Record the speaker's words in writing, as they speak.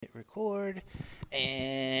Record.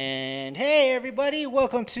 And hey, everybody,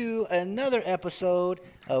 welcome to another episode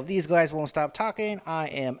of These Guys Won't Stop Talking. I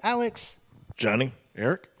am Alex. Johnny.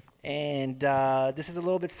 Eric. And this is a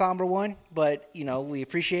little bit somber one, but, you know, we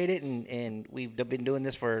appreciate it. And we've been doing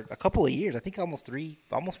this for a couple of years. I think almost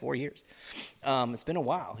 4 years. It's been a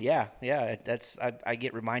while. Yeah. I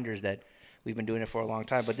get reminders that we've been doing it for a long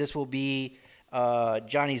time. But this will be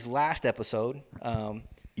Johnny's last episode.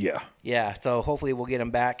 Yeah. So hopefully we'll get him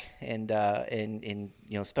back and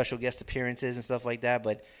you know, special guest appearances and stuff like that.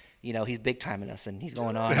 But you know, he's big timing us and he's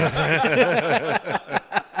going on.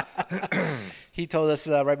 He told us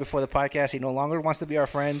right before the podcast he no longer wants to be our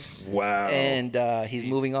friends. Wow. And he's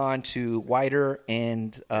moving on to wider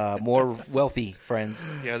and more wealthy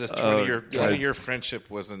friends. Yeah, this 20-year friendship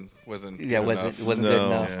wasn't Wasn't good good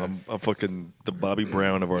enough. Yeah. I'm fucking the Bobby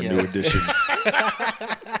Brown of our new edition.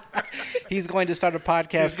 He's going to start a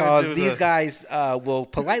podcast called These Guys Will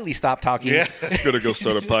Politely Stop Talking. Yeah. I'm going to go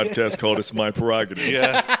start a podcast called It's My Prerogative.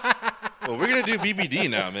 Yeah. Well, we're going to do BBD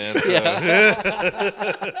now, man. So. Yeah.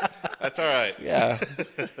 That's all right. Yeah.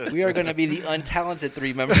 We are going to be the untalented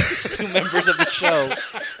two members of the show.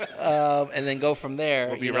 And then go from there.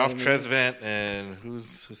 We'll be Ralph Tresvant and who's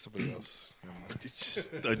somebody else?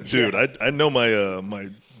 Dude, I know my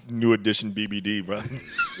new edition BBD, bro.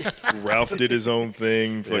 Ralph did his own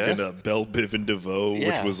thing, fucking Belle, Biv, and DeVoe,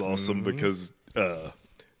 which was awesome because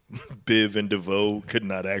Biv and DeVoe could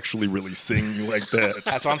not actually really sing like that.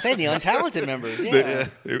 That's what I'm saying, the untalented members. Yeah.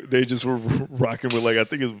 They just were rocking with, like, I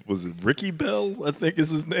think was Ricky Bell, I think is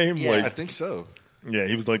his name? Yeah. Like, I think so. Yeah,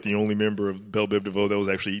 he was like the only member of Belle, Biv, DeVoe that was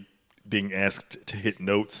actually being asked to hit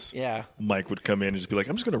notes. Yeah. Mike would come in and just be like,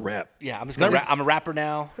 I'm just going to rap. Yeah, I'm a rapper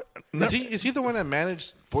now. Is he the one that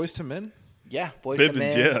managed Boyz II Men? Yeah, Boyz II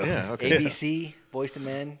Men. Yeah, okay. ABC, Boyz II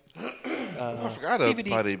Men. I forgot about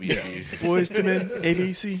ABC. Boyz II Men,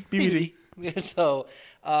 ABC, BBD. So,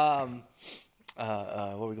 where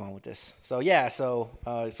are we going with this? So yeah, so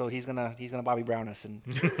he's gonna Bobby Brown us, and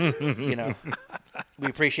you know, we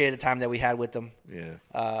appreciate the time that we had with them. Yeah.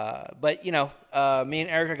 But you know, me and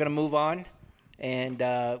Eric are gonna move on, and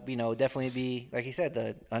you know, definitely be, like he said,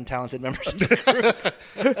 the untalented members of the group.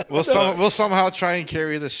 We'll somehow try and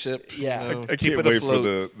carry the ship. Yeah. You know, I keep can't it wait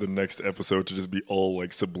afloat. for the next episode to just be all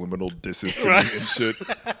like subliminal disses to me and shit.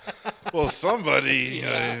 Well, somebody,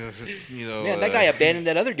 you know. Man, that guy abandoned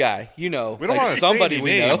that other guy. You know, We don't like want to somebody say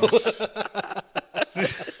we any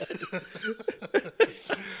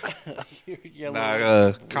know.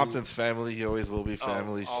 Nah, Compton's family. He always will be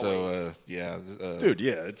family. always. So yeah, Dude,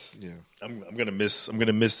 yeah, I'm gonna miss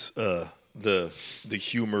the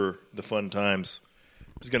humor, the fun times.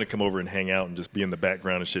 I'm just gonna come over and hang out and just be in the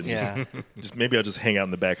background and shit. And Yeah. just maybe I'll just hang out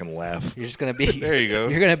in the back and laugh. You're just gonna be. There you go.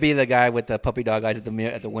 You're gonna be the guy with the puppy dog eyes at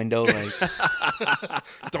the window, like.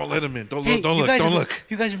 don't let him in. Don't Hey, look. Look.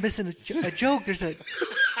 You guys are missing a joke. There's a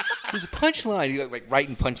punchline. You like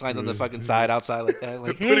writing punchlines on the fucking side outside like that.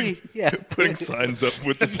 Like, hey, Putting signs up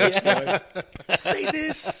with the punchline. Say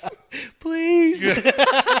this, please.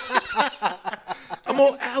 I'm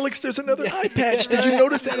on Alex. There's another eye patch. Did you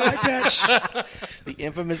notice that eye patch? The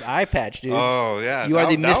infamous eye patch, dude. Oh yeah, You are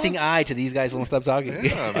the missing eye to These Guys Won't Stop Talking.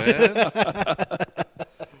 Yeah, man.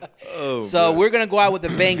 So we're gonna go out with a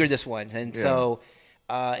banger this one, and so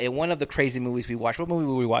in one of the crazy movies we watched. What movie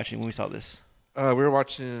were we watching when we saw this? We were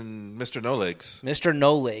watching Mr. No Legs. Mr.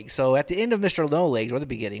 No Legs. So at the end of Mr. No Legs, or the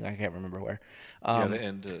beginning, I can't remember where. The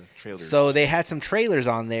end trailers. So they had some trailers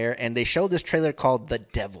on there, and they showed this trailer called The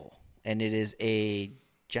Devil, and it is a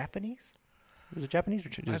Japanese. Is it Japanese or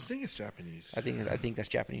I think it's Japanese. I think that's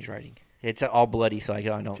Japanese writing. It's all bloody, so I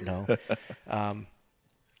don't know.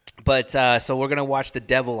 But so we're gonna watch The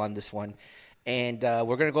Devil on this one, and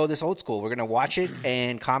we're gonna go this old school. We're gonna watch it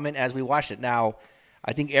and comment as we watch it. Now,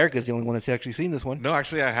 I think Eric is the only one that's actually seen this one. No,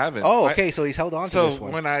 actually, I haven't. Oh, okay. So he's held on to this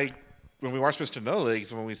one. So when we watched Mr. No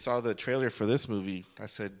Legs, when we saw the trailer for this movie, I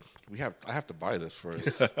said I have to buy this for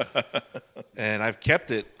us, and I've kept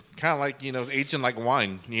it. Kind of like, you know, aging like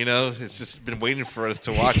wine. You know, it's just been waiting for us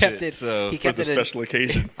to watch it. So He For kept the it in, special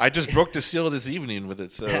occasion. I just broke the seal this evening with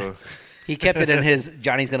it. So he kept it in his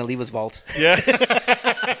Johnny's gonna leave us vault. yeah,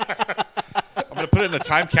 I'm gonna put it in a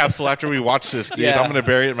time capsule after we watch this, dude. Yeah. I'm gonna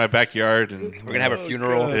bury it in my backyard, and We're gonna have a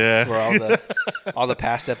funeral Yeah. for all the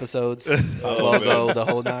past episodes, logo, the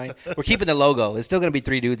whole nine. We're keeping the logo. It's still gonna be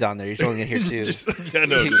 3 dudes on there. You're still only gonna hear 2. I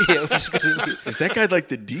know. Yeah, we're just gonna- Is that guy like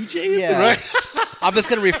the DJ? yeah. Right. I'm just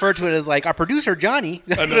gonna refer to it as like our producer Johnny.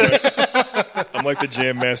 I know. Right? I'm like the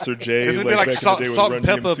Jam Master Jay. It's gonna be like back in the salt, day with salt Run and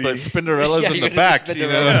pepper, DMC. but Spinderella's Yeah, in you're the gonna be back. You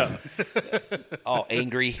know? All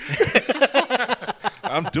angry.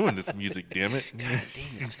 I'm doing this music, damn it. God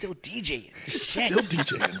damn it, I'm still DJing. Still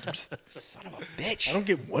DJing. Son of a bitch. I don't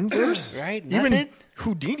get one verse. Right? Even Nothing?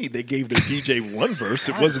 Houdini, they gave their DJ one verse.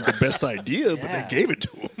 It wasn't the best idea, but Yeah. they gave it to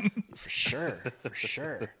him. For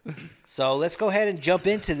sure. So let's go ahead and jump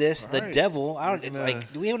into this. The right. Devil. I don't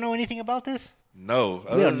like. Do we know anything about this? No,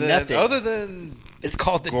 know nothing. other than It's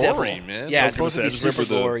called the gory, Devil, man. Yeah, I it's was supposed gonna to be say, I just super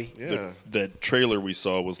remember gory. Yeah. that trailer we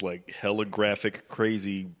saw was like hella graphic,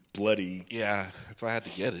 crazy, bloody. Yeah, that's why I had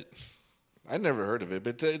to get it. I never heard of it,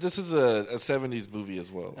 but this is a 70s movie as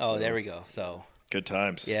well. Oh, there we go. So Good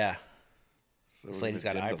times. yeah, So this we're lady's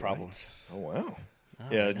gonna got dim eye the problems. Oh wow. no,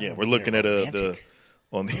 We're we're looking at getting the romantic.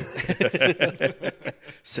 on the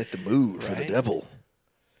set the mood for the Right? devil.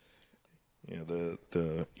 Yeah,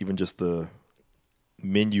 the even just the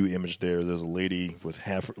menu image there. There's a lady with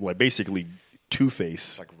basically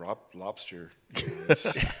Two-Face. Like lobster.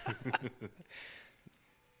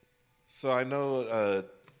 So I know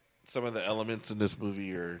some of the elements in this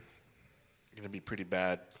movie are going to be pretty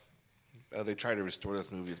bad. They try to restore this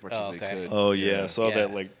movie as much as they could. Oh yeah, I saw Yeah.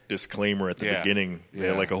 that like disclaimer at the Yeah. beginning. They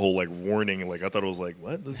had Yeah. like a whole like warning. Like I thought it was like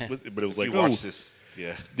what, but it was If like you watch this,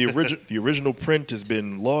 the original print has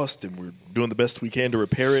been lost, and we're doing the best we can to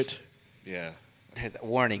repair it. yeah.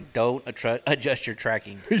 Warning: don't adjust your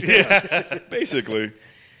tracking. Basically,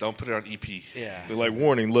 Don't put it on EP. Yeah, they're like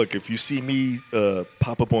warning. Look, if you see me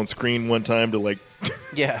pop up on screen one time to like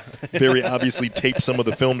yeah. very obviously tape some of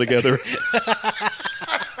the film together,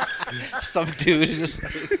 Some dude is just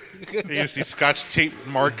You can see Scotch tape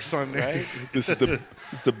marks on there. right. this is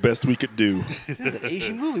the best we could do. This is an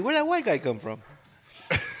Asian movie. Where'd that white guy come from?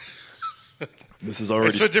 This is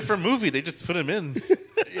already It's a different movie. They just put him in.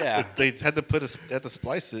 Yeah, They had to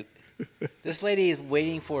splice it. this lady is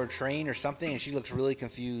waiting for a train or something, and she looks really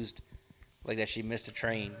confused, like that she missed a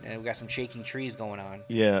train. And we got some shaking trees going on.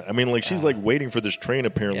 yeah. I mean, like she's like waiting for this train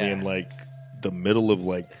apparently Yeah. in like the middle of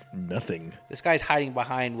like nothing. This guy's hiding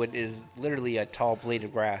behind what is literally a tall blade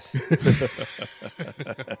of grass.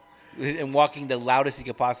 And walking the loudest he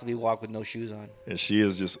could possibly walk with no shoes on. And she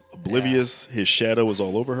is just oblivious. His shadow is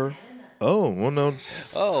all over her. Oh, well, no.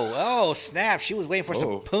 Oh, snap. She was waiting for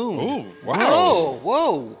some poon. Oh, wow. Oh,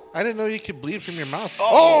 whoa. I didn't know you could bleed from your mouth.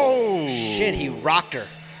 Oh, shit. He rocked her.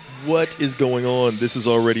 What is going on? This is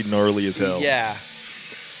already gnarly as hell. Yeah.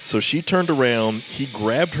 So she turned around. He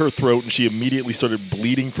grabbed her throat, and she immediately started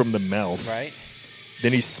bleeding from the mouth. Right?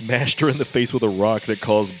 Then he smashed her in the face with a rock that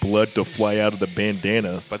caused blood to fly out of the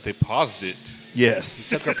bandana. But they paused it. Yes.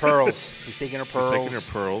 Took her pearls. He's taking her pearls. He's taking her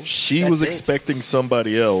pearls. She That's was it. expecting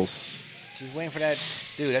somebody else. She's waiting for that.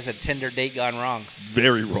 Dude, that's a Tinder date gone wrong.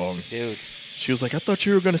 Very wrong. Dude. She was like, I thought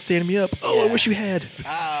you were going to stand me up. Oh, I Yeah. wish you had.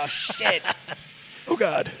 Oh, shit. Oh,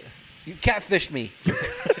 God. You catfished me.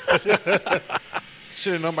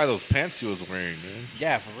 Should have known by those pants he was wearing, man.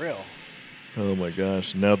 Yeah, for real. Oh, my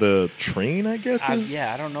gosh. Now the train, I guess, is...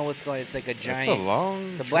 Yeah, I don't know what's going. It's like a giant. That's a long.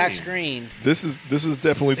 It's a black train. screen. This is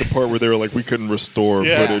definitely the part where they were like, we couldn't restore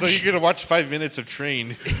Yeah, footage. so you're gonna watch 5 minutes of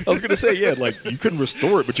train. I was gonna say, yeah, like you couldn't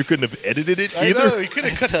restore it, but you couldn't have edited it I either. know you could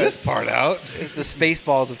have cut this part out. It's the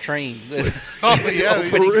Spaceballs of train. Oh yeah,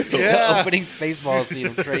 opening, real. Yeah. opening Spaceballs scene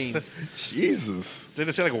of trains. Jesus. Did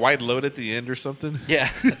it say like wide load at the end or something? Yeah.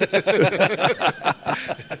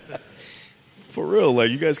 For real, like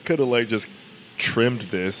you guys could have like just trimmed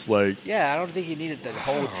this, like Yeah, I don't think you needed the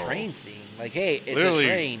whole train scene. Like, hey, it's Literally,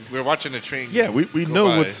 a train. we were watching a train. yeah, we go know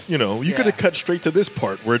by. what's you Yeah. could have cut straight to this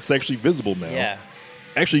part where it's actually visible now. Yeah.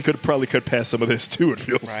 Actually, you could have probably cut past some of this too. It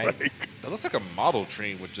feels Right. like. That looks like a model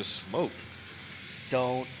train with just smoke.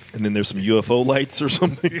 Don't. And then there's some UFO lights or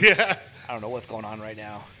something. Yeah. I don't know what's going on right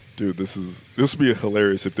now. Dude, this would be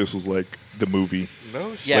hilarious if this was like the movie.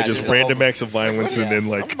 No shit. Yeah, Like just there's a random whole- acts of violence and then I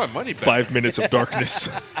like want my money back. 5 minutes of darkness.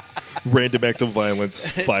 Random act of violence,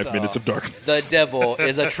 5 So, minutes of darkness. The devil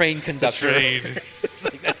is a train conductor. Train. It's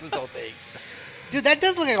like, that's his whole thing. Dude, that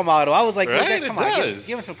does look like a model. I was like, Right? dude, It come on, does.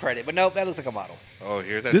 give him some credit. But nope, that looks like a model. Oh,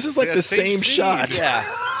 here's that. This is like that the same scene. shot. Yeah.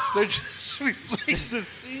 They're just replacing the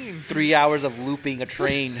scene. 3 hours of looping a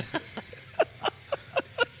train.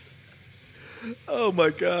 Oh my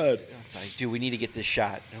god. It's like, dude, we need to get this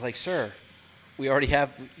shot. They're like, sir, we already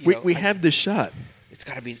have. We have this shot. It's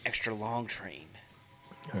got to be an extra long train.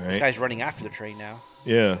 All This right. guy's running after the train now.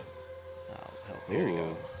 Yeah. Oh, hell, here we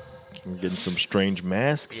go. We're getting some strange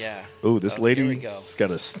masks. Yeah. Oh, this Oh, here we lady go. has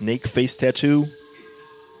got a snake face tattoo.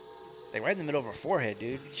 Like right in the middle of her forehead,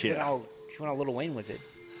 dude. She went Yeah. all Little Wayne with it.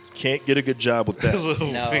 Can't get a good job with that.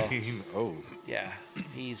 Lil No. Wayne. Oh. Yeah,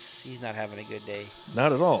 he's not having a good day.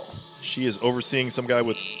 Not at all. She is overseeing some guy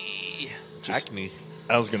with, just, Acne.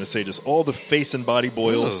 I was going to say, just all the face and body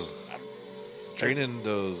boils. Training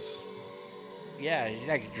those Yeah, he's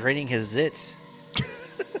like draining his zits.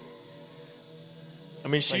 I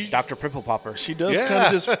mean, Like Dr. Pimple Popper. she does kind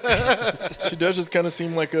of just she does just kind of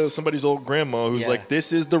seem like somebody's old grandma who's Yeah. like,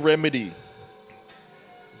 this is the remedy. You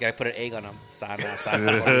gotta put an egg on him.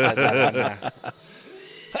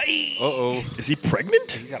 Hey! Uh-oh. Is he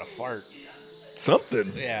pregnant? He's got a fart.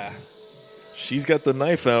 Something. Yeah. She's got the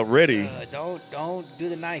knife out ready. Don't do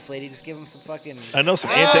the knife, lady. Just give him some fucking. I know, some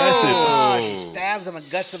antacid. Oh, she stabs him and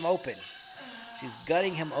guts him open. She's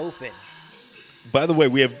gutting him open. By the way,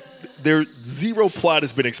 there zero plot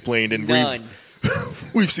has been explained, and None.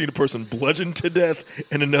 we've seen a person bludgeoned to death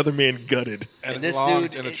and another man gutted. And this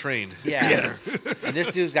logged dude in a train. Yeah. Yes. And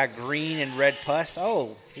this dude's got green and red pus.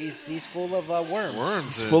 Oh, he's full of worms. Worms.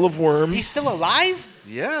 It's full of worms. He's still alive?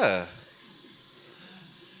 Yeah.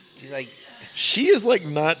 She's like, She is like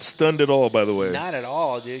not stunned at all, by the way. not at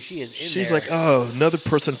all, dude. She is in She's there. like, oh, another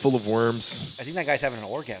person full of worms. I think that guy's having an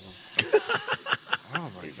orgasm. Oh,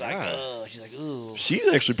 my He's God. like, ugh. She's like, ooh. She's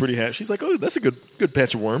actually pretty happy. She's like, oh, that's a good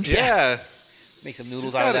patch of worms. Yeah. Make some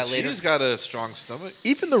noodles out of that later. She's got a strong stomach.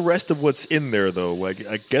 Even the rest of what's in there, though, like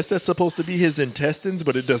I guess that's supposed to be his intestines,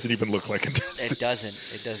 but it doesn't even look like intestines. It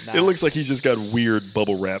doesn't. It does not. It looks like he's just got weird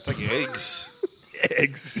bubble wrap. Like eggs.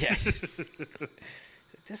 eggs. Yes.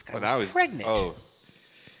 This guy But now was he's pregnant. Oh.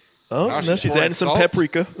 Oh, Now no, she's she's pouring adding some salt?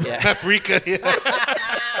 paprika. Yeah. Paprika. Yeah.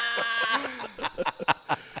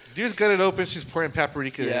 Dude's got it open. She's pouring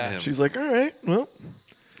paprika Yeah. in him. She's like, all right, well,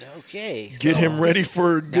 Okay. get so him ready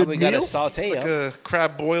for a Now good we gotta meal. saute like him. a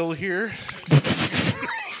crab boil here.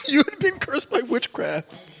 You had been cursed by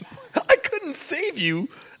witchcraft. I couldn't save you.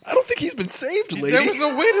 I don't think he's been saved, lady. There was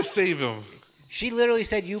no way to save him. She literally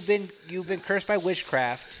said, "You've been cursed by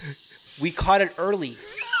witchcraft. We caught it early."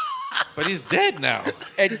 But he's dead now.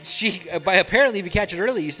 And she, by apparently, if you catch it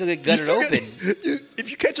early, you still get You gutted still open. if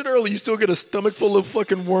you catch it early, you still get a stomach full of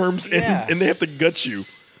fucking worms, Yeah. and they have to gut you.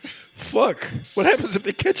 Fuck. What happens if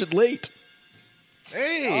they catch it late?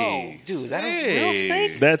 Hey. Oh, dude, is that Hey. a real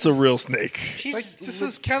snake? That's a real snake. She's, Like, this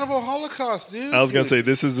is Cannibal Holocaust, dude. I was gonna say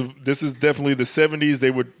this is definitely the 70s. They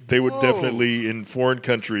would Whoa. definitely in foreign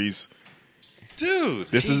countries. Dude.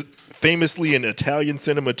 This is famously in Italian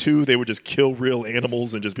cinema too. They would just kill real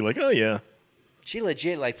animals and just be like, oh yeah. she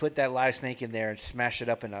legit like put that live snake in there and smashed it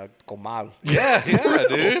up in a comal. Yeah,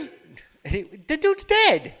 dude. The dude's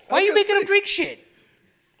dead. Why are you gonna making him say- drink shit?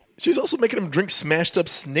 She's also making him drink smashed up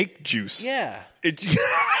snake juice. Yeah. It,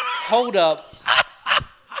 Hold up.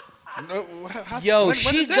 No, Yo, when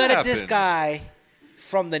she did that gutted this happen? guy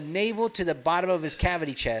from the navel to the bottom of his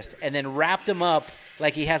cavity chest and then wrapped him up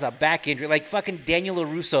like he has a back injury, like fucking Daniel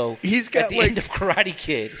LaRusso He's got, at the like- end of Karate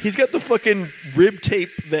Kid. he's got the fucking rib tape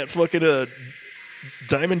that fucking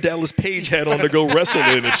Diamond Dallas Page had on to go wrestle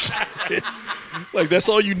in and shit. Like that's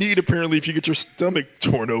all you need apparently if you get your stomach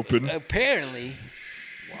torn open. Apparently.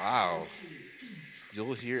 Wow.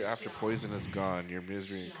 You'll hear after poison is gone, your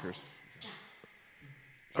misery and curse.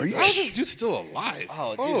 Are you? How is this dude still alive?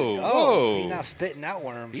 Oh, dude. Whoa, Oh, whoa. he's now spitting out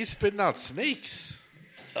worms. He's spitting out snakes.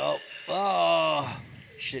 Oh.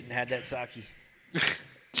 Shouldn't have had that sake.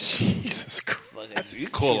 Jesus Christ! Fucking- That's E.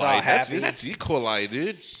 she's coli. all happy. That's E. coli,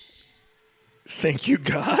 dude. Thank you,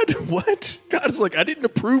 God. What? God is like, I didn't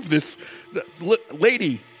approve this,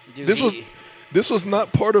 lady. Dude, This was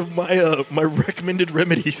not part of my my recommended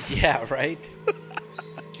remedies. Yeah, right?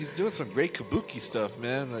 He's doing some great kabuki stuff,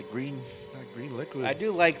 man. Like green liquid. I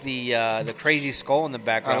do like the crazy skull in the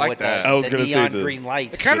background I like with that. I was the gonna say neon the- green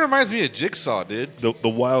lights. It kind of reminds me of Jigsaw, dude. The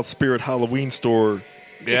Wild Spirit Halloween store,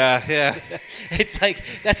 Yeah. It's like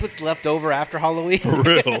that's what's left over after Halloween. for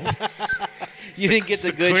real. You didn't get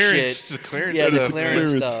the good clearance- shit. the clearance yeah, the stuff. clearance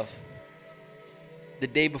Clearance. stuff. The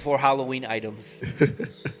day before Halloween items.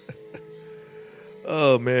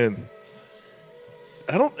 Oh man,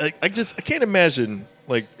 I can't imagine.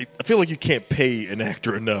 Like, I feel like you can't pay an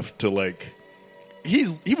actor enough to like. He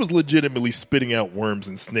was legitimately spitting out worms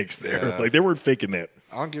and snakes there. Yeah. Like they weren't faking that.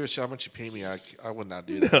 I don't give a shit how much you pay me. I would not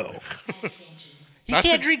do that. No. He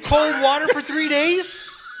can't drink cold water for 3 days?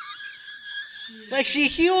 Like, she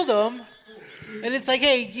healed him. And it's like,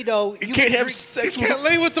 hey, you know. You You can't can have drink- sex You with. can't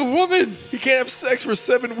lay with the woman. You can't have sex for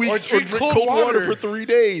 7 weeks or drink drink cold cold water water. for 3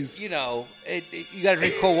 days. You know, you got to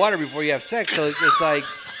drink cold water before you have sex. So it's like,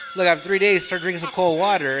 look, after 3 days, start drinking some cold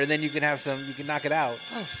water, and then you can knock it out.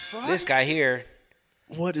 Oh, fuck. This guy here,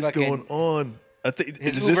 What is Fucking- going on? I think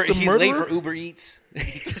his is this Uber, the he's murderer? late for Uber Eats.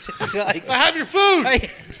 He's just like, Have your food.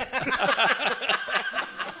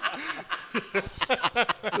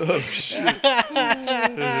 Oh shit!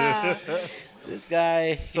 this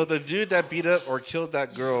guy. So the dude that beat up or killed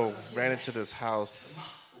that girl ran into this house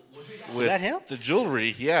with that him? the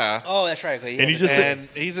jewelry. Yeah. Oh, that's right. Okay, And he just said- And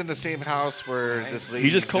he's in the same house where this lady. He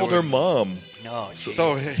just called her mom. no.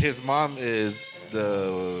 So his mom is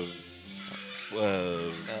the.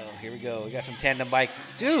 Oh, here we go. We got some tandem bike,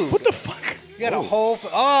 dude. What the fuck? We got a whole.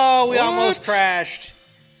 Oh, we What? almost crashed.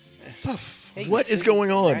 Hey, What you is see-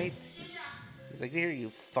 going on? Right? He's like, here, you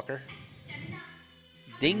fucker.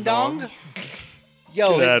 Ding dong.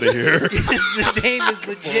 Yo, Get out of here. his name is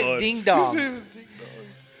legit on. Ding Dong.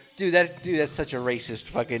 Dude, that's such a racist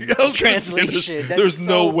fucking I was gonna say, translation. That's there's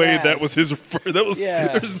no so way bad. that was his. That was. Yeah.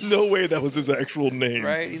 There's no way that was his actual name.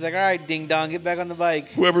 Right? He's like, all right, Ding Dong, get back on the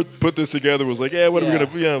bike. Whoever put this together was like, what are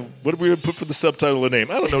we gonna? What are we gonna put for the subtitle of the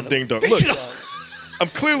name? I don't know. Ding dong. Look, I'm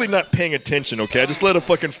clearly not paying attention. Okay, I just let a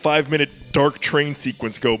fucking 5-minute dark train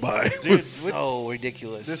sequence go by. Dude, So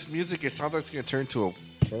ridiculous. this music, it sounds like it's going to turn to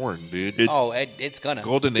a porn, dude. It's gonna.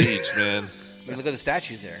 Golden age, man. I mean, look at the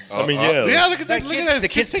statues there. I mean, yeah. Yeah, look at that. That Look kid's- at that. the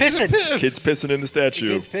kid's taking a pissing. piss. Kids pissing in the statue.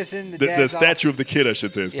 The kid's pissing, the The dad's statue of the kid, I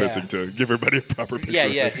should say, is Yeah. pissing to give everybody a proper picture.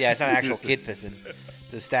 Yeah. It's not an actual kid pissing.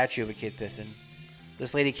 The statue of a kid pissing.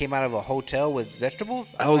 This lady came out of a hotel with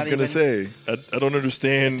vegetables. I was gonna say, I don't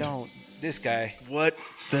understand. Don't. This guy. What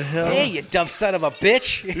the hell? Hey, you dumb son of a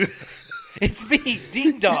bitch. It's me,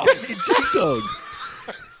 Ding Dong. Ding dong.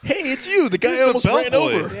 Hey, it's you. The guy He's the almost ran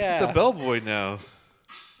bellboy. over. Yeah. He's a bellboy now.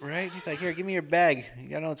 Right? He's like, here, give me your bag.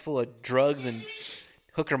 I know it's full of drugs and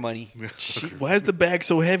hooker money. Why is the bag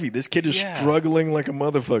so heavy? This kid is Yeah. struggling like a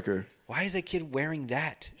motherfucker. Why is that kid wearing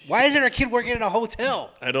that? Why is there a kid working in a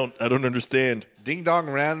hotel? I don't understand. Ding Dong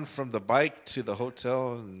ran from the bike to the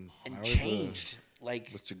hotel and Changed. Like,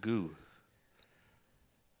 Mr. Goo,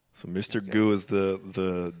 So Mr. Goo is the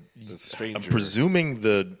the stranger. I'm presuming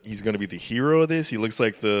he's going to be the hero of this. He looks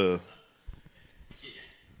like the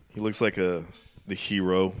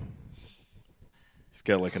hero. He's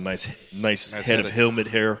got like a nice head of helmet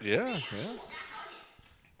hair. Yeah.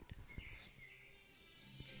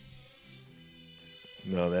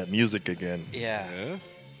 No, that music again. yeah. Yeah.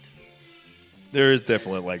 There is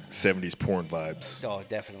definitely like 70s porn vibes. Oh,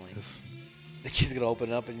 definitely. The kid's going to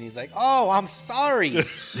open up and he's like, oh, I'm sorry,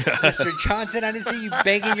 Mr. Johnson. I didn't see you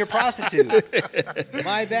banging your prostitute.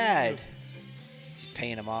 My bad. She's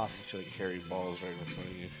paying him off. It's like hairy balls right in front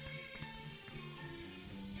of you.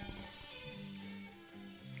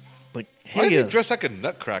 Like, Why is hey, he dressed like a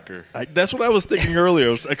nutcracker? that's what I was thinking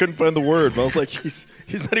earlier. I couldn't find the word, but I was like, he's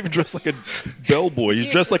not even dressed like a bellboy. He's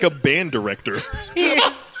dressed like a band director. He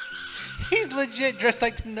is. He's legit dressed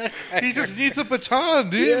like the Nutcracker. He just needs a baton,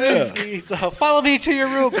 dude. Yeah. He's, follow me to your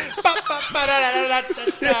room.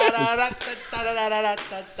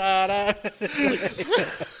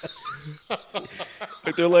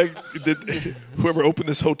 Like they're like, whoever opened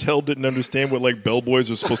this hotel didn't understand what like bellboys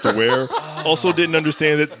are supposed to wear. Also, didn't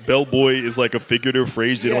understand that bellboy is like a figurative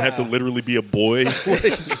phrase. You don't have to Yeah. literally be a boy.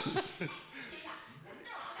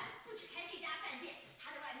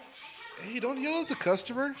 Hey, don't yell at the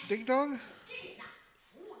customer, Ding Dong.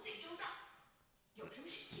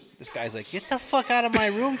 This guy's like, get the fuck out of my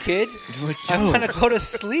room, kid. He's like, I'm yo, gonna go to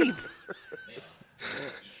sleep.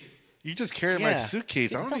 You just carried my Yeah.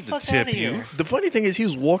 suitcase. I Get don't the need to fuck tip outta you. here. the funny thing is, he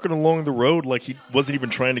was walking along the road like he wasn't even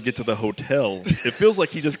trying to get to the hotel. It feels like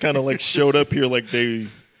he just kind of like showed up here like they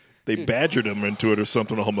badgered him into it or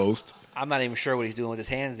something almost. I'm not even sure what he's doing with his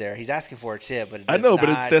hands there. He's asking for a tip, but it I does know, but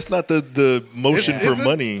not- that's not the motion for Is it?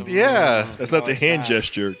 money. Yeah. That's not No, the it's hand not.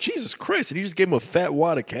 gesture. Jesus Christ! And he just gave him a fat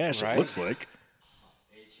wad of cash. Right. It looks like.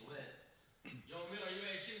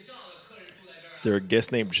 Is there a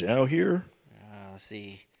guest named Zhao here? Let's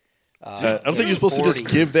see. I don't think you're supposed to just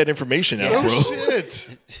 40. give that information out, Oh, bro.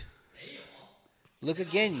 shit. Look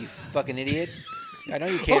again, you fucking idiot. I know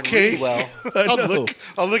you can't Okay. read well. I I'll know. look.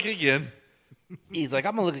 I'll look again. He's like,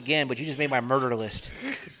 I'm gonna look again, but you just made my murder list.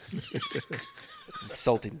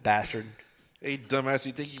 Insulting bastard. Hey, dumbass,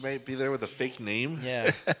 you think you might be there with a fake name? Yeah.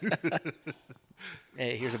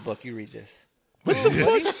 Hey, here's a book. You read this. What the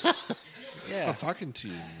fuck? Yeah. I'm talking to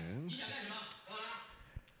you, man.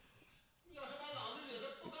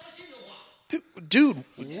 Dude,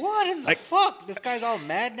 What in the fuck? This guy's all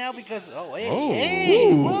mad now because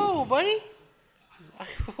hey, whoa, buddy.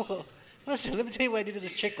 Listen, let me tell you what I did to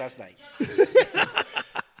this chick last night.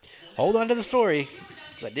 Hold on to the story,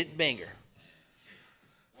 'cause I didn't bang her.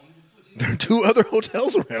 there are 2 other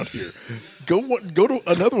hotels around here. Go to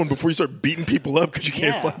another one before you start beating people up because you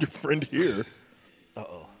can't Yeah. find your friend here.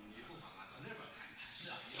 Uh-oh.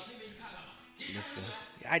 This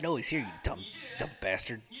guy. I know he's here, you dumb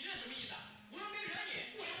bastard.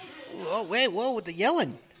 Oh, wait, whoa, with the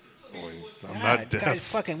yelling. I'm God, not Guy's deaf.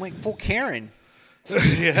 fucking went full Karen.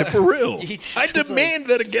 Yeah, for real. He just I was demand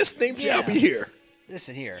that a guest named Zhao Yeah. be here.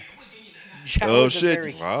 listen here. Zhao Oh, is a shit.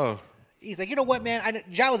 very- Wow. He's like, you know what, man?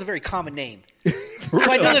 Zhao is a very common name. So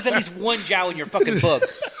I know there's at least one Zhao in your fucking book.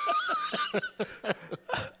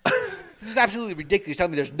 This is absolutely ridiculous.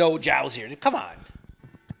 Telling me there's no Zhaos here. Come on.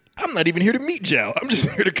 I'm not even here to meet Zhao. I'm just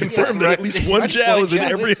here to confirm that right. at least one I just Zhao want is in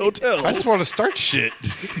Zhao every whiskey. hotel. I just want to start shit.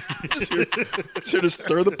 Just here to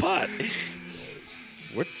stir the pot.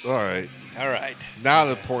 What? All right. All right. Now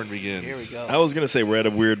the porn begins. Here we go. I was going to say we're at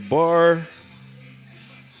a weird bar.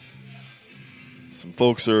 Some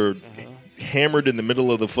folks are hammered in the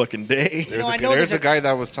middle of the fucking day. There's, I a, know there's there's a guy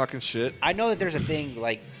that was talking shit. I know that there's a thing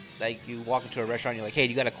like you walk into a restaurant, you're like, hey,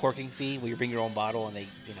 you got a corking fee where you bring your own bottle, and they,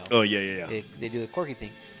 you know, Oh, yeah. they do the corking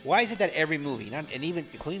thing. Why is it that every movie, and even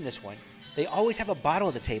including this one, they always have a bottle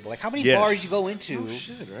at the table? Like, how many Yes. bars you go into No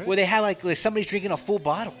shit, right? where they have like somebody's drinking a full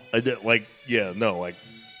bottle?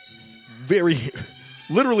 Very,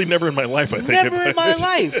 literally never in my life, I think. Never in my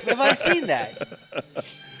life have I seen that.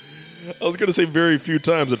 I was going to say very few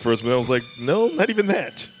times at first, but I was like, no, not even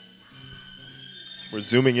that. We're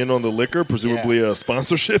zooming in on the liquor, presumably a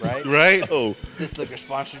sponsorship. Right. Right? Oh, This liquor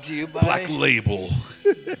sponsored to you by Black Label.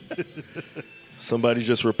 somebody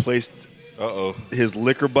just replaced Uh-oh. his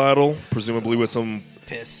liquor bottle, presumably with some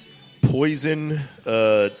piss. poison,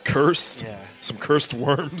 curse, Yeah. some cursed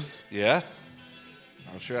worms. Yeah?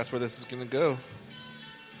 I'm sure that's where this is going to go.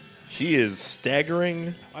 He is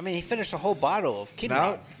staggering. I mean, he finished a whole bottle of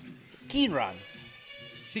Now- Kinran.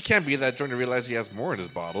 He can't be that drunk to realize he has more in his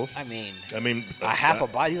bottle. I mean, I mean, a half a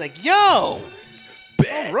bottle. He's like, yo!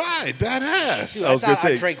 bet. Right, badass. Dude, I I, was gonna thought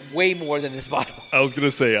I say- drank way more than this bottle. I was gonna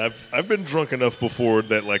say I've been drunk enough before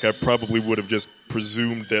that like I probably would have just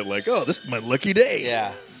presumed that like, oh, this is my lucky day.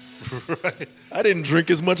 Yeah. Right. I didn't drink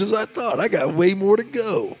as much as I thought. I got way more to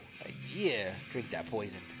go. Like, yeah, drink that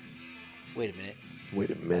poison. Wait a minute.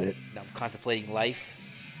 Wait a minute. Now I'm contemplating life.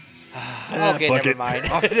 Ah, Okay, fuck never it. mind.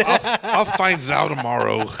 I'll find Zhao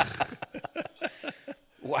tomorrow.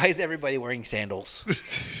 Why is everybody wearing sandals?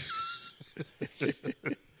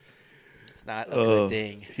 It's not a good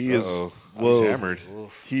thing. He is Uh-oh. whoa. He's hammered.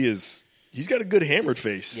 Oof. He's got a good hammered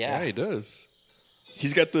face. Yeah. Yeah, he does.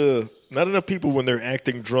 He's got the not enough people when they're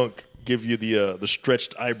acting drunk give you the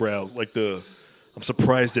stretched eyebrows, like the I'm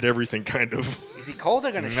surprised at everything kind of. Is he cold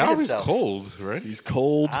or going to shit Now he's himself? cold, right? He's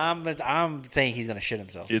cold. I'm saying he's going to shit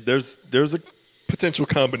himself. There's a potential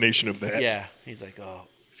combination of that. Yeah. He's like, oh.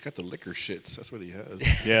 He's got the liquor shits. That's what he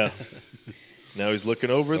has. Yeah. Now he's looking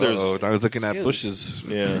over. There's Oh, now he's looking at Dude. bushes.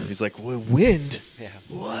 yeah. He's like, wind. Yeah.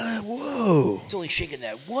 What? Whoa. It's only shaking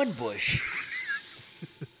that one bush.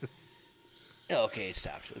 Okay, it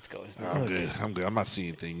stops. Let's go. I'm good. I'm good. I'm not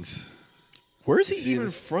seeing things. Where is he even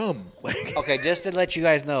from? Like, Okay, just to let you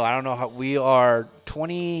guys know, I don't know how we are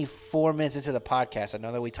 24 minutes into the podcast. I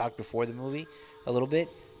know that we talked before the movie a little bit,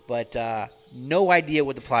 but no idea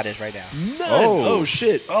what the plot is right now. none. Oh. Oh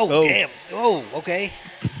shit. Oh, damn. Oh, okay.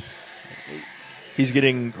 He's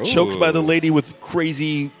getting choked by the lady with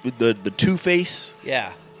crazy the two face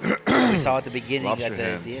Yeah. We saw at the beginning Lobster at the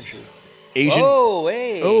hands. intro. Asian. Oh,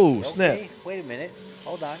 hey. Oh, Okay, snap. Wait a minute.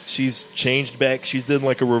 Hold on. She's changed back. She's done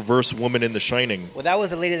like a reverse woman in The Shining. Well, that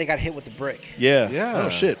was the lady that got hit with the brick. Yeah. Yeah. Oh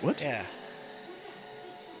shit. What? Yeah.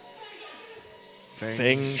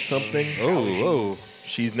 Feng something. Oh,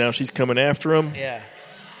 She's coming after him. Yeah.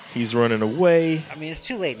 He's running away. I mean, it's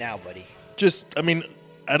too late now, buddy.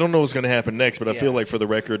 I don't know what's going to happen next, but I feel Yeah. like for the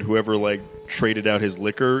record, whoever like traded out his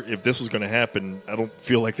liquor, if this was going to happen, I don't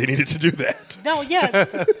feel like they needed to do that. No, yeah.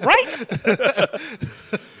 Right?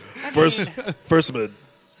 First I'm going to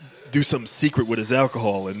do something secret with his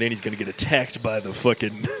alcohol, and then he's going to get attacked by the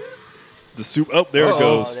fucking the soup. Oh, there it Oh,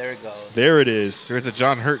 goes. there it goes. There it is. There's a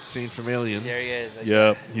John Hurt scene from Alien. There he is.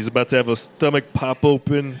 Yeah, he's about to have a stomach pop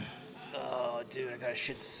open. Oh, dude, I got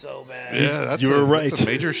shit so bad. Yeah, that's You were that's right. a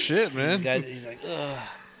major shit, man. He's like, ugh.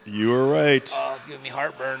 You were right. Oh, it's giving me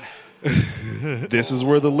heartburn. This is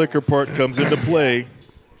where the liquor part comes into play.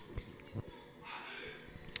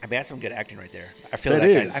 I mean, that's some good acting right there. I feel That that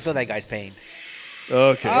guy, is. I feel that guy's pain.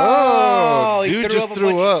 Okay. Oh, he dude threw just up a threw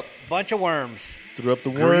bunch, up. bunch of worms. Threw up the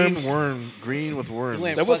Green worms. green with worms. He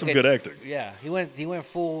went That was some fucking- good acting. Yeah, he went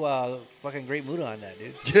full fucking Great Muda on that,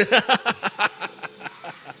 dude.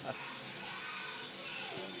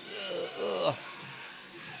 Ugh.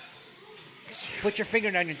 Put your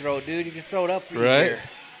finger down your throat, dude. You just throw it up for Right. your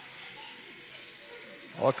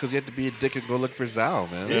All because you had to be a dick and go look for Zhao,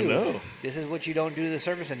 man. I Dude, know. This is what you don't do to the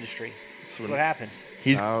service industry. That's when- what happens.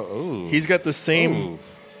 He's He's got the same. Ooh.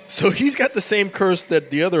 So he's got the same curse that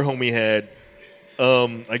the other homie had.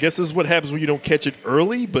 I guess this is what happens when you don't catch it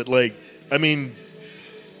early. But like, I mean,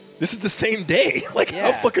 This is the same day. Like,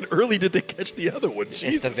 how fucking early did they catch the other one? Jesus.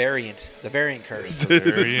 It's the variant curse. The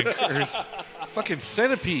variant curse. Fucking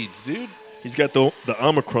centipedes, dude. He's got the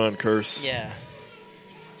Omicron curse. Yeah.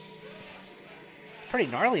 It's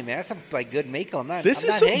pretty gnarly, man. That's some like good make. I'm not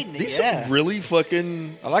These hating it. some really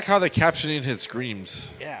fucking. I like how they're captioning his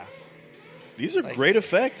screams. Yeah. These are great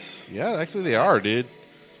effects. Yeah, actually they are, dude.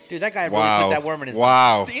 Dude, that guy really put that worm in his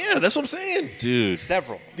Wow. Yeah, that's what I'm saying. Dude.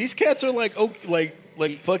 Several. These cats are like,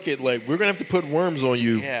 fuck it. Like, we're going to have to put worms on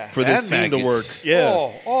you for this scene to work.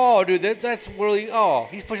 Yeah. Oh, dude, that's really,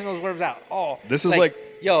 he's pushing those worms out. Oh. This is like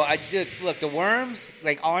yo, look, the worms,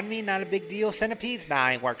 like, on me, not a big deal. Centipedes? Nah,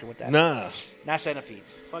 I ain't working with that. Nah. Not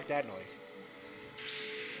centipedes. Fuck that noise.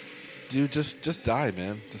 Dude, just die,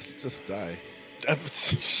 man. Just die.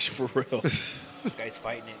 For real. This guy's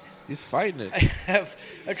fighting it. He's fighting it. I have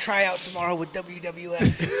a tryout tomorrow with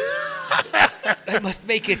WWF. I must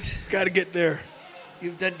make it. Got to get there.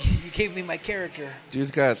 You gave me my character.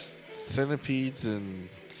 Dude's got centipedes and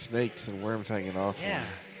snakes and worms hanging off. Yeah.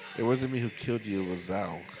 It wasn't me who killed you, it was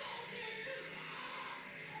Zao.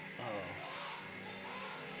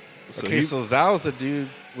 So Okay, so Zao's a dude,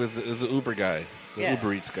 is an Uber guy. The Yeah.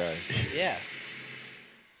 Uber Eats guy. Yeah.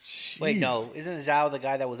 Wait, no. Isn't Zhao the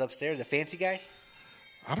guy that was upstairs, the fancy guy?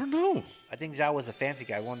 I don't know. I think Zhao was the fancy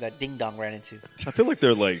guy, one that Ding Dong ran into. I feel like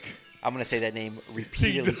they're like. I'm going to say that name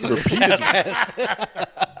repeatedly.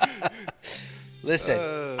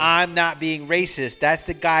 Listen, I'm not being racist. That's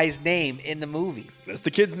the guy's name in the movie. That's the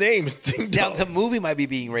kid's name. It's Ding Now, Dong. the movie might be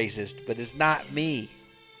being racist, but it's not me.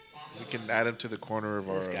 We can add him to the corner of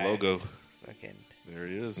This our guy. logo. Fucking. There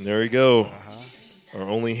he is. There you go. Uh-huh. Our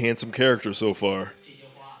only handsome character so far.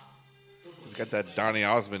 He's got that Donny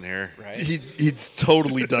Osmond hair. Right? He's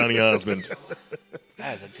totally Donny Osmond.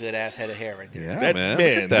 That is a good ass head of hair right there. Yeah, That- man.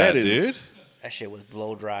 man, Look at that, that is- dude. That shit was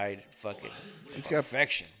blow dried. Fucking. He's got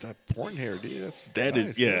perfection. that porn hair, dude. That's That nice,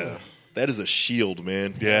 is, yeah. That is a shield,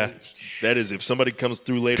 man. Yeah. That is, if somebody comes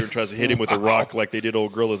through later and tries to hit him with a rock like they did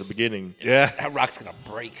old girl at the beginning. Yeah. That rock's gonna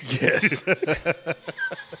break. Yes. It's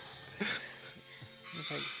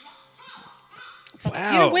like,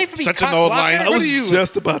 Wow. get away from me, Such cock an old blocker. line. I What was are you-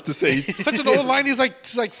 just about to say. Such an old line. He's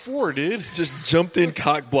like 4, dude. Just jumped in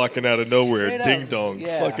cock blocking out of nowhere. Straight up. Ding dong.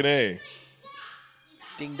 Yeah. Fucking A.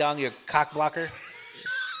 Ding dong, your cock blocker.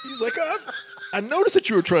 He's like, I noticed that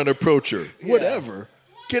you were trying to approach her. Whatever.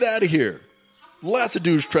 Get out of here. Lots of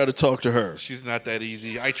dudes try to talk to her. She's not that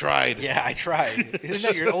easy. I tried. Yeah, I tried. Isn't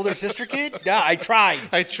that your older sister kid? Nah, I tried.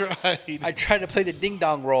 I tried. I tried to play the ding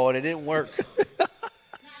dong role and it didn't work.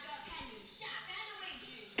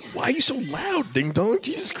 Why are you so loud, ding dong?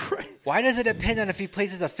 Jesus Christ. Why does it depend on if he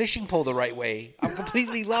places a fishing pole the right way? I'm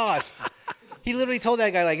completely lost. He literally told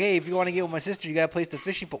that guy, like, hey, if you want to get with my sister, you got to place the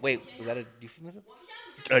fishing pole. Wait, was that a euphemism?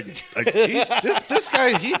 This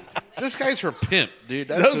guy's her pimp,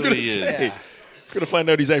 dude. I That's was who going he to is. say. Yeah. Going to find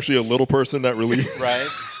out he's actually a little person, not really, Right?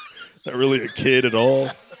 not really a kid at all.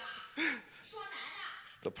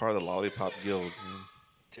 It's the part of the Lollipop Guild.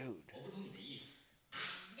 Dude.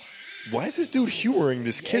 Why is this dude humoring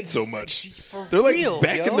this kid so much? For They're like real,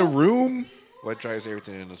 back yo. in the room. What drives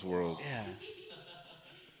everything in this world? Yeah.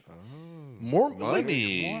 More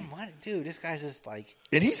Money. More money. Dude, this guy's just like,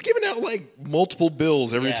 And he's giving out like multiple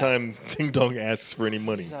bills every Yeah. time Ding Dong asks for any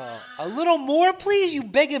money. a little more, please, you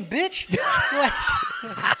begging bitch. Like,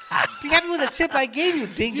 be happy with the tip I gave you,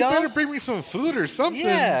 ding You better dong. bring me some food or something.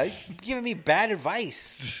 Yeah, you're giving me bad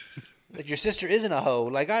advice. That your sister isn't a hoe.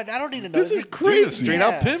 Like, I don't need to know. This is Dude, crazy. straight Yeah.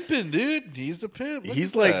 out pimping, dude. He's the pimp. Look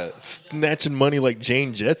He's at like that. snatching money like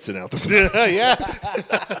Jane Jetson out the yeah.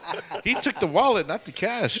 He took the wallet, not the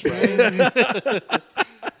cash, man.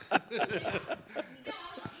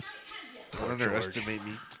 Don't underestimate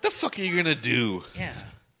me. What the fuck are you gonna do? Yeah.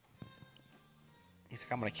 He's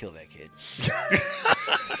like, I'm going to kill that kid.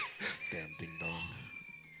 Damn ding dong.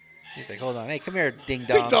 He's like, hold on. Hey, come here, ding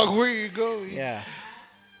Ding dong. dong, where you going? Yeah.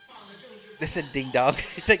 Listen, ding dong.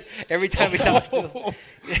 He's like, every time he talks to him.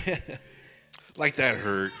 Like that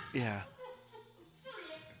hurt. Yeah.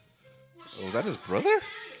 Oh, was that his brother?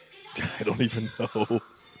 I don't even know.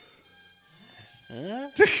 Huh?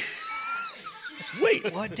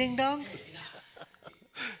 Wait, What, ding dong?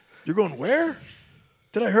 you're going where?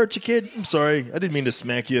 Did I hurt you, kid? I'm sorry. I didn't mean to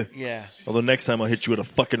smack you. Yeah. Although next time I'll hit you with a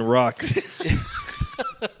fucking rock.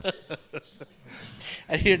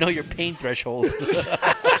 I need to know your pain threshold.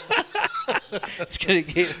 It's going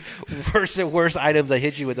to get worse and worse items I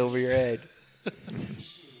hit you with over your head.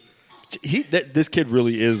 This kid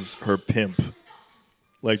really is her pimp.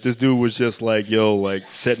 Like, this dude was just like, yo,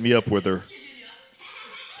 like, set me up with her.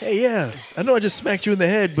 Hey, yeah, I know I just smacked you in the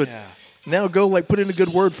head, but Yeah. now go, like, put in a good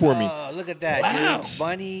word for me. Look Look at that, Wow. dude.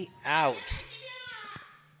 Money out.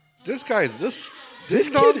 This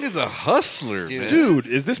dog is a hustler, Dude. man. Dude,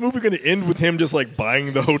 is this movie going to end with him just like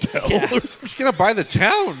buying the hotel? Yeah. Or something? He's gonna buy the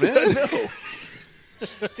town, man. No.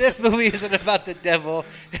 This movie isn't about the devil.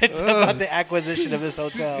 It's about the acquisition of this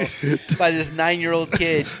hotel by this 9-year-old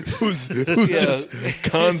kid. Who just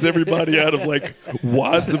cons everybody out of like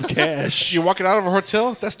wads of cash. You're walking out of a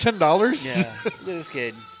hotel. That's $10. Yeah, look at this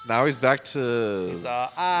kid. Now he's back to. So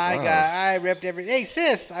I ripped Hey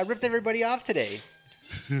sis, I ripped everybody off today.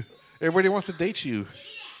 Everybody wants to date you.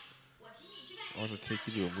 I want to take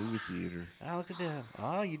you to a movie theater. Oh, look at them.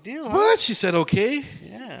 Oh, you do, huh? What? She said okay.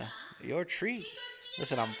 Yeah, your treat.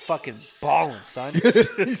 Listen, I'm fucking balling, son.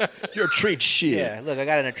 You're a treat shit. Yeah, look, I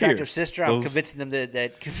got an attractive Here, sister. I'm those- convincing them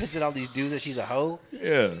that convincing all these dudes that she's a hoe.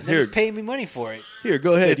 Yeah. They're just paying me money for it. Here,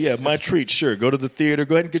 go ahead. It's- Yeah, my treat. Sure. Go to the theater.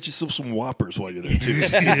 Go ahead and get yourself some Whoppers while you're there, too.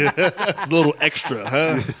 It's a little extra,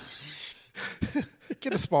 huh?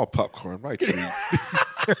 Get a small popcorn, my treat.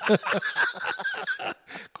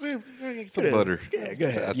 Go ahead, get some butter. Yeah, go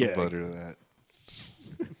ahead. Add Yeah. some butter to that.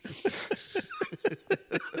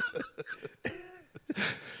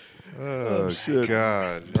 Oh, shit.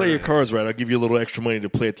 God. Play your cards right. I'll give you a little extra money to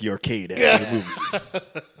play at the arcade after the movie.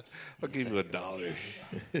 I'll give you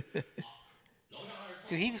 $1.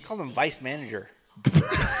 Dude, he just called him vice manager.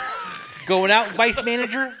 Going out, vice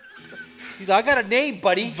manager? He's like, I got a name,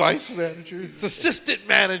 buddy. Vice manager. It's assistant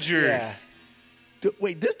manager. Yeah.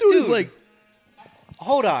 Wait, this dude is like,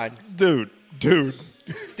 Hold on. dude. Did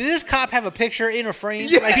this cop have a picture in a frame?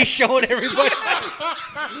 Yes. Like he's showing everybody?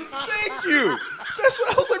 Thank you. That's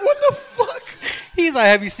what I was like, what the fuck? He's like,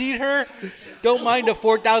 have you seen her? Don't mind the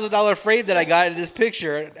 $4,000 frame that I got in this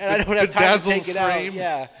picture, and I don't have time to Bedazzled take it out. frame.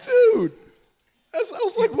 Yeah. Dude. I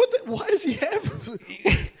was like, what the, why does he have...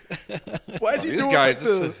 Why is he These doing guys,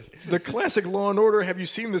 like the classic Law and Order, have you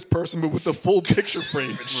seen this person, but with the full picture frame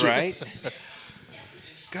and shit? Right?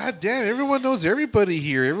 God damn, everyone knows everybody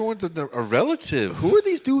here. Everyone's a relative. Who are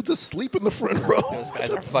these dudes asleep in the front row? Those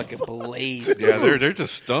guys are fucking blazed. Yeah, they're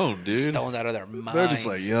just stoned, dude. Stoned out of their minds. They're just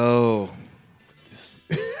like, yo.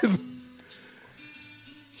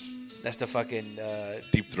 That's the fucking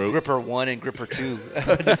Deep throat. Gripper 1 and Gripper 2 in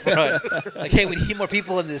the front. Like, hey, we need more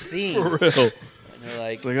people in this scene. For real. And they're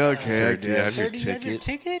like, Like, okay, I do you have guess. your "Sir, do you have your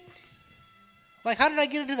ticket?" ticket? Like, how did I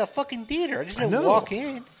get into the fucking theater? I just didn't know. walk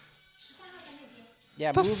in.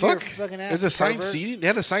 Yeah, The move your fuck? fucking ass. There's assigned pervert. seating? They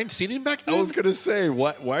had assigned seating back then? I was going to say,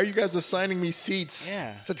 why are you guys assigning me seats?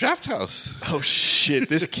 Yeah. It's a draft house. Oh, shit.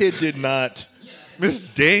 This kid did not. Miss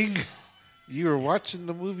Dang, you were watching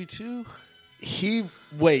the movie too?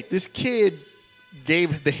 Wait, this kid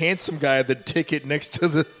gave the handsome guy the ticket next to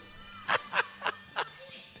the.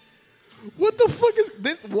 What the fuck is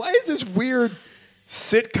this? Why is this weird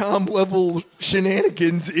sitcom level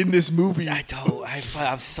shenanigans in this movie I don't.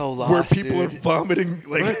 I'm so lost. where people dude. are vomiting?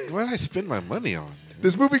 Like What did I spend my money on?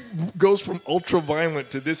 this movie goes from ultra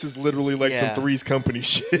violent to this is literally like some Yeah. Three's Company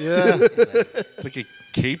shit. Yeah. It's like a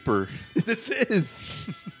caper. This is.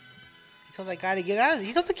 He tells that guy to get out of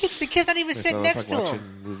it. The kid's not even So sitting I'm next not to watching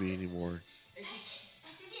him. a movie anymore.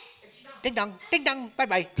 Ding dong, bye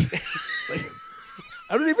bye.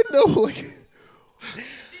 I don't even know. Like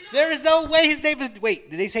There is no way his name is.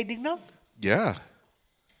 Wait, did they say ding dong? Yeah.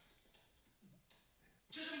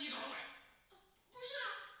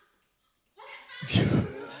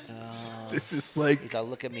 this is like. He's like,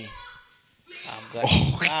 look at me. I'm good.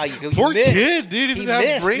 Wow, you Poor missed. kid, dude. He He doesn't have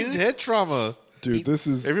missed, brain dude. head trauma. Dude, this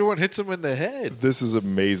is. Everyone hits him in the head. This is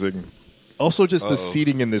amazing. Also, just the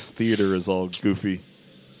seating in this theater is all goofy.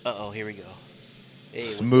 Uh-oh, here we go. Hey,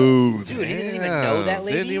 what's up? Smooth. Dude, he doesn't even know that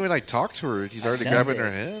lady. Didn't even like talk to her. He's already Said grabbing it.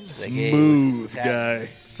 her hand. Like, hey, Smooth what's guy. happening?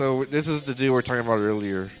 So this is the dude we were talking about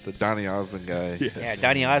earlier, the Donny Osmond guy. Yes. Yeah,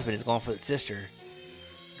 Donny Osmond is going for the sister.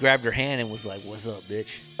 Grabbed her hand and was like, "What's up,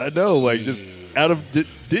 bitch?" I know, like just out of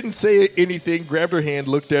didn't say anything. Grabbed her hand,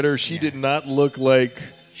 looked at her. She did not look like.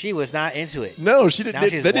 She was not into it. No, she didn't. Now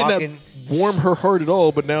she's That did walking- not warm her heart at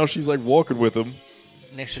all. But now she's like walking with him.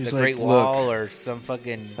 Next to She's the like, Great "Look, Wall or some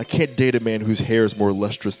fucking. I can't date a man whose hair is more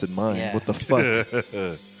lustrous than mine. Yeah. What the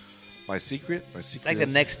fuck? My secret? It's like the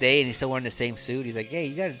next day and he's still wearing the same suit. He's like, "Hey,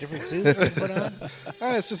 you got a different suit to put on?"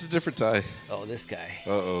 It's just a different tie. Oh, this guy.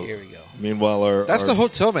 Uh-oh. Here we go. Meanwhile, That's the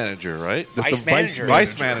hotel manager, right? That's the Vice manager.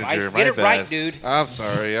 Vice manager. Get it my right, bad. dude. I'm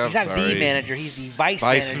sorry. I'm He's not sorry. the manager. He's the vice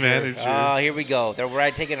Vice manager. manager. Oh, here we go.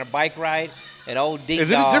 They're taking a bike ride. And old Ding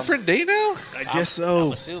Is it a Dong- different day now? I guess I'm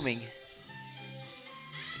so. assuming.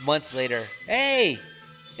 It's months later. Hey,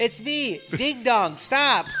 it's me, Ding Dong.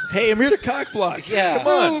 Stop. Hey, I'm here to cock block. Yeah.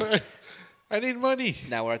 Come on. I need money.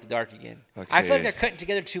 Now we're at the dark again. Okay. I feel like they're cutting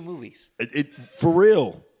together two movies. For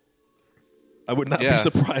real. I would not be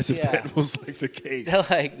surprised if that was like the case. They're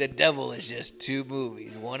like, the devil is just 2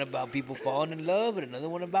 movies. One about people falling in love and another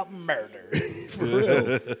one about murder. For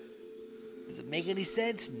real. Does it make any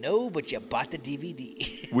sense? No, but you bought the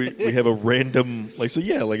DVD. we have a random,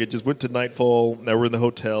 it just went to nightfall. Now we're in the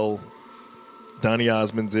hotel. Donny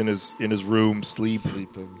Osmond's in his room,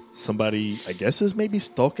 sleeping. Somebody, I guess, is maybe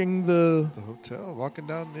stalking the hotel, walking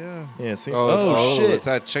down, yeah. Yeah, shit. It's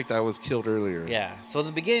that chick that was killed earlier. Yeah, so in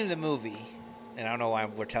the beginning of the movie, and I don't know why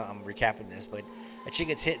I'm recapping this, but a chick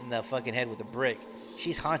gets hit in the fucking head with a brick.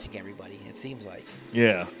 She's haunting everybody, it seems like.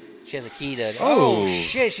 Yeah. She has a key to... Oh,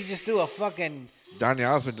 shit, she just threw a fucking... Donny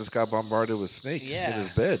Osmond just got bombarded with snakes in his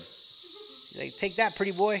bed. Like, take that,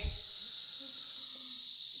 pretty boy.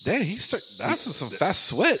 Damn, that's some fast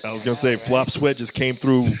sweat. I was going to say, Flop Sweat just came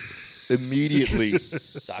through immediately.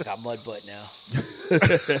 So I got mud butt now. I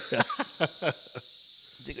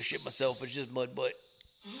think I shit myself, but it's just mud butt.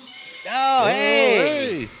 Oh,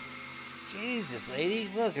 hey! Jesus, lady.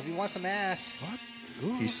 Look, if you want some ass. What?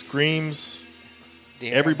 He screams.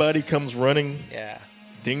 Damn. Everybody comes running. Yeah.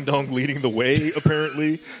 Ding Dong leading the way,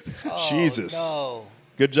 apparently. Jesus. No.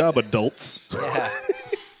 Good job, adults. Yeah.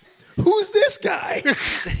 Who's this guy?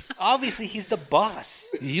 Obviously, he's the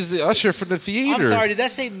boss. He's the usher from the theater. I'm sorry, did that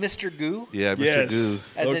say Mr. Goo? Yeah, Mr. Yes.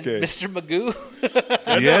 Goo. As in Mr. Magoo?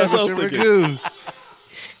 Yeah, Mr. Magoo.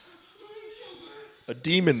 A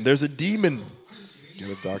demon. There's a demon.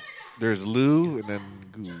 There's Lou and then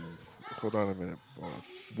Goo. Hold on a minute,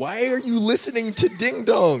 boss. Why are you listening to Ding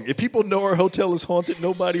Dong? If people know our hotel is haunted,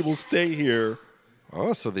 nobody will stay here.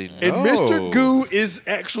 Oh, so they know. And Mr. Goo is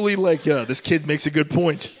actually like, this kid makes a good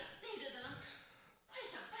point.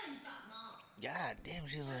 God damn,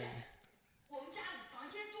 she's like...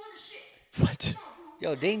 What?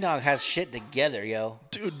 Yo, Ding Dong has shit together, yo.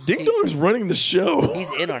 Dude, Ding Dong's running the show.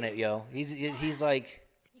 He's in on it, yo. He's like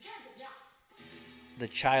the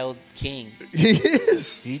child king. He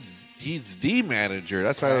is. He's the manager.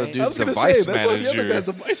 That's why the dude's the vice vice manager. That's why the other guy's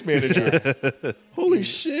the vice manager. Holy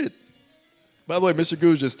shit. By the way, Mr.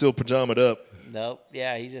 Goo's just still pajamaed up. Nope.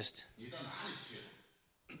 Yeah, he just...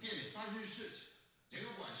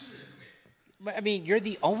 I mean, you're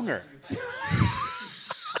the owner.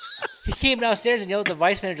 He came downstairs and yelled at the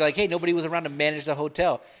vice manager like, hey, nobody was around to manage the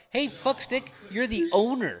hotel. Hey, fuckstick, you're the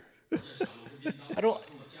owner. I don't...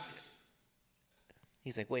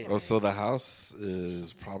 He's like, wait a minute. Oh, so the house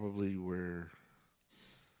is probably where...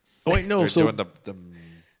 Oh, wait, no. So doing the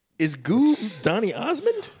is Goo Donny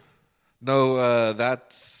Osmond? No,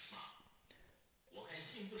 that's...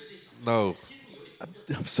 No.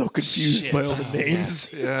 I'm so confused by all the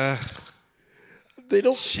names. Yeah. They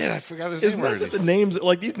don't... Shit, I forgot his It's name not already. that the names...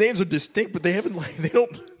 Like, these names are distinct, but they haven't, like...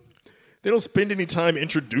 They don't spend any time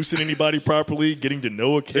introducing anybody properly, getting to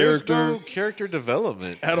know a There's character. no character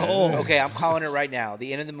development. At all. Okay, I'm calling it right now.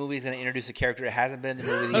 The end of the movie is going to introduce a character that hasn't been in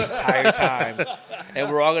the movie the entire time. And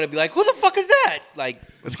we're all going to be like, who the fuck is that? Like,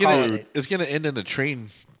 It's gonna end in a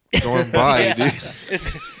train going by, dude.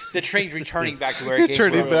 The train's returning back to where it came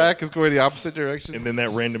Turning from. back is going the opposite direction. And then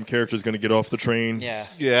that random character is going to get off the train. Yeah.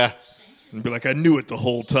 Yeah. And be like, I knew it the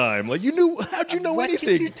whole time. Like, you knew... How'd you know What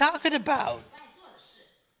anything? are you talking about?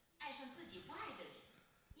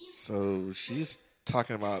 So she's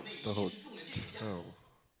talking about the whole... Oh.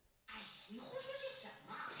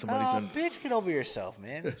 Somebody's on... Bitch, get over yourself,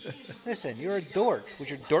 man. Listen, you're a dork with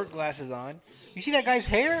your dork glasses on. You see that guy's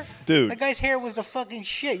hair? Dude. That guy's hair was the fucking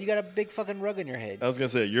shit. You got a big fucking rug in your head. I was going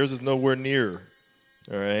to say, yours is nowhere near.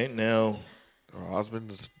 All right, now... Osmond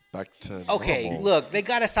is back to Okay, normal. look, they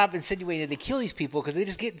got to stop insinuating they kill these people because they're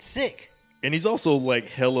just getting sick. And he's also, like,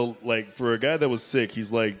 hella... Like, for a guy that was sick,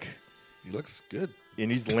 he's, like... He looks good. And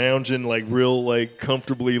he's lounging, like, real, like,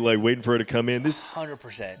 comfortably, like, waiting for her to come in.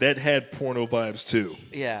 100%. That had porno vibes, too.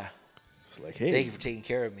 Yeah. It's like, hey... Thank you for taking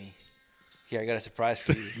care of me. Here, I got a surprise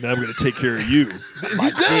for you. Now I'm going to take care of you. My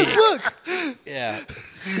He does, dick. look! Yeah.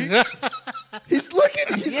 He's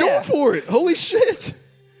looking. He's Yeah. going for it. Holy shit.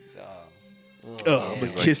 So, Oh, I'm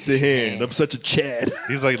going to kiss the hand. I'm such a Chad.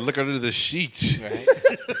 He's like, look under the sheets. right?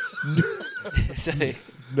 So,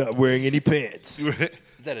 Not wearing any pants.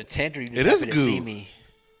 is that a tent or you just It is happen to see goo. me?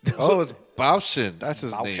 Oh, it's Baushin. That's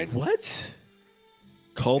his Baushin? name. What?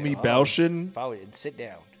 Call me Baushin? And sit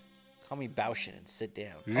down. Call me Baushin and sit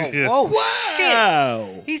down. Yeah. Oh, shit.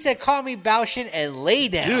 Wow. He said, call me Baushin and lay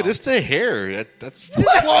down. Dude, it's the hair. That's...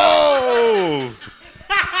 Whoa!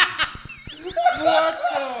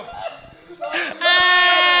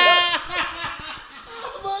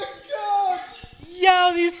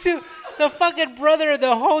 Yo, these two, the fucking brother and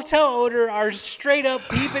the hotel owner are straight up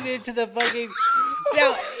peeping into the fucking...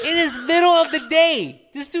 Now, it is middle of the day.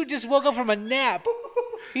 This dude just woke up from a nap.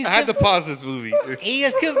 I had to pause this movie. He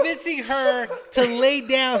is convincing her to lay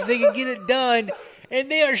down so they can get it done. And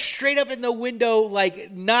they are straight up in the window,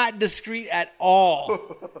 like, not discreet at all.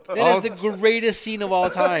 That is the greatest scene of all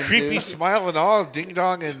time. Creepy dude. smile and all, Ding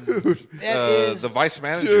Dong and the vice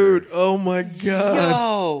manager. Dude, oh my God.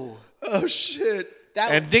 Yo. Oh, shit.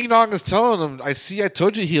 And Ding Dong is telling him, I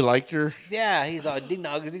told you he liked her. Yeah, he's all ding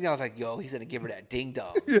dong. Ding dong's like, yo, he's gonna give her that ding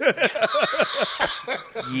dong.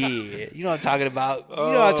 Yeah, you know what I'm talking about. You know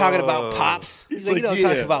what I'm talking about, Pops. He's like, you know what I'm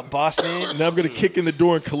talking about, Boss Man. Now I'm gonna kick in the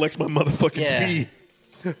door and collect my motherfucking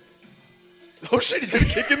fee. Oh shit, he's gonna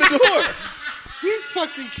kick in the door. He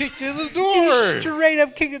fucking kicked in the door. He straight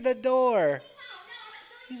up kicked in the door.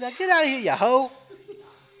 He's like, get out of here, you hoe.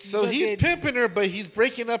 So he's pimping her, but he's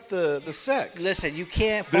breaking up the sex. Listen, you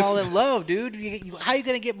can't fall in love, dude. How you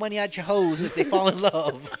gonna get money out your hoes if they fall in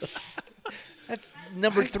love? That's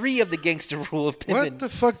number 3 of the gangster rule of pimping. What the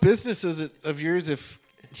fuck business is it of yours if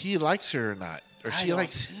he likes her or not? Or she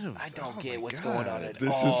likes him? I don't get what's going on at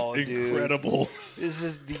this all, is incredible. Dude. This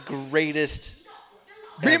is the greatest.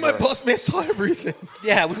 Me and my boss man saw everything.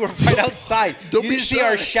 Yeah, we were right outside. Don't you be didn't see shy.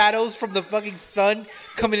 our shadows from the fucking sun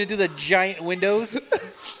coming into the giant windows?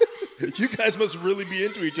 You guys must really be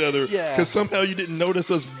into each other. Yeah. Because somehow you didn't notice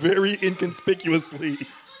us very inconspicuously. You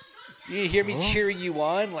didn't hear me cheering you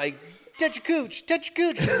on? Like, touch your cooch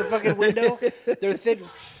from the fucking window. They're thin.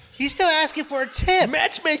 He's still asking for a tip.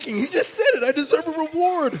 Matchmaking. He just said it. I deserve a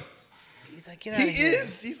reward. He's like, get out of here.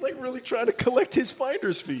 is. He's like really trying to collect his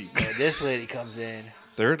finder's fee. And this lady comes in.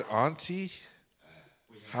 Third auntie?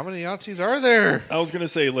 How many aunties are there? I was gonna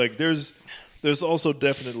say like there's also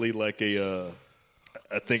definitely like a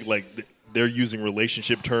I think like they're using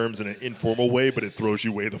relationship terms in an informal way, but it throws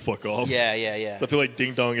you way the fuck off. Yeah. So I feel like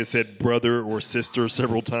Ding Dong has said brother or sister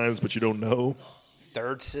several times, but you don't know.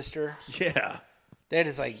 Third sister. Yeah, That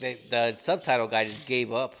is like the subtitle guy just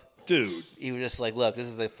gave up. dude. He was just like, look, this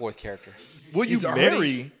is the 4th character. Will you He's marry?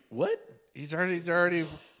 already- What? They're already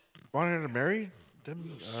wanting her to marry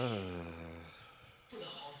them.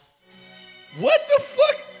 What the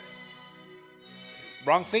fuck?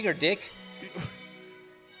 Wrong finger, dick.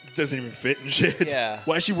 Doesn't even fit and shit. Yeah.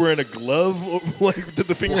 Why is she wearing a glove? Like that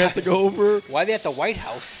the finger has to go over? Why are they at the White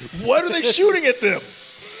House? What are they shooting at them?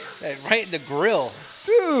 Right in the grill.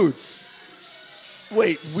 Dude.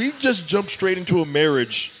 Wait, we just jumped straight into a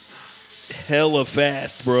marriage hella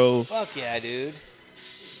fast, bro. Fuck yeah, dude.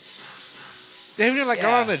 They haven't even Yeah.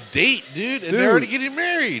 gone on a date, dude, and Dude. they're already getting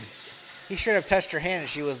married. He straight up touched her hand and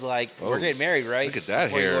she was like, we're getting married, right? look at that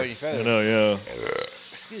Before you hair. go any further. I know, yeah.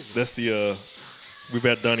 Excuse me. That's the we've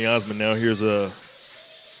got Donny Osmond now. Here's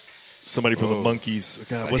somebody from the Monkees.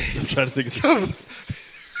 God, I'm trying to think of something.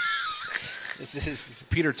 This is It's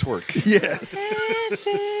Peter Tork. Yes.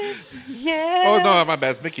 yeah. Oh, no, my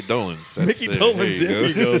bad. It's Mickey Dolenz. That's Mickey it. Dolenz, there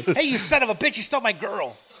you go. Hey, you son of a bitch! You stole my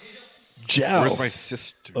girl. Zhao. Where's my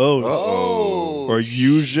sister? Oh, Oh, are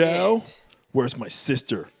you Zhao? shit. Where's my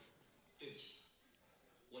sister?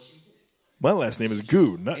 My last name is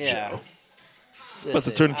Gu, not Yeah. Zhao. It's about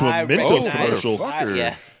to turn into a Mentos commercial.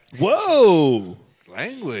 Yeah. Whoa.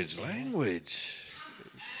 Language.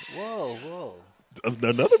 Whoa.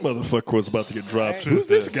 Another motherfucker was about to get dropped. Right. Who's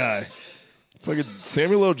this guy? Fucking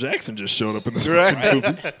Samuel L. Jackson just showed up in this fucking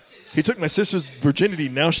movie. He took my sister's virginity.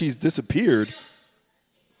 Now she's disappeared.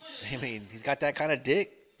 I mean, he's got that kind of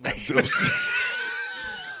dick.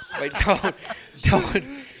 Like, don't.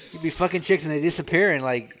 You be fucking chicks and they disappear and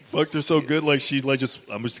like. Fucked her so good, like she like just.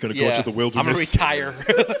 I'm just gonna go Yeah, into the wilderness. I'm gonna retire.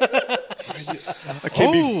 I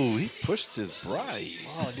can't be. He pushed his bride.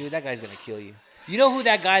 Oh, dude, that guy's gonna kill you. You know who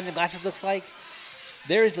that guy in the glasses looks like?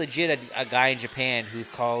 There is legit a guy in Japan who's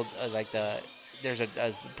called There's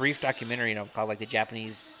a brief documentary called like the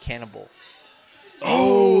Japanese Cannibal.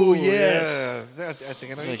 Oh yes, Yeah. I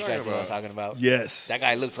think I know You what guys you're know what I was talking talking about. yes. That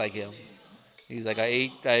guy looks like him. He's like,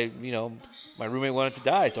 my roommate wanted to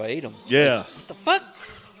die, so I ate him. Yeah. What the fuck?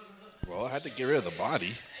 Well, I had to get rid of the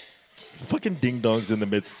body. Fucking ding dongs in the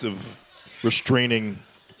midst of restraining.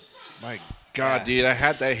 My God, dude, I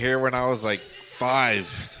had that hair when I was like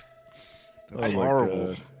 5. That's Oh my horrible.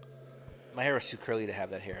 God. My hair was too curly to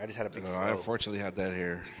have that hair. I just had a big No, fro. I unfortunately had that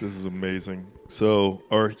hair. This is amazing. So,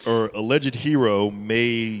 our alleged hero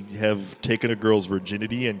may have taken a girl's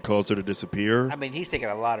virginity and caused her to disappear. I mean, he's taken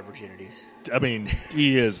a lot of virginities. I mean,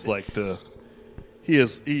 he is like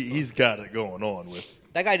he's got it going on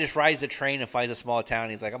with. That guy just rides the train and finds a small town.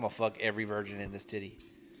 And he's like, I'm gonna fuck every virgin in this city,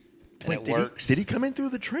 and it works. Did he come in through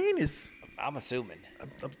the train? I'm assuming.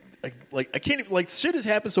 I can't even, like, shit has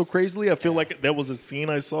happened so crazily. I feel like that was a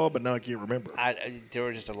scene I saw, but now I can't remember. There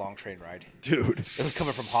was just a long train ride. Dude. It was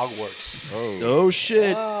coming from Hogwarts. Oh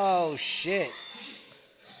shit. Oh shit!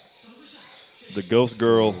 The ghost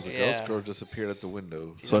girl. The ghost girl disappeared at the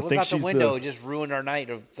window. So I look think out the she's window. Just ruined our night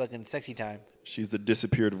of fucking sexy time. She's the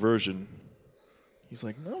disappeared version. He's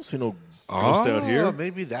like, I don't see no ghost out here.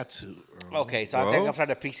 Maybe that's who. Okay, so I think I'm trying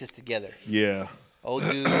to piece this together. Yeah. Old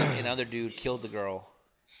dude and other dude killed the girl,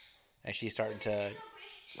 and she's starting to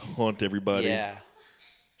Haunt everybody. Yeah.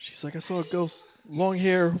 She's like, I saw a ghost, long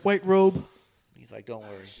hair, white robe. He's like, don't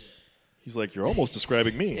worry. He's like, you're almost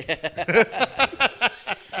describing me.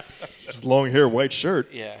 Just long hair, white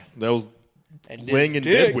shirt. Yeah. That was And laying in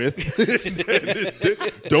dick. bed with.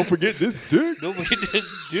 Don't forget this dick. Don't forget this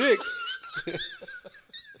dick.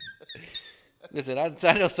 Listen, I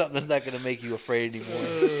know something that's not going to make you afraid anymore.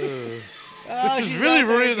 This is really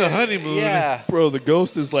ruining the honeymoon. Yeah. Bro, the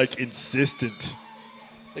ghost is like insistent.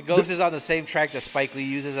 The ghost is on the same track that Spike Lee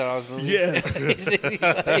uses in all his movies. Yes. He's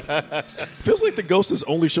like, Feels like the ghost is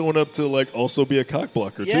only showing up to like also be a cock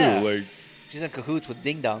blocker Yeah. too. Like she's in cahoots with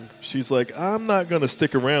Ding Dong. she's like, I'm not gonna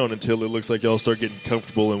stick around until it looks like y'all start getting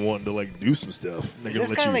comfortable and wanting to like do some stuff. Is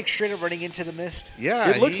this guy like straight up running into the mist? Yeah,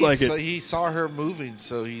 It looks like it. He saw her moving,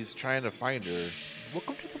 so he's trying to find her.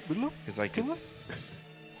 Welcome to the villa. He's like, it's,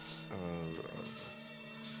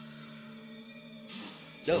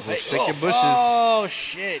 No, shaking bushes. Oh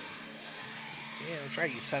shit! Yeah, that's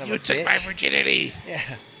right, you son of a bitch. virginity. Yeah,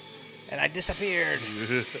 and I disappeared.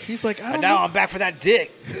 He's like, I And don't now know. I'm back for that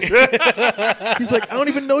dick. He's like, I don't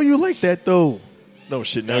even know you like that though. No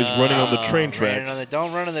shit. Now he's running on the train tracks.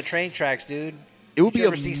 Don't run on the train tracks, dude. It would Did be you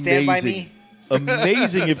ever see Stand By Me?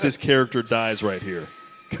 amazing if this character dies right here,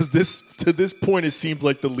 because to this point it seems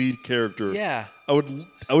like the lead character. Yeah. I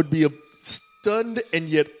would be stunned and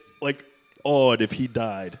yet like awed if he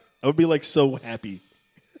died. I would be like so happy.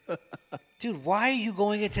 Dude, why are you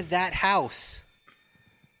going into that house?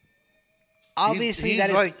 Obviously, he's that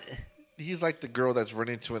is like he's like the girl that's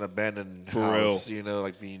running to an abandoned For house, you know,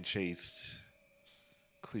 like being chased.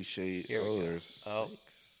 Cliche. Here we go. There's Oh.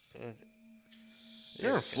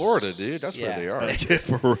 they're in Florida, dude. That's Yeah. where they are. Yeah,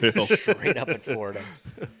 for real. straight up in Florida,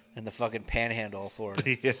 in the fucking panhandle of Florida.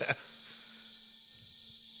 Yeah.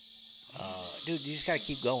 Dude, you just gotta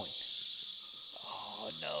keep going.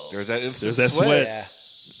 Oh no! There's that instant There's that sweat. Yeah,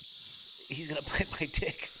 he's gonna bite my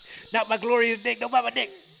dick. Not my glorious dick. Don't bite my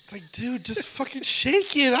dick. It's like, dude, just fucking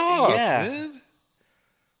shake it off, Yeah. man.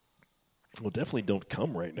 Well, definitely don't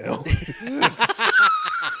come right now.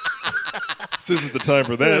 This isn't the time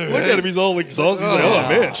for that. Look at him; he's all exhausted. He's like, "Oh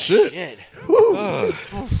man, shit!" Shit.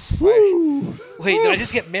 Wait, did I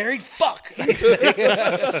just get married? Fuck.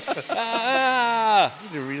 Ah.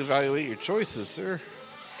 You need to reevaluate your choices, sir.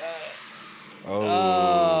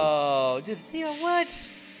 Oh, dude, you know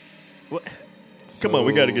what? What? Come on,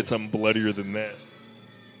 we got to get something bloodier than that.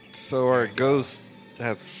 So our ghost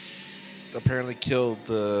has apparently killed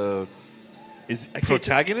the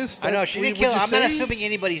protagonist. I know she didn't kill him. would I'm you not say? assuming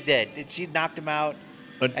anybody's dead. She knocked him out,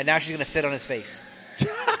 and now she's gonna sit on his face.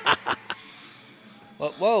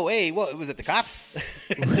 Whoa, hey, what was it? The cops?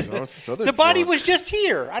 No, it's this other The body drunk. was just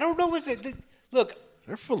here. I don't know. Was it? Look,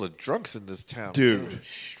 They're full of drunks in this town, Dude,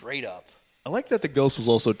 straight up. I like that the ghost was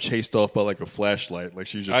also chased off by like a flashlight. Like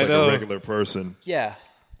she's just I like know. a regular person. Yeah.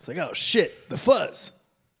 It's like, oh shit, the fuzz.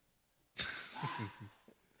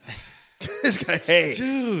 This guy, hey.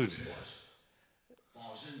 dude.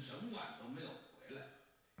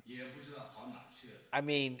 I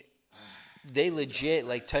mean, they legit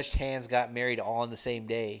like touched hands, got married all on the same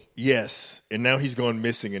day. Yes. And now he's gone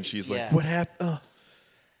missing and she's like, Yeah. what happened?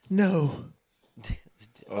 No.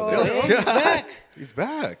 Oh, hey, he's back. He's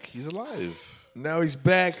back. He's alive. Now he's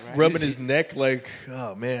back rubbing his neck like,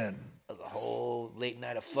 oh man. The whole late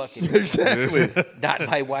night of fucking. Exactly. Not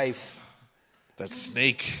my wife. That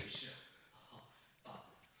snake.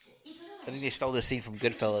 I think they stole this scene from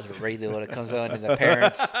Goodfellas where Ray Liotta comes on and the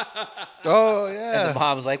parents Oh and yeah. the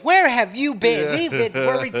mom's like, "Where have you been? We've been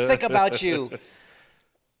worried sick about you."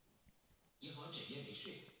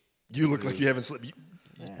 You look like you haven't slept.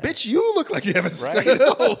 Bitch, you look like you haven't Right?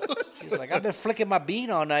 slept. She's like, "I've been flicking my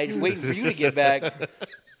bean all night, waiting for you to get back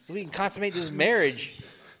so we can consummate this marriage."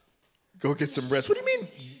 Go get some rest. What do you mean?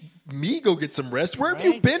 Me go get some rest? Where have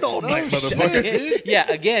you Right? been all night, motherfucker? Yeah,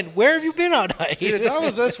 again, where have you been all night? Dude, if that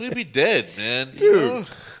was us, we'd be dead, man. Dude.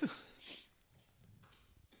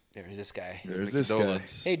 There's this guy. There's this guy.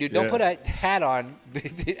 Condolence. Hey, dude, don't Yeah. put a hat on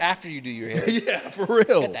after you do your hair. Yeah, for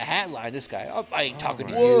real. Get the hat line. This guy. Oh, I ain't talking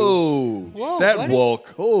to you. Whoa. That buddy.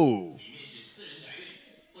 walk. Oh.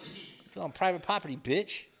 You're on private property,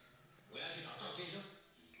 bitch.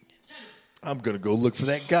 I'm going to go look for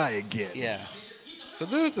that guy again. Yeah. So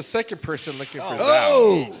this is the second person looking for Zhao.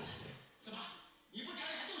 Oh.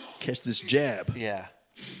 Catch this jab. Yeah.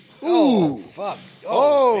 Oh, fuck.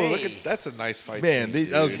 Oh, hey. look at that's a nice fight. Man, scene,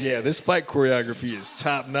 this fight choreography is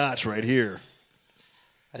top notch right here.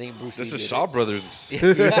 I think Bruce This Lee is did Shaw it. Brothers.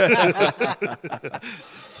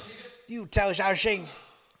 You tell Xiaoxing,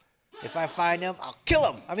 if I find him, I'll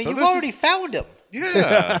kill him. I mean, So you've this already is- found him.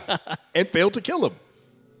 Yeah. And failed to kill him.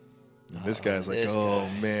 And this guy's like, this oh,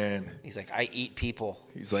 guy. man. He's like, I eat people.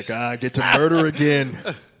 He's like, I get to murder again.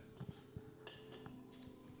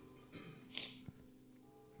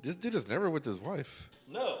 This dude is never with his wife.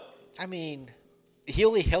 No. I mean, he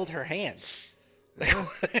only held her hand.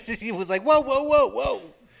 He was like, whoa, whoa, whoa, whoa.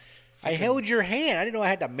 I held your hand. I didn't know I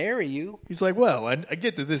had to marry you. He's like, well, I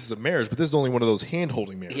get that this is a marriage, but this is only one of those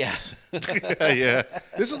hand-holding marriages. Yes. Yeah.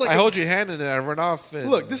 This is like I hold your hand and then I run off. And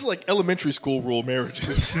look, this is like elementary school rule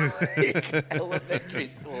marriages. Elementary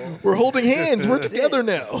school. We're holding hands. We're together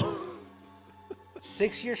now.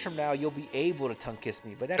 6 years from now, you'll be able to tongue kiss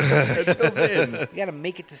me, but that's Until then. you got to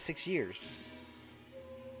make it to 6 years.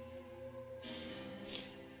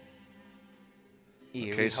 Okay,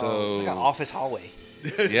 It's so- like an office hallway.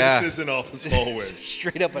 Yeah. This is an office hallway.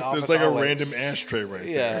 Straight up an office There's like hallway. a random ashtray right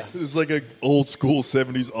Yeah. there. It's like an old school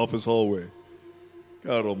 70s office hallway.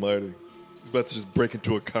 God almighty. He's about to just break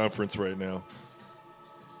into a conference right now.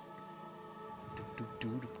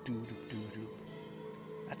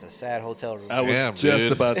 That's a sad hotel room. I was Damn, just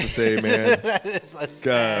dude. about to say, man, That is a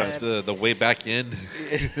God. That's the way back in.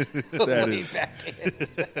 that way is. back in.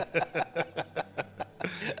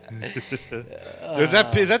 Is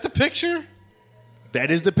that the picture? That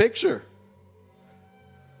is the picture.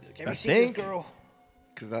 Have you I seen think- this girl?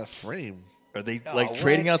 Because that frame. Are they Oh, like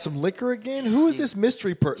trading what? out some liquor again? Who is this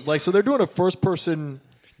mystery person? Like, so they're doing a first person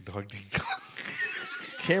Dog ding dong.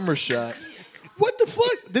 camera shot. What the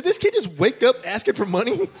fuck? Did this kid just wake up asking for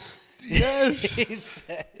money? Yes. He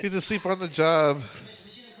said, He's asleep on the job.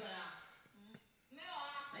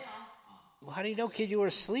 well, how do you know, kid, you were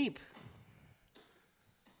asleep?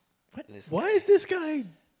 What? This Why is this guy?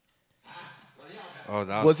 Oh,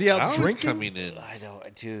 now, Was he out now he's drinking? coming in. I know,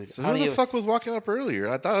 dude. So I who don't the even- fuck was walking up earlier?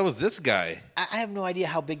 I thought it was this guy. I have no idea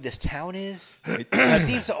how big this town is. It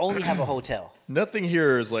seems to only have a hotel. Nothing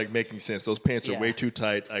here is like making sense. Those pants are Yeah. way too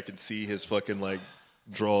tight. I can see his fucking like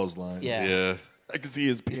draws line. Yeah. Yeah. I can see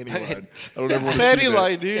his panty line. I don't That's ever want to see Patty that.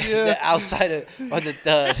 line, dude. Yeah. The outside of on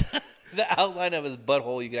the outline of his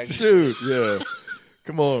butthole, you can actually. Dude, yeah.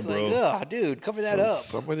 Come on, It's bro. like, oh, dude, cover that up.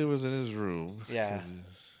 Somebody was in his room. Yeah,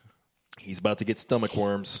 He's about to get stomach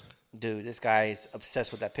worms. dude, this guy's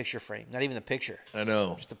obsessed with that picture frame. Not even the picture, I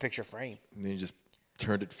know. just the picture frame. And then he just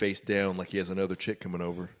turned it face down like he has another chick coming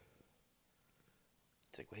over.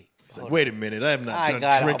 It's like, wait, He's like, wait a minute, I am not I done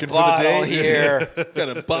got a drinking for the bottle day. here.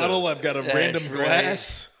 Got a bottle. I've got a That's random right.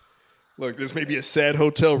 glass. Look, this may be a sad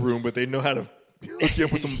hotel room, but they know how to hook you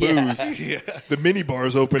up with some Yeah. booze. The mini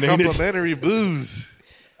bar's open, ain't it? Complimentary booze.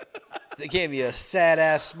 They gave me a sad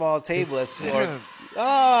ass small table. That's Yeah.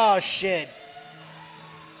 oh shit!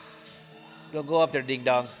 Don't go up there, ding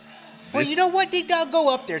dong. Well, you know what, ding dong,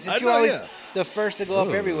 go up there since I you're know, always yeah. the first to go up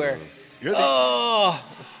everywhere. You're the, Oh,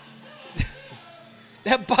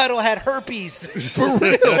 that bottle had herpes. for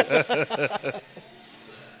real.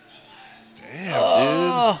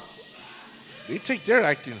 Damn, dude. They take their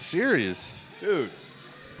acting serious. Dude.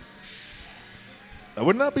 I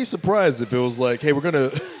would not be surprised if it was like, hey, we're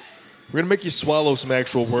gonna make you swallow some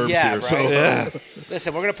actual worms Yeah, here. right. So Yeah.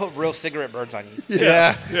 Listen, we're gonna put real cigarette burns on you.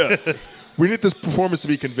 Yeah. yeah. We need this performance to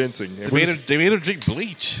be convincing. And we're, just, They made him drink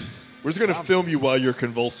bleach. we're just gonna film you while you're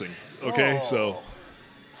convulsing. Okay? Oh. So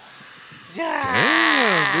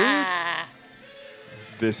Damn,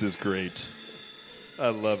 this is great. I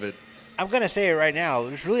love it. I'm gonna say it right now.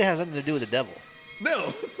 This really has nothing to do with the devil.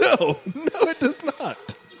 No, it does not.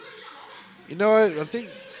 dude. You know what? I think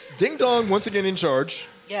Ding Dong once again in charge.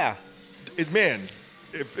 Yeah, Man,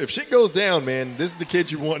 if shit goes down, man, this is the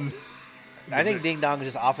kid you want. I think Ding Dong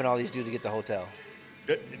is just offing all these dudes to get the hotel.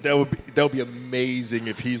 That would be amazing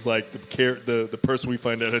if he's like the person we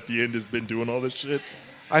find out at the end has been doing all this shit.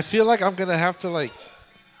 I feel like I'm gonna have to like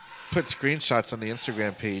put screenshots on the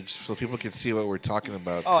Instagram page so people can see what we're talking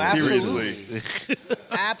about. Oh, absolutely. Seriously,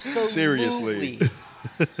 Absolutely. Seriously.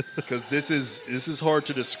 Because this is hard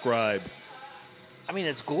to describe. I mean,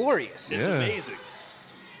 it's glorious. It's Yeah. amazing.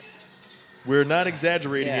 We're not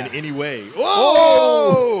exaggerating Yeah. in any way.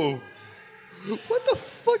 Whoa! What the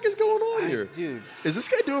fuck is going on here? Dude, Is this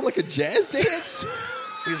guy doing like a jazz dance?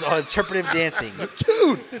 he's on interpretive dancing.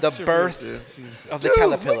 Dude! The birth of the Dude,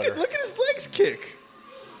 caterpillar. look at his legs kick.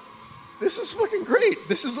 This is fucking great.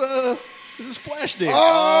 This is Flashdance.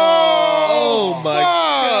 Oh my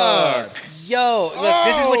god. Yo, look,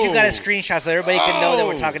 this is what you got to screenshot so everybody can know that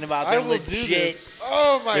we're talking about. They're I will do legit. this.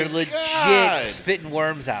 Oh my They're legit God. spitting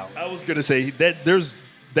worms out. I was gonna say that there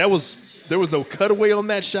was no cutaway on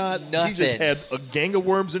that shot. Nothing. He just had a gang of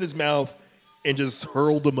worms in his mouth and just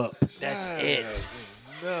hurled them up. That's That it. is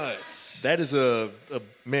nuts. That is a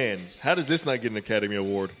man. How does this not get an Academy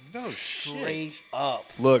Award? No Straight shit. up.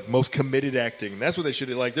 Look, most committed acting. That's what they should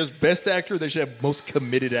have. Like, there's best actor. They should have most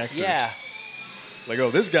committed actors. Yeah. Like,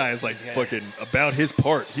 oh, this guy is like This guy. fucking about his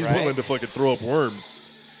part. He's Right. willing to fucking throw up worms.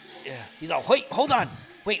 Yeah. He's all, wait, hold on.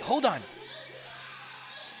 Wait, hold on.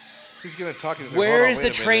 He's gonna talk. He's like, Where hold on, is wait the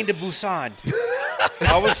a train to minute. Busan?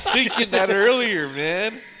 I was thinking that earlier,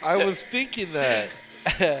 man. I was thinking that.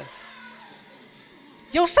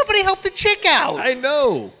 Yo, somebody help the chick out. I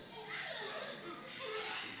know.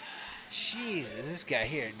 Jesus, this guy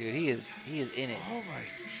here, dude, he is in it. Oh my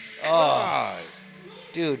God.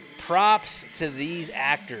 Dude, props to these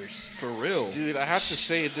actors. For real. Dude, I have to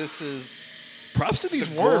say this is Props to these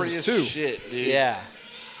the worms, glorious too. shit, dude. Yeah.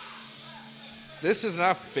 This is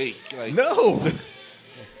not fake. Like, No.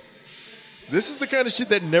 This is the kind of shit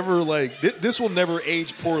that never, like, this will never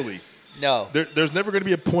age poorly. No. There's never going to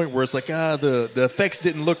be a point where it's like, the effects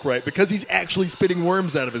didn't look right because he's actually spitting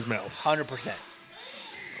worms out of his mouth. 100%.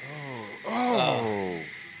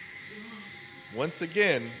 Once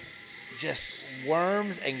again, Just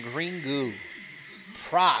worms and green goo.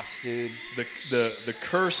 Props, dude. the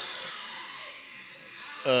curse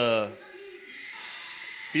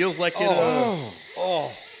feels like it.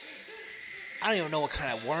 Oh. I don't even know what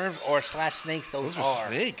kind of worms or slash snakes those those are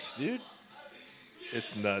snakes, dude.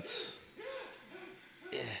 It's nuts.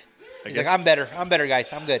 I He's guess like, I'm better,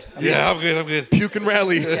 guys. I'm good. Yeah, I'm good. puke and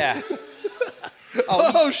rally. Yeah.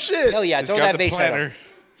 Oh shit! Hell yeah, He's throw got that the vase at planner. him.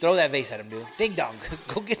 Throw that vase at him, dude. Ding dong.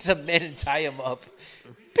 Go get some men and tie him up.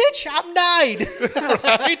 Bitch, I'm died.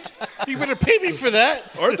 Right? You better pay me for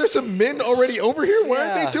that. Aren't there some men already over here? Why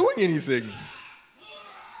aren't Yeah. they doing anything?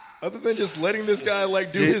 Other than just letting this guy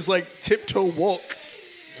like do Dude. his like tiptoe walk.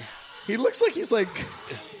 He looks like he's like,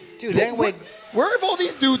 Dude, that way. where have all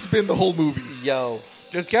these dudes been the whole movie? Yo.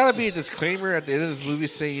 There's got to be a disclaimer at the end of this movie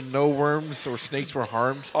saying no worms or snakes were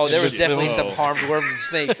harmed. Oh, there was Just definitely film. some harmed worms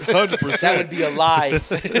and snakes. 100%. That would be a lie.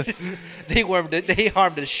 They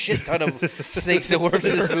harmed a shit ton of snakes and worms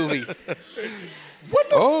in this movie. What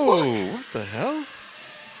the Oh, what the hell?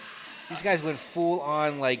 These guys went full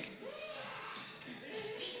on like,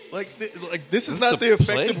 Like this is This not is the the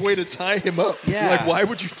effective plague? way to tie him up. Yeah. Like, why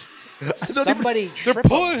would you? I don't even, somebody They're trip 'em.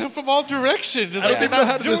 pulling him from all directions. It's I like don't even they're know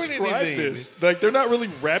not how to doing describe anything. this. Like, they're not really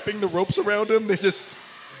wrapping the ropes around him. They just.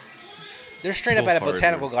 They're straight up Pull at a harder.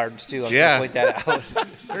 botanical gardens too. I'm Yeah. gonna point that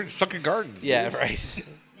out. They're in sunken gardens. Yeah, dude. right.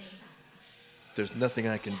 There's nothing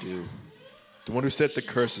I can do. The one who set the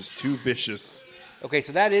curse is too vicious. Okay,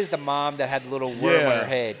 so that is the mom that had the little worm on Yeah. her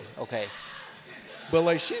head. Okay. But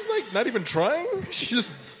like, she's like not even trying. She's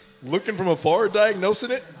just looking from afar, diagnosing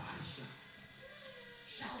it.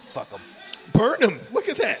 Fuck them. Burn him. Look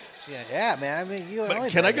at that. Yeah, man. I mean, you But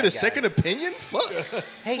can I get a second opinion? Fuck.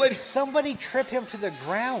 Hey, somebody trip him to the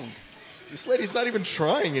ground. This lady's not even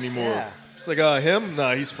trying anymore. Yeah. It's like, him?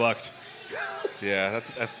 Nah, he's fucked. Yeah,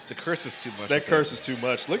 that's the curse is too much. That curse is too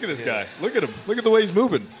much. Look at this guy. Look at him. Look at the way he's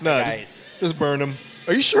moving. Nah, Guys. just burn him.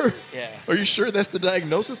 Are you sure? Yeah. Are you sure that's the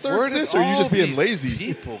diagnosis, third Where did sis, or are you just all being these lazy?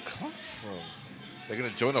 people come from? They're gonna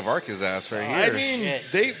Joan of Arc's ass right I here. mean,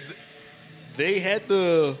 Shit. they had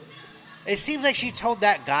the. It seems like she told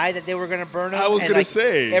that guy that they were going to burn him. I was and, gonna like,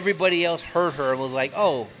 say. Everybody else heard her and was like,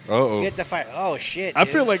 oh, Uh-oh. get the fire. Oh, shit. I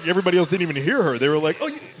dude. feel like everybody else didn't even hear her. They were like, "Oh,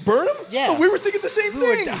 you burn him? Yeah. Oh, we were thinking the same we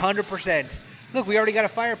were thing. 100%. Look, we already got a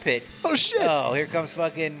fire pit. Oh shit! Oh, here comes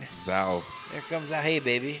fucking. Zhao. Here comes out. Hey,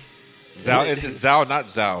 baby. Zhao. It's Zhao, not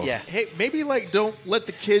Zhao. Yeah. Hey, maybe like don't let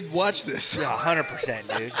the kid watch this. Yeah,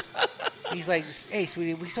 100%, dude. He's like, hey,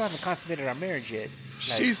 sweetie, we still haven't consummated our marriage yet. Like,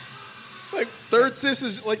 She's like third sis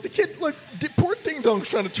is like the kid. Like poor Ding Dong's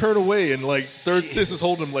trying to turn away, and like third sis is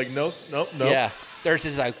holding him. Like no. Yeah. Thirst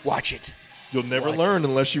is like, watch it. You'll never Watch. learn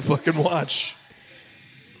unless you fucking watch.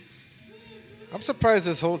 I'm surprised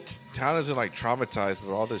this whole town isn't like traumatized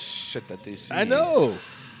with all this shit that they see. I know.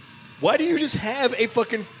 Why do you just have a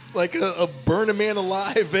fucking like a burn a man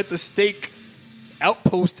alive at the stake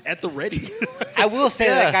outpost at the ready? I will say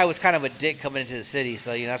Yeah. that guy was kind of a dick coming into the city,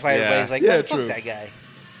 so you know that's why Yeah. everybody's like, Yeah, oh, fuck true. that guy.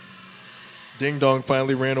 Ding Dong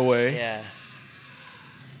finally ran away. Yeah,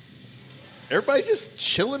 Everybody just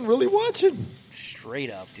chilling, really watching.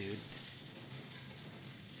 straight up, dude.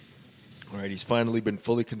 All right, he's finally been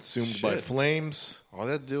fully consumed by Shit. flames. All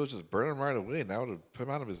they had to do was just burn him right away, and that would have put him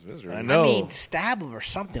out of his misery. I know. I mean, stab him or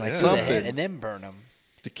something like Yeah. through the Something. head and then burn him.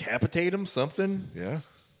 Decapitate him, something. Yeah.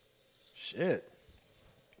 Shit.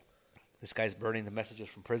 This guy's burning the messages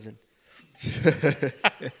from prison.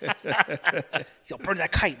 Yo, burn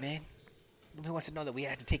that kite, man. Nobody wants to know that we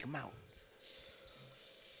had to take him out.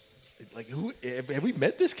 Like, who have we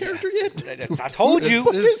met this character yet? I told you.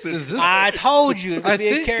 Is this, I told you. There'd I be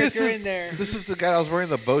a think character in there. This is the guy that was wearing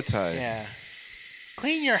the bow tie. Yeah.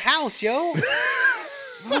 Clean your house, yo.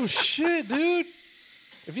 Oh shit, dude!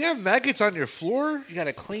 If you have maggots on your floor, You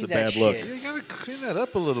gotta clean It's a that bad look. shit. you gotta clean that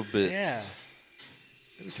up a little bit. Yeah.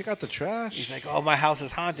 Maybe take out the trash. He's like, oh, my house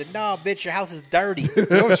is haunted. No, bitch, your house is dirty.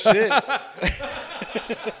 oh shit!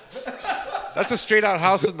 That's a straight out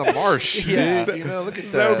house in the marsh. Yeah. Dude. You know, look at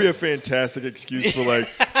that. That would be a fantastic excuse for like.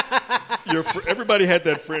 Everybody had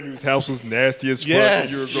that friend whose house was nasty as fuck. Yes,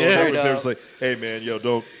 And you were going yes. over there. It's like, hey man, yo,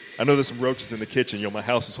 don't. I know there's some roaches in the kitchen. Yo, my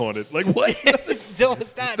house is haunted. Like what? No,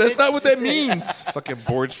 it's not. That's bitch. not what that means. fucking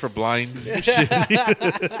boards for blinds and shit.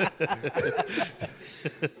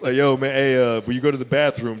 Like, yo, man, hey, when you go to the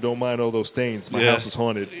bathroom, don't mind all those stains. My Yeah. house is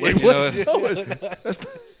haunted. Like, You what? know, No, that's not,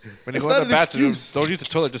 when that's you go not in the an bathroom, excuse. don't use the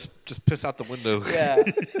toilet. Just piss out the window. Yeah.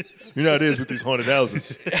 You know how it is with these haunted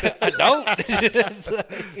houses. I don't. That's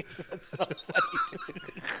so funny.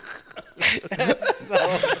 That's so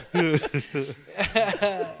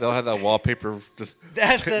They'll have that wallpaper just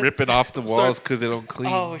That's the- ripping off the walls because they don't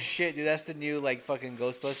clean. Oh shit, dude, that's the new like fucking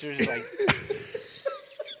Ghostbusters. Like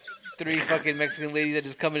 3 fucking Mexican ladies that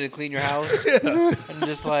just come in and clean your house. I'm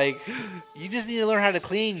just like, you just need to learn how to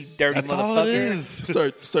clean, you dirty That's motherfucker. all it is.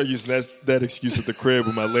 Start using that excuse at the crib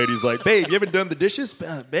when my lady's like, babe, you haven't done the dishes?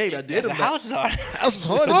 Babe, I did The them. house is on. House is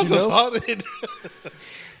haunted, House you is know? haunted.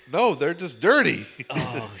 No, they're just dirty.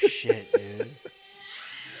 Oh shit, dude.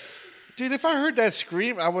 Dude, if I heard that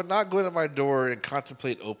scream, I would not go into my door and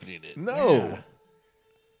contemplate opening it. No.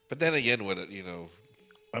 But then again, with it, you know,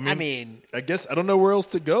 I mean, I guess I don't know where else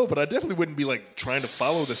to go, but I definitely wouldn't be like trying to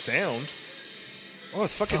follow the sound. oh,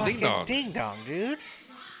 it's fucking ding dong. ding dong, dude.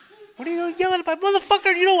 What are you yelling at my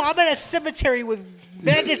motherfucker? You know I'm at a cemetery with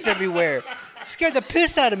maggots everywhere. Scared the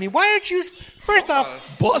piss out of me. Why aren't you? First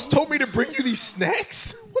off, Boss told me to bring you these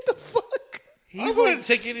snacks. What the fuck? I he's wouldn't like,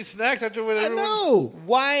 take any snacks after what I everyone. know.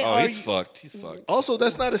 why Oh, are he's you? fucked. He's fucked. Also,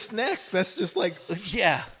 that's not a snack. That's just like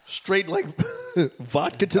Yeah. straight like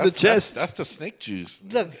vodka to the That's- chest. That's the snake juice.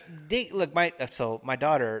 Look, my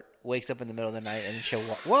daughter wakes up in the middle of the night and she'll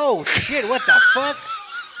walk. Whoa, shit! What the fuck?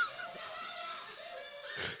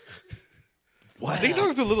 what? Ding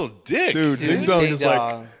dong's a little dick. Dude, Dude, Ding Dong Ding is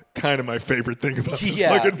Dong. like kind of my favorite thing about this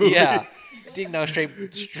Yeah, fucking movie. yeah. Ding dong, straight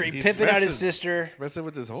He's pimping out his messing- sister. He's messing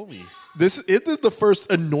with his homie. This is the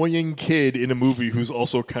first annoying kid in a movie who's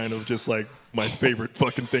also kind of just like my favorite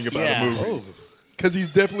fucking thing about Yeah. a movie. Because he's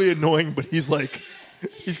definitely annoying, but he's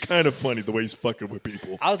kind of funny the way he's fucking with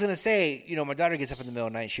people. I was gonna say, my daughter gets up in the middle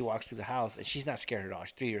of the night. She walks through the house, and she's not scared at all.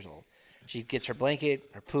 She's 3 years old. She gets her blanket,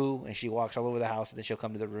 her poo, and she walks all over the house. And then she'll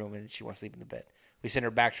come to the room, and she wants to sleep in the bed. We send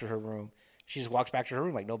her back to her room. She just walks back to her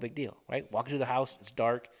room like no big deal, right? Walking through the house, it's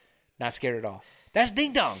dark, not scared at all. That's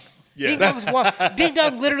Ding Dong. Yeah. Ding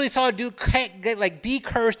Dong literally saw a dude get be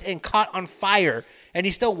cursed and caught on fire, and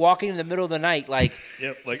he's still walking in the middle of the night, like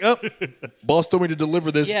Yep, like, boss told me to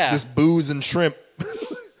deliver this Yeah. this booze and shrimp.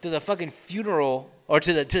 to the fucking funeral or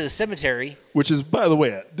to the cemetery. Which is, by the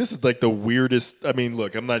way, this is like the weirdest. I mean,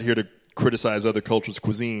 look, I'm not here to criticize other cultures'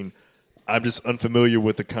 cuisine. I'm just unfamiliar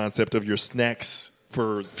with the concept of your snacks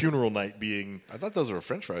for funeral night being I thought those were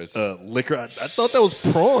French fries. liquor. I thought that was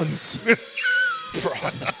prawns.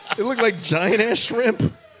 It looked like giant ass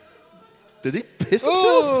shrimp. Did he piss himself?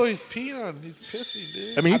 oh, he's peeing. He's pissing,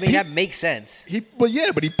 dude. I mean, That makes sense. but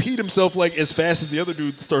he peed himself like as fast as the other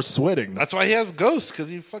dude starts sweating. That's why he has ghosts, because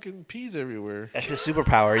he fucking pees everywhere. That's his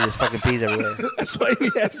superpower. He just fucking pees everywhere. That's why he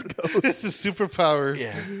has ghosts. It's a superpower.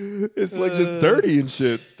 Yeah. It's like just dirty and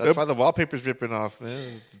shit. That's why the wallpaper's ripping off,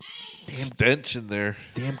 man. Damn stench in there.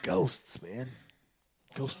 Damn ghosts, man.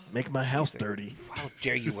 Ghosts make my house dirty. How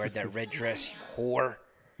dare you wear that red dress, you whore?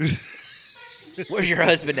 Where's your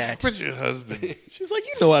husband at? Where's your husband? She's like,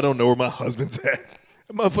 I don't know where my husband's at.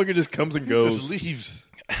 That motherfucker just comes and goes. Just leaves.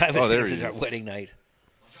 I haven't Oh, seen there him he since our is. wedding night.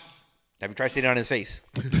 Have you tried sitting on his face?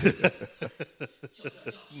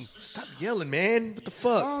 Stop yelling, man. What the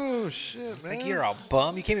fuck? Oh shit, It's man! like you're a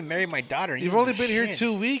bum. You came and married my daughter. And You've you only do been here shit.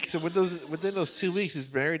 2 weeks, and within those 2 weeks,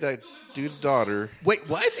 he's married that dude's daughter. Wait,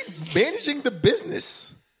 why is he managing the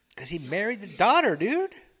business? Because he married the daughter,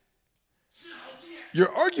 dude.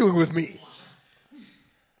 You're arguing with me.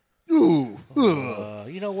 Ooh.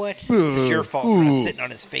 You know what? This is your fault for not sitting on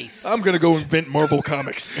his face. I'm going to go invent Marvel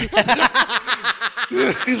Comics.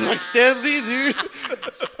 He's like Stan Lee, dude.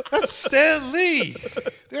 That's Stan Lee.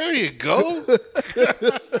 There you go.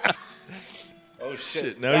 Oh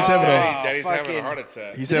shit! Now he's having Daddy's having a fucking- heart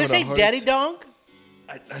attack. he's Did having they a say heart Daddy attack. Donk?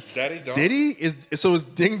 Daddy Dong? Did he? Is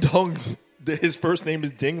Ding Dong's his first name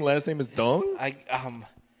is Ding, last name is Dong?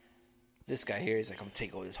 This guy here, he's like, I'm gonna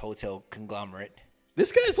take over this hotel conglomerate.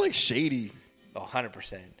 This guy's like shady. Oh, 100%.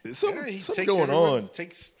 There's He something takes going on.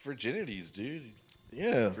 Takes virginities, dude.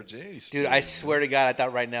 Yeah. Virginities. Dude, I swear to God, I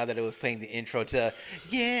thought right now that it was playing the intro to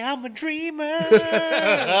 "Yeah, I'm a Dreamer."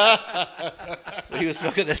 When he was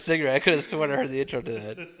smoking a cigarette, I could have sworn I heard the intro to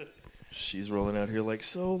that. She's rolling out here like,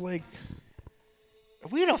 so like, Are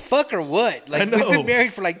we gonna fuck or what? Like, I know. we've been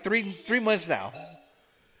married for like three months now.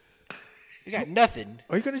 You got nothing.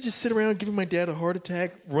 are you gonna just sit around giving my dad a heart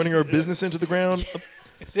attack, running our business into the ground?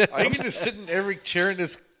 Are you just sit in every chair in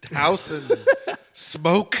this house and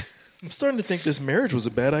smoke? I'm starting to think this marriage was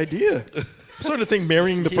a bad idea. I'm starting to think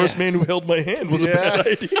marrying the first man who held my hand was a bad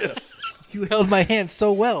idea. You held my hand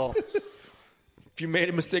so well. If you made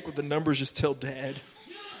a mistake with the numbers, just tell Dad.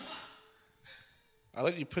 I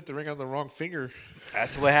let you put the ring on the wrong finger.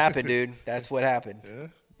 That's what happened, dude. That's what happened. Yeah.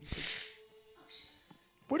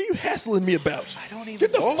 What are you hassling me about? I don't even.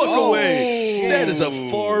 Get the fuck away. shit. That is a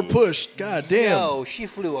far push. God damn. Yo, she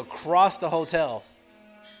flew across the hotel.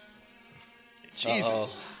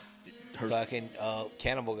 Jesus. Fucking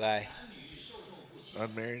cannibal guy.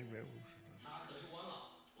 Unmarried.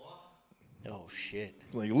 Oh shit.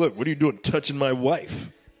 Like, look, what are you doing touching my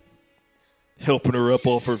wife? Helping her up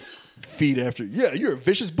off her feet after. Yeah, you're a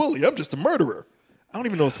vicious bully. I'm just a murderer. I don't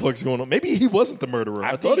even know what the fuck's going on. Maybe he wasn't the murderer.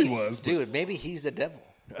 I thought he was. But Dude, maybe he's the devil.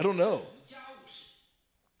 I don't know.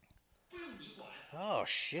 Oh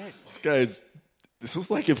shit. This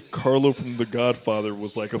was like if Carlo from The Godfather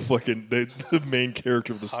was like a fucking the main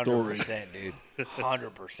character of the story. 100%, dude.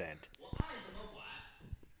 100%.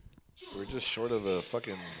 We're just short of a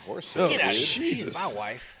fucking horse. Oh, Get out of Jesus. here. She's my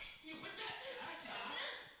wife.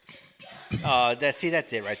 That's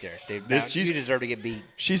it right there, dude. Now, She's- you deserve to get beat.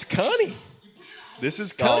 She's Connie. This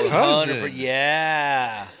is Connie. huh? 100%.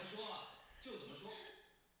 Yeah.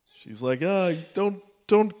 She's like, don't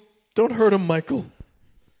hurt him, Michael.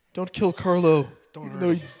 Don't kill Carlo. Even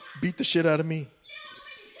though he beat the shit out of me.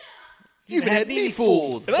 You had me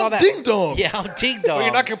fooled. And All I'm that- Ding Dong. Yeah, I'm Ding Dong. Well,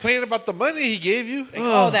 you're not complaining about the money he gave you.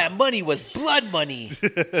 All that money was blood money.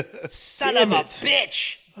 Son Damn of a it.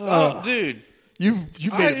 bitch. Oh, dude. You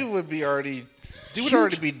I made would be already. Dude would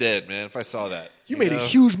already be dead, man, if I saw that. you made a know?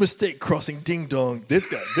 huge mistake crossing Ding Dong. This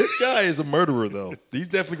guy is a murderer though. He's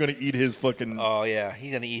definitely going to eat his fucking Oh, yeah.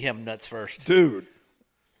 He's going to eat him nuts first. dude.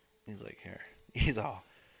 He's like, here. He's all,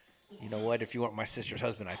 you know what? If you weren't my sister's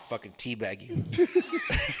husband, I'd fucking teabag you.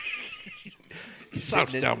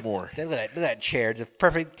 Slouch down more. Look at that chair. It's a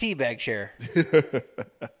perfect teabag chair.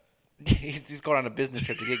 He's going on a business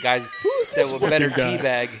trip to get guys that this will better fucking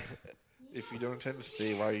guy? teabag. If you don't intend to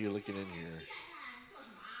stay, why are you looking in here?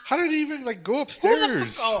 How did he even go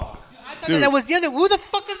upstairs? I thought Dude. that was the other. Who the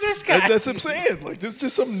fuck is this guy? That's what I'm saying. Like, this is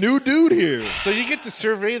just some new dude here. So you get to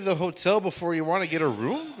survey the hotel before you want to get a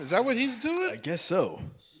room? Is that what he's doing? I guess so.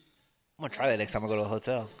 I'm gonna try that next time I go to a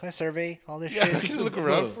hotel. Can I survey all this Yeah, shit? just look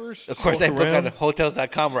around first. Of course, Walk I book around. on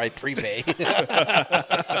hotels.com where I prepay.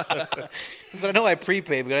 So I know I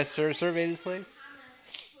prepay, but can I survey this place?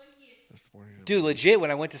 Dude, legit,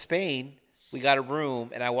 when I went to Spain, we got a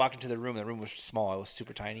room, and I walked into the room. The room was small. It was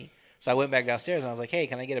super tiny. So I went back downstairs, and I was like, hey,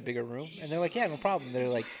 can I get a bigger room? And they're like, yeah, no problem. They're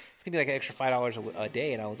like, it's going to be like an extra $5 a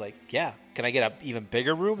day. And I was like, yeah. Can I get an even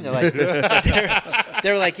bigger room? And they're like,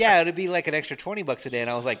 they were like, yeah, it'd be like an extra $20 a day. And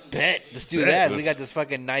I was like, bet, let's do that. We got this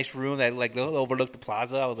fucking nice room that like overlooked the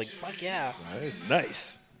plaza. I was like, fuck yeah.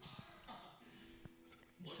 Nice.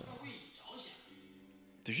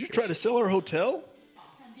 Did you try to sell our hotel?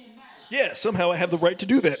 Yeah, somehow I have the right to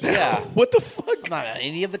do that now. Yeah. What the fuck? I'm not on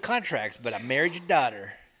any of the contracts, but I married your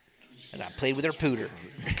daughter. And I played with her pooter.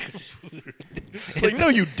 It's like, no,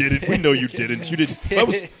 you didn't. We know you didn't. You didn't. I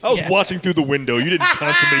was watching through the window. You didn't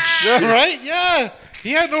consummate shit. Right? Yeah.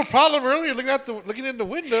 He had no problem earlier looking in the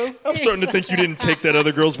window. I'm starting to think you didn't take that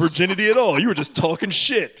other girl's virginity at all. You were just talking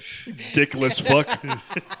shit. You dickless fuck.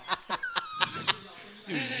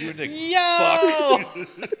 You Nick. Yo!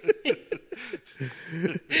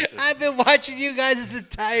 I've been watching you guys this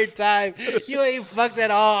entire time. You ain't fucked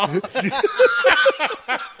at all.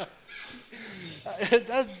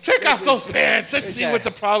 Take off those pants. Let's see what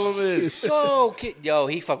the problem is. Go, kid. Yo,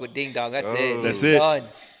 he fucked with Ding Dong. That's it. That's He's it. Done.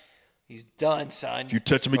 He's done, son. If you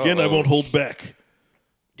touch him again, I won't hold back.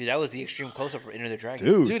 Dude, that was the extreme close-up for Enter the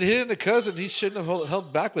Dragon. Dude, hitting the cousin, he shouldn't have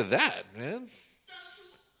held back with that, man.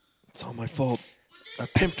 It's all my fault. I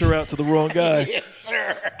pimped her out to the wrong guy. Yes,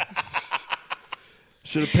 sir.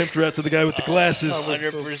 Should have pimped her out to the guy with the glasses.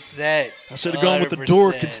 100%. I should have gone with the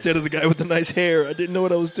dork instead of the guy with the nice hair. I didn't know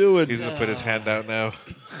what I was doing. He's gonna put his hand out now.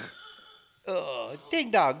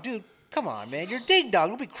 Ding dong, dude. Come on, man. You're ding dong.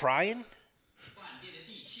 Don't be crying.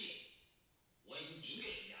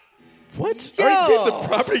 What? Yo. Already gave the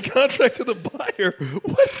property contract to the buyer.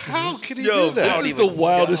 What? How can he Yo, do that? this is the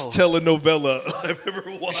wildest telenovela I've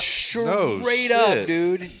ever watched. Straight up,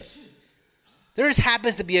 dude. There just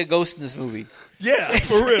happens to be a ghost in this movie. Yeah,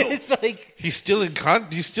 for real. It's like He's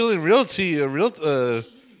stealing realty,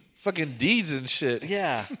 fucking deeds and shit.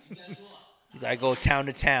 yeah. He's like, I go town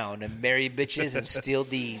to town and marry bitches and steal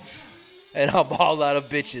deeds. And I'm all out of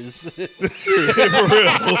bitches.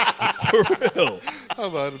 For real. How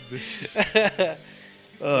about this?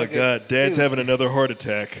 Oh, God. Dad's having another heart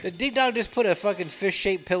attack. Did Ding Dong just put a fucking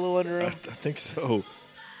fish-shaped pillow under him? I think so.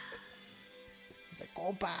 He's like,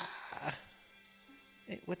 compa.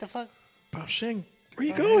 Hey, what the fuck? Bao Sheng, where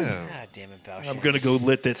you going? God damn it, Bao Sheng. I'm going to go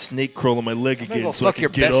let that snake crawl on my leg I'm gonna again go so I fuck can your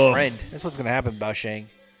get best off. friend. That's what's going to happen, Bao Sheng.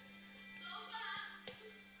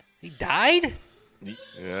 He died?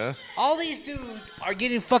 Yeah. All these dudes are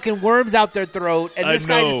getting fucking worms out their throat, and this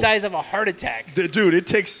guy know. just dies of a heart attack. Dude, it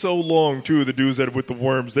takes so long, too, the dudes that are with the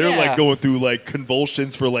worms. They're, Yeah. like, going through, like,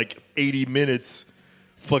 convulsions for, like, 80 minutes.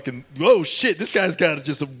 Fucking, oh, shit, this guy's got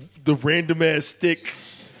just the random-ass stick.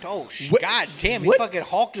 Oh, What- god damn, he what? fucking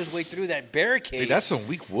hulked his way through that barricade. Dude, that's some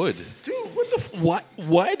weak wood. Dude, what the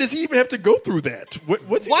why does he even have to go through that?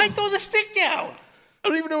 What's he Why throw the stick down? I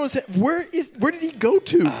don't even know where did he go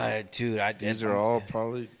to? Dude, These are all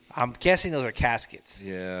probably, I'm guessing those are caskets.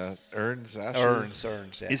 yeah, urns, ashes.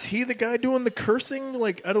 Urns, yeah. Is he the guy doing the cursing?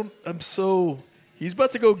 Like, he's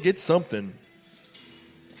about to go get something.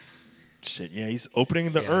 Shit, yeah, he's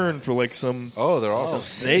opening the urn for like some Oh, they're all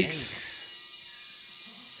snakes.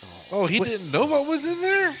 Oh, he didn't know what was in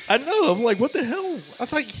there? I know. I'm like, what the hell? I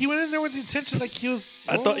thought he went in there with the intention like he was.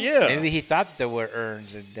 I thought, yeah. Maybe he thought that there were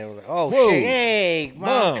urns, and they were like, "Oh Whoa. shit, hey,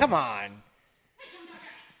 Mom. come on."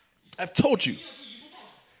 I've told you.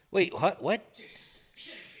 Wait, what? What?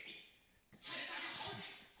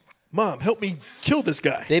 Mom, help me kill this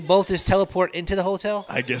guy. They both just teleport into the hotel?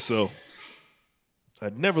 I guess so.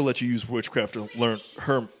 I'd never let you use witchcraft to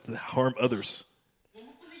harm others.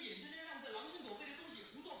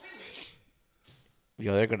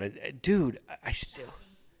 Yo, they're gonna, dude. I still.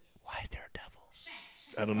 Why is there a devil?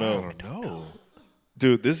 I don't know. I don't know.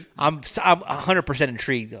 Dude, this. I'm 100%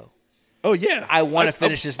 intrigued though. Oh, yeah. I wanna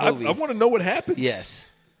finish this movie. I want to know what happens. Yes,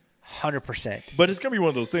 100%. But it's going to be one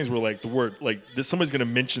of those things where, like, the word, like, somebody's going to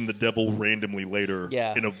mention the devil randomly later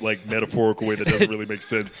in a, like, metaphorical way that doesn't really make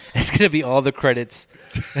sense. It's gonna be all the credits.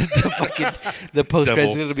 the post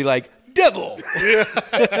credits are gonna be like devil.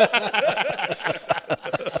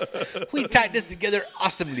 We tied this together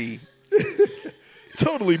awesomely.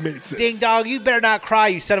 Totally made sense. Ding dong, you better not cry,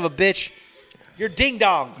 you son of a bitch. You're ding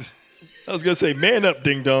dong. I was going to say, man up,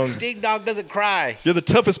 ding dong. Ding dong doesn't cry. You're the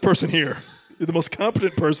toughest person here. You're the most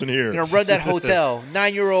competent person here. You're gonna run that hotel.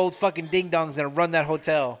 9-year-old fucking ding dong's gonna run that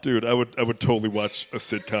hotel. Dude, I would totally watch a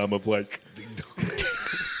sitcom of, like,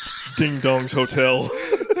 Ding Dong's Hotel.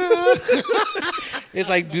 It's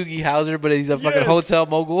like Doogie Howser, but he's a fucking Yes. hotel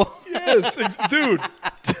mogul. Yes, dude.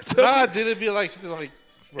 Nah, did it be like something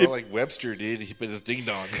like Webster did? He put his ding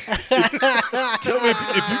dong. Tell me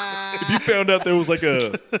if you found out there was like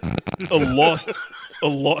a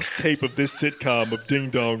lost tape of this sitcom of Ding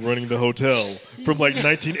Dong running the hotel from like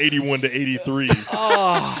 1981 to 83.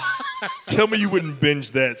 Tell me you wouldn't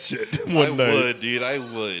binge that shit one night. I would, dude. I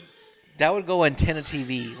would. That would go antenna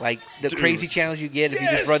TV, like the Dude. crazy channels you get if you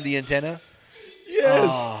just Yes. run the antenna.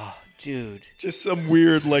 Yes. Oh, dude. Just some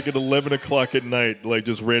weird, like at 11 o'clock at night, like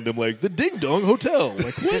just random, like the Ding Dong Hotel.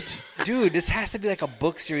 Like what? Dude, this has to be like a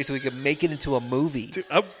book series so we can make it into a movie. Dude,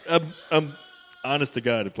 I'm honest to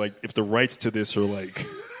God, if the rights to this are like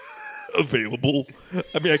available,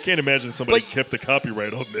 I mean, I can't imagine somebody kept the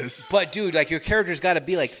copyright on this. But dude, like your character's got to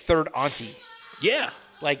be like third auntie. Yeah.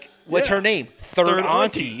 Like, what's Yeah. her name? Third Third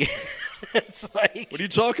auntie. It's like What are you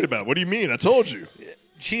talking about? What do you mean? I told you.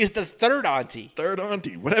 she is the third auntie. Third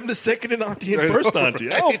auntie. What happened to second and auntie and first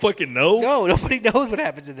auntie? I don't fucking know. No, nobody knows what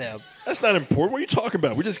happens to them. That's not important. What are you talking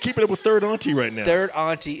about? We're just keeping up with third auntie right now. Third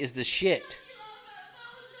auntie is the shit.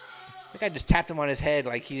 I think I just tapped him on his head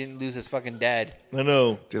like he didn't lose his fucking dad. I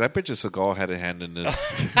know. Dude, I bet you Seagal had a hand in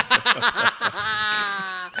this.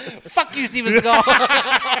 Fuck you, Steven Seagal.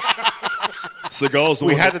 Seagal's the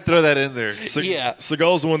We one had to throw that in there. Yeah.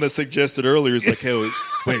 Seagal's the one that suggested earlier. It's like, hey,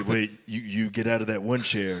 wait. You get out of that one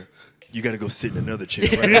chair. You got to go sit in another chair.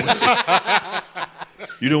 Right?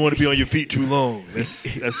 You don't want to be on your feet too long.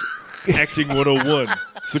 That's acting 101.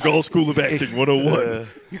 Seagal School of Acting 101.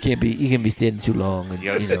 You can't be standing too long. And,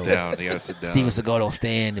 You gotta sit down. You gotta sit down. Steven Seagal don't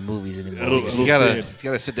stand in movies anymore. You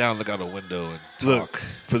gotta sit down, look out a window, and talk. Look,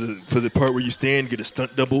 for the part where you stand, get a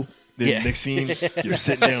stunt double. Then next scene, you're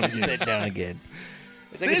sitting down again. Sitting down again.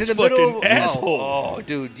 It's like This it's in the fucking middle. asshole. Oh,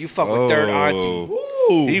 dude, you fuck with third auntie.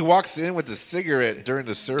 Ooh. He walks in with a cigarette during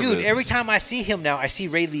the service. Dude, every time I see him now, I see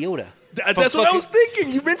Ray Liotta. That's what I was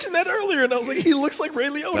thinking. You mentioned that earlier, and I was like, he looks like Ray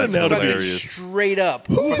Liotta That's now. Fucking hilarious. straight up.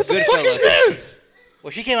 Who the fuck Goodfellas. is this?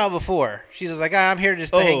 Well, she came out before. She was like, I'm here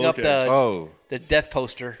just to hang up okay. the death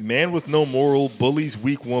poster. Man with no moral, bullies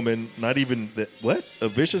weak woman, not even that. What? A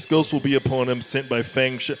vicious ghost will be upon him, sent by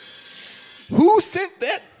Fang Shi. Who sent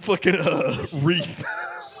that fucking wreath?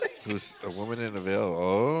 Who's a woman in a veil?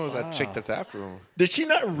 Oh, is that chick that's after him? Did she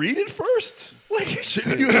not read it first? Like,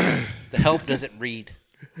 shouldn't you? The help doesn't read.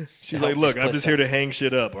 She's like, look, I'm just here to hang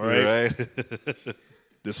shit up, all right? Right?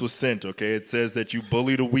 This was sent, okay? It says that you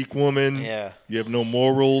bullied a weak woman. Yeah. You have no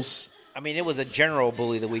morals. I mean, it was a general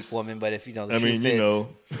bully the weak woman, but if the shoe fits. You know.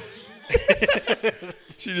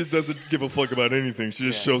 She just doesn't give a fuck about anything. She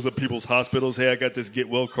just shows up people's hospitals. Hey, I got this get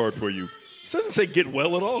well card for you. It doesn't say get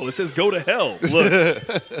well at all. It says go to hell.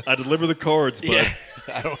 Look, I deliver the cards, but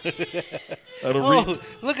I don't. I don't Oh, read.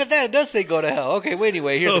 look at that! It does say go to hell. Okay, wait.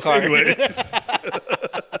 Anyway, here's the card. Anyway,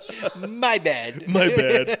 My bad. my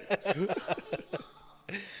bad.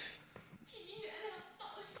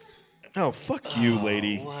 Oh, fuck you,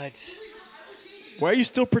 lady. What? Why are you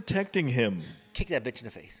still protecting him? Kick that bitch in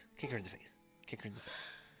the face. Kick her in the face. Kick her in the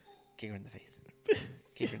face. Kick her in the face.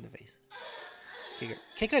 Kick her in the face.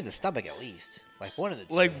 Kick her in the stomach at least. Like one of the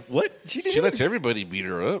two. Like, what? She She lets everybody beat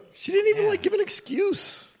her up. She didn't even give an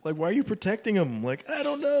excuse. Like, why are you protecting him? Like, I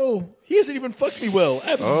don't know. He hasn't even fucked me well.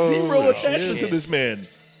 I have zero attachment to this man.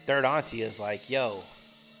 Third auntie is like, yo,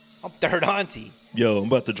 I'm third auntie. Yo, I'm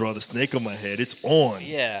about to draw the snake on my head. It's on.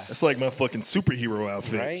 Yeah. That's like my fucking superhero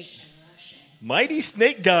outfit. Right? Mighty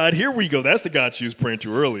Snake God. Here we go. That's the god she was praying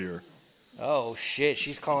to earlier. Oh shit,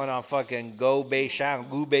 she's calling on fucking Gu Bei Shang.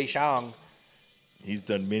 He's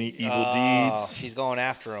done many evil deeds. She's going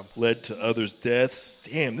after him. Led to others' deaths.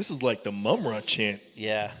 Damn, this is like the Mumra chant.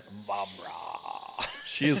 Yeah. Mumra.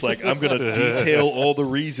 She is like, I'm going to detail all the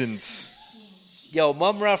reasons. Yo,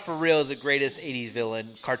 Mumra for real is the greatest 80s villain,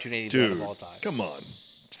 cartoon 80s villain of all time. Come on.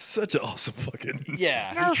 Such an awesome fucking...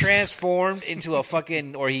 Yeah, he transformed into a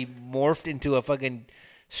fucking, or he morphed into a fucking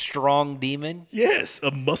strong demon. Yes,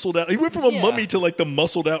 a muscled out... He went from a mummy to like the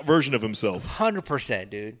muscled out version of himself. 100%,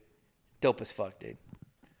 dude. Dope as fuck, dude.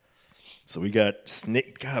 So we got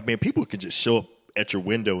Snake... God, man, people could just show up at your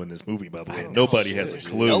window in this movie, by the way. Nobody has a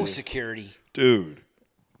clue. No security. Dude.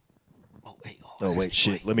 Oh, wait. Oh, wait,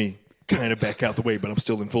 shit. Let me kind of back out the way, but I'm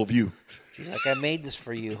still in full view. She's like, I made this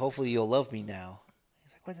for you. Hopefully you'll love me now.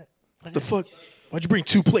 He's like, what's The that? fuck? Why'd you bring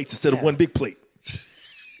 2 plates instead of one big plate?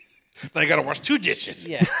 Now I gotta wash 2 dishes.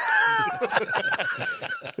 Yeah.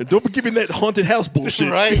 And don't be giving that haunted house bullshit.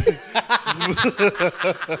 Right?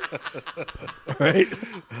 Right?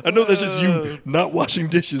 I know that's just you not washing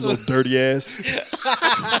dishes, old dirty ass.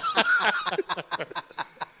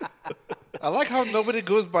 I like how nobody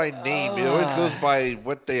goes by name. It always goes by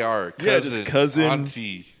what they are. Yeah, just cousin.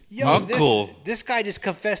 Auntie. Yo, uncle. This guy just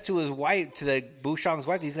confessed to his wife, to the Bushong's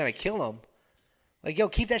wife, that he's gonna kill him. Like, yo,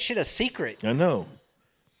 keep that shit a secret. I know.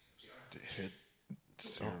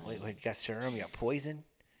 Oh, wait, you got serum, you got poison.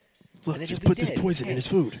 Look, And then just he'll put be this dead. poison in Hey. his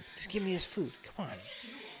food. Just give me his food. Come on.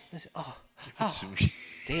 Listen. Oh, To me.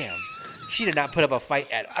 damn. She did not put up a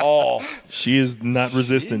fight at all. She is not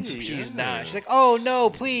resistant. She's not. She's like, oh no,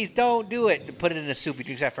 please don't do it. Put it in a soup. He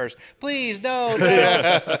drinks that first. Please, no.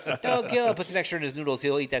 Don't kill him. Put some extra in his noodles.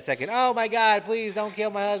 He'll eat that second. Oh my God, please don't kill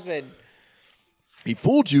my husband. He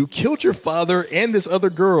fooled you, killed your father and this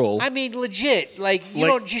other girl. I mean, legit. Like,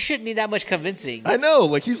 you shouldn't need that much convincing. I know.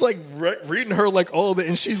 Like, he's like reading her like all that,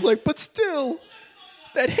 and she's like, but still,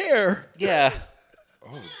 that hair. Yeah.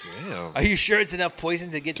 Oh, damn. Are you sure it's enough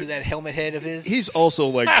poison to get through that helmet head of his? He's also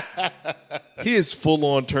like, he is full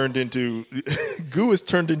on turned into, Goo is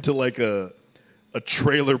turned into like a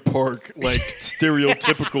trailer park, like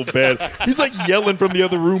stereotypical bad. He's like yelling from the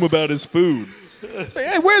other room about his food. Like,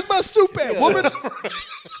 hey, where's my soup at, woman?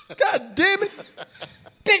 God damn it.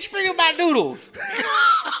 Bitch, bring him my noodles.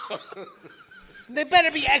 They better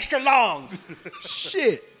be extra long.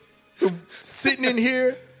 Shit. Sitting in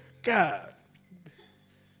here, God.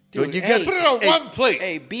 Dude, you hey, got Put it on one plate.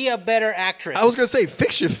 Hey, be a better actress. I was gonna say,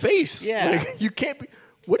 fix your face. Yeah. Like, you can't be.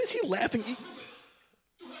 What is he laughing?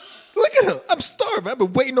 Look at him. I'm starving. I've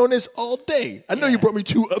been waiting on this all day. I know you brought me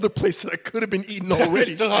 2 other places that I could have been eating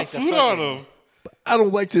already. Still have food on them. I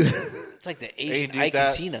don't like to. It's like the Asian dude, Ike that-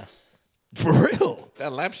 and Tina. For real.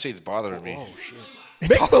 That lampshade's bothering me. Oh shit!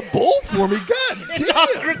 Make a bowl for me, God It's damn. all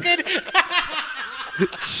crooked.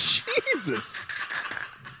 Jesus.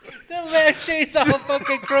 The lampshade's all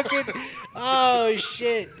fucking crooked. Oh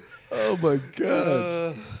shit! Oh my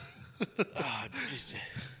God. Just,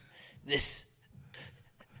 this.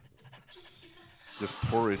 This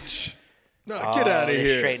porridge. No, get out of They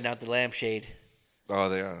here. straighten out the lampshade. Oh,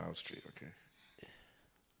 they are on street. Okay.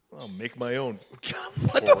 I'll make my own. God,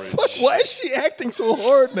 what the fuck? Why is she acting so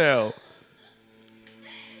hard now?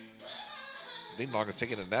 Ding Dong is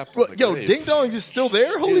taking a nap. on Well, the yo, grave. Ding Dong is still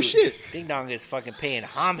there? Holy Dude, shit. Ding Dong is fucking paying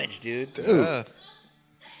homage, dude. Yeah.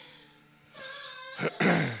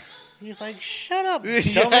 He's like, shut up, Yeah.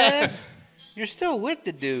 dumbass. You're still with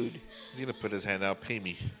the dude. He's gonna put his hand out. Pay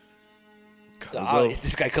me. If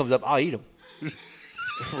this guy comes up, I'll eat him.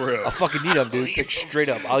 For real. I'll fucking eat him, dude. Like, straight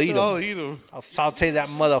up. I'll eat him. Oh, eat him. I'll saute that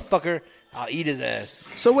motherfucker. I'll eat his ass.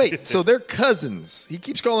 So wait, so they're cousins. He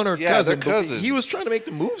keeps calling her Yeah, cousin. they're but cousins. He was trying to make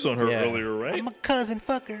the moves on her Yeah. earlier, right? I'm a cousin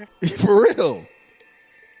fucker. For real.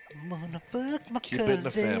 I'm gonna fuck my Keep cousin. it in the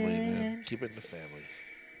family, man. Keep it in the family.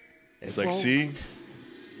 He's like, see?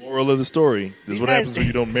 Moral of the story. This These is what guys- happens when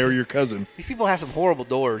you don't marry your cousin. These people have some horrible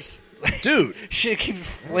doors. Dude, Shit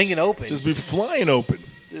keeps flinging open. just be flying open.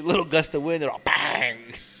 A little gust of wind, they're all bang.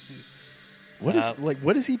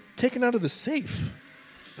 What is he taking out of the safe?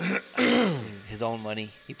 His own money.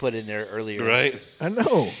 He put in there earlier. Right? I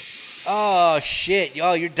know. Oh, shit.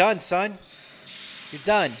 Yo, you're done, son. You're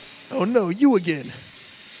done. Oh no, you again.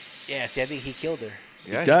 Yeah, see, I think he killed her.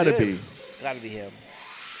 Yeah, he Gotta did. be. It's got to be him.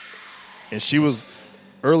 And she was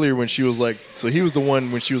earlier when she was like, so he was the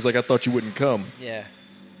one when she was like, I thought you wouldn't come. Yeah.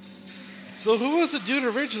 So who was the dude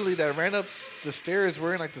originally that ran up the stairs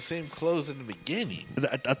wearing like the same clothes in the beginning?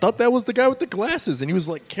 I thought that was the guy with the glasses, and he was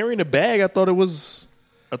like carrying a bag. I thought it was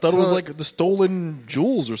So- like the stolen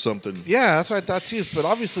jewels or something. Yeah, that's what I thought too. But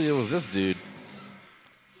obviously it was this dude.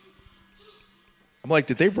 I'm like,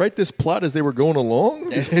 did they write this plot as they were going along?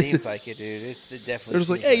 That seems like it, dude. It definitely They're just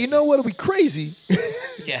like, seems hey, you know what? It'd be crazy.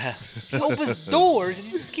 Yeah. He opens doors and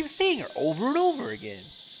he just keeps seeing her over and over again.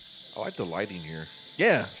 I like the lighting here.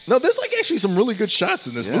 Yeah. No, there's like actually some really good shots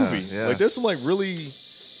in this Yeah, movie. yeah. Like there's some like really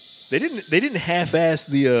they didn't half-ass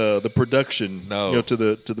the production No. to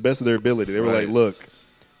the best of their ability. They were Right. like, look,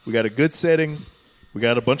 we got a good setting, we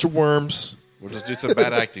got a bunch of worms, We'll just do some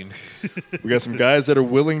bad acting. we got some guys that are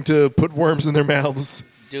willing to put worms in their mouths.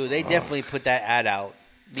 Dude, they definitely put that ad out.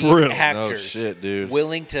 The For real. actors No shit, dude.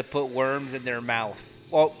 willing to put worms in their mouth.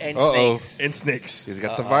 Well, and Uh-oh. snakes. And snakes. He's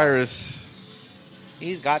got the virus.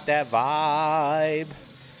 He's got that vibe.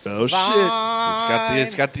 Oh shit.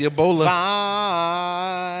 It's got the Ebola.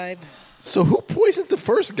 Vibe. So who poisoned the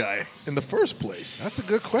first guy in the first place? That's a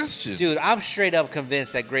good question. Dude, I'm straight up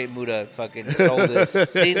convinced that Great Muta fucking stole this.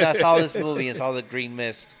 I saw this movie and saw the green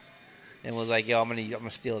mist and was like, yo, I'm gonna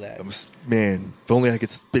steal that. Man, if only I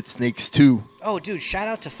could spit snakes too. Oh, dude, shout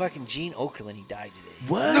out to fucking Gene Okerlund. He died today.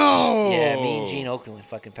 What? No. Yeah, me and Gene Okerlund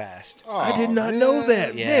fucking passed. I did not know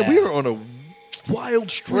that. Yeah. Man, we were on a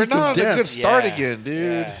wild streak We're of not on a good deaths. start Yeah. again,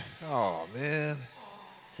 dude. Yeah. Oh man.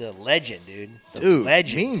 It's a legend, dude. The Dude,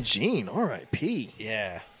 legend. Mean Gene, R.I.P.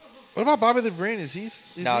 Yeah. What about Bobby the Brain? Is he?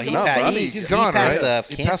 No, he No, passed. Bobby- He, He's he gone, passed right?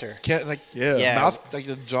 the He passed cancer. like Yeah. Yeah. mouth, like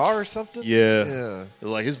a jaw or something. Yeah. Yeah.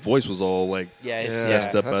 Like his voice was all like Yeah, it's, Yeah.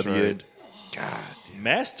 messed up by that's the right. end. God,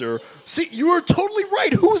 Master. See, you were totally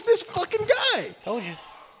right. Who's this fucking guy? Told you.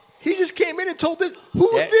 He just came in and told this.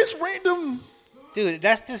 Who's Yeah. this random? Dude,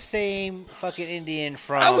 that's the same fucking Indian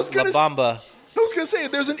from I La was gonna Bamba. I was gonna say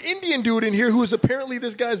there's an Indian dude in here who is apparently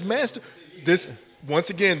this guy's master. This once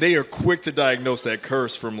again, they are quick to diagnose that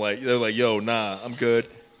curse from like they're like, yo, nah, I'm good.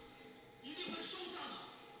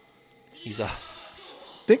 He's a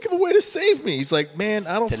Think of a way to save me. He's like, man,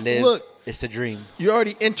 I don't to live look. is to dream. You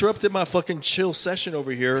already interrupted my fucking chill session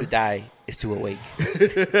over here. To die is to awake.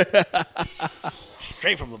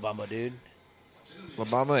 Straight from La Bamba, dude. La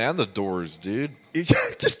Mama and the Doors, dude. He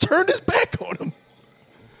just turned his back on him.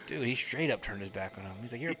 Dude, he straight up turned his back on him.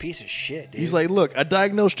 He's like, you're a piece of shit, dude. He's like, look, I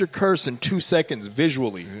diagnosed your curse in 2 seconds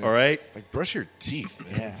visually. All right. Like brush your teeth,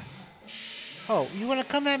 man. yeah. Oh, you want to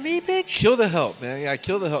come at me, bitch? Kill the help, man. Yeah,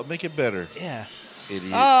 kill the help. Make it better, Yeah.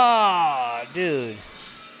 idiot. Oh, dude.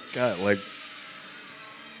 God, like,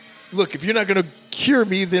 look, if you're not gonna cure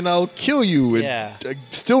me, then I'll kill you and Yeah.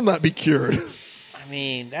 still not be cured. I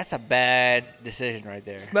mean, that's a bad decision right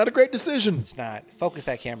there. Not a great decision. It's not. Focus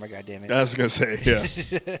that camera, goddammit. I was gonna say, yeah.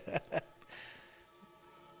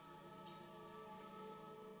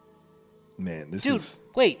 Man, this Dude, is.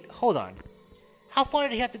 wait, hold on. How far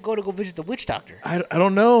did he have to go visit the witch doctor? I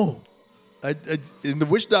don't know. In the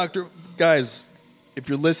witch doctor, guys, if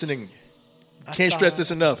you're listening, Can't stress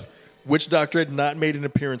this enough. Witch Doctor had not made an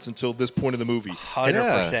appearance until this point in the movie.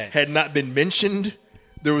 100%. Had not been mentioned.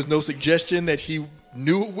 There was no suggestion that he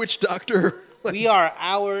knew a Witch Doctor. We are an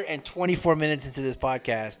hour and 24 minutes into this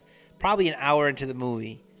podcast. Probably an hour into the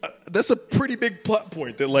movie. That's a pretty big plot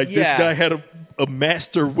point that, like, this guy had a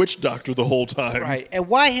master witch doctor the whole time. Right. And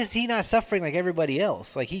why is he not suffering like everybody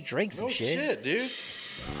else? Like, he drinks some shit. dude.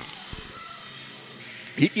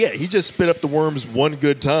 He just spit up the worms one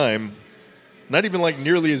good time. Not even, like,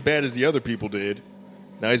 nearly as bad as the other people did.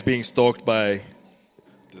 Now he's being stalked by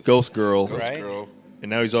Ghost Girl. Right. And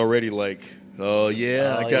now he's already like, oh,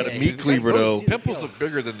 yeah, I got a meat cleaver, though. Pimples are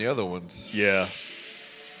bigger than the other ones. Yeah.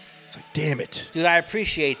 It's like, damn it. Dude, I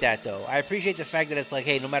appreciate that, though. I appreciate the fact that it's like,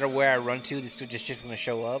 hey, no matter where I run to, this dude's just going to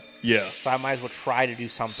show up. Yeah. So I might as well try to do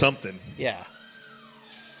something. Something. Yeah.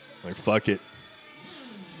 Like, fuck it.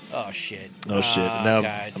 Oh, shit. Oh, shit. Now I'm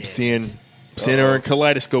damn seeing her in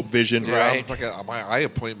kaleidoscope vision. Yeah, Right. it's like my eye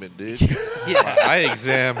appointment, dude. Yeah. My eye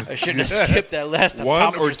exam. I shouldn't have skipped that last One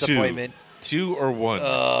or optometrist two. appointment. 2 or 1. Right.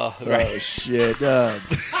 Oh, shit. Damn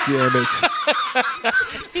it.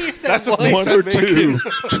 He said That's a what? One or two.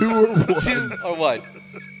 2 or 1. Two or what?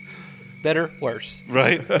 Better, worse.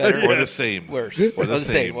 Right? Better, Or the same. Worse. Or the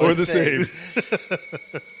same. Or the same.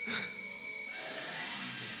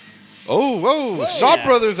 Oh, whoa. Shaw yeah.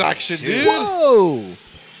 Brothers action, dude. Whoa.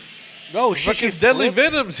 Oh, shit. Fucking she Deadly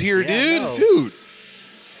flipped. Venom's here, Yeah, dude. no. Dude.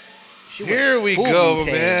 She went Here we full go,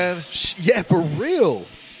 Wu-Tang. man. Yeah, for real.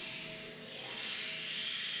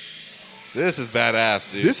 This is badass,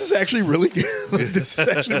 dude. This is actually really good. This is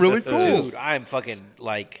actually really cool. Dude, I'm fucking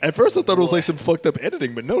like. At first, I thought it was like some fucked up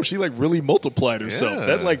editing, but no, she like really multiplied herself.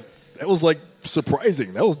 Yeah. That was like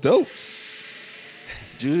surprising. That was dope.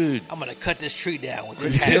 dude. I'm gonna cut this tree down with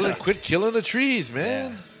this Quit killing the trees,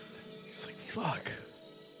 man. It's like, fuck.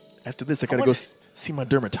 After this, I gotta go see my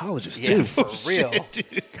dermatologist Yeah, too. for real.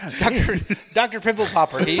 God damn. Dr. Pimple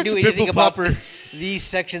Popper. Can you do Dr. anything Pimple about Popper. these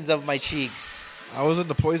sections of my cheeks? I was in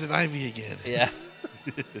the poison ivy again. Yeah.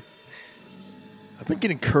 I've been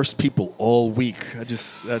getting cursed people all week. I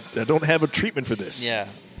don't have a treatment for this. Yeah.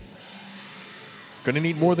 Gonna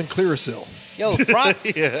need more than Clearasil. Yo,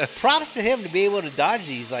 props to him to be able to dodge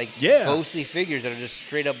these like ghostly figures that are just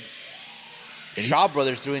straight up Shaw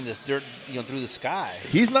Brothers doing this dirt, through the sky.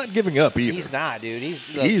 He's not giving up either. He's not, dude.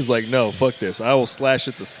 He's like, no, fuck this. I will slash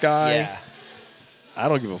at the sky. Yeah. I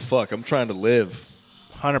don't give a fuck. I'm trying to live.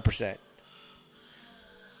 100%.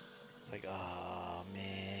 It's like, oh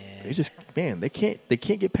man. They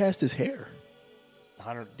can't get past his hair.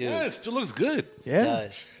 100, dude. Yeah, it still looks good. Yeah. It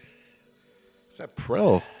does. It's that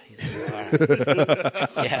pro. He's like, all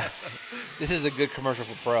right. Yeah. This is a good commercial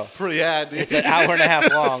for Pro. Yeah, dude. It's an hour and a half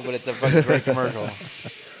long, but it's a fucking great commercial.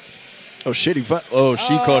 Oh shit! She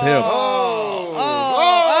caught him.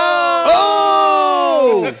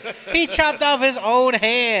 Oh! He chopped off his own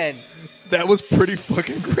hand That was pretty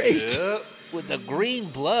fucking great. Yeah. with the green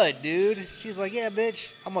blood, dude. She's like, yeah,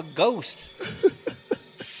 bitch, I'm a ghost.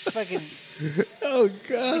 Fucking Oh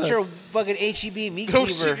god! get your fucking HEB meat Oh,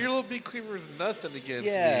 cleaver. shit, your little meat cleaver is nothing against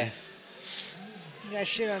Yeah. me. You got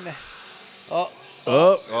shit on the.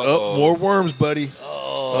 More worms, buddy.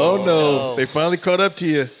 Oh no. They finally caught up to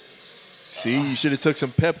you. See, you should have took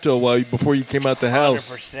some Pepto before you came out the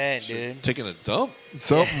house. 100%, dude. Taking a dump?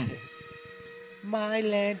 Something. My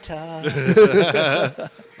lantern.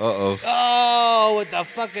 Uh-oh. Oh, with the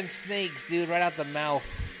fucking snakes, dude, right out the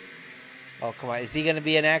mouth. Oh, come on. Is he going to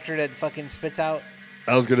be an actor that fucking spits out?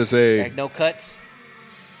 I was gonna say. Like, no cuts?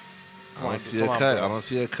 I don't see a cut. I don't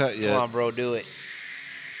see a cut yet. Come on, bro, do it.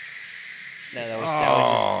 No, that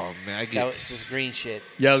was Man, I just, get... that was just green shit.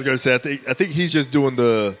 Yeah, I was gonna say. I think he's just doing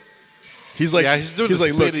the. He's like. yeah, he's doing the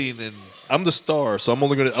like, look, spitting and... I'm the star, so I'm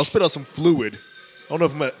only gonna. I'll spit out some fluid. I don't know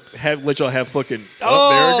if I'm gonna let y'all have fucking.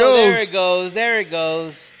 Oh, there it goes. There it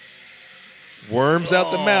goes. Worms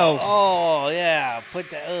out the mouth. Oh, yeah. Put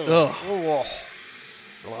that. Ugh.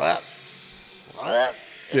 Oh.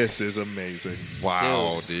 This is amazing.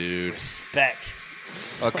 Wow, dude. Respect.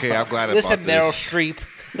 Okay, I'm glad I Listen, bought Meryl this. Streep.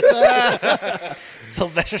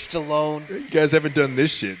 Sylvester Stallone. You guys haven't done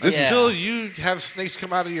this shit. This Yeah. is. Until you have snakes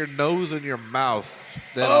come out of your nose and your mouth,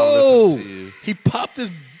 then I'll listen to you. He popped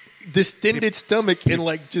his distended stomach and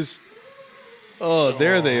like just. Oh,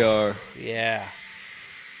 there they are. Yeah.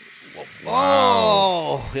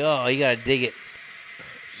 Wow. Oh, you gotta dig it.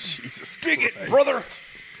 Jesus, Dig it, Christ. brother.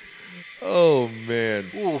 Oh man,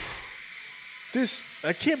 Oof. this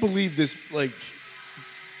I can't believe this like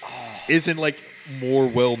isn't like more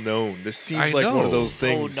well known. This seems I like know. one of those So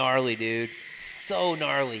things. gnarly, dude. So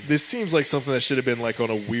gnarly. This seems like something that should have been like on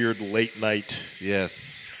a weird late night.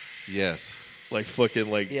 Yes. Yes. Like fucking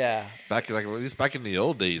like Back at least back in the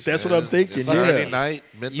old days. That's man. what I'm thinking. It's Yeah. Friday night,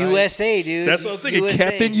 midnight. USA, dude. That's what I was thinking. USA.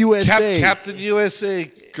 Captain USA. Captain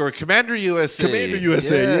USA or Commander USA. Commander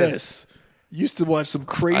USA. Yes. Used to watch some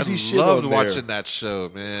crazy shit. I loved on there. watching that show,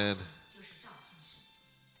 man.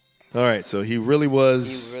 All right, so he really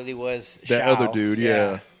was. He really was that Shao. other dude.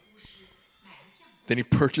 Yeah. Then he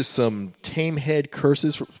purchased some tame head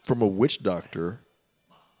curses from a witch doctor.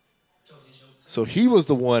 So he was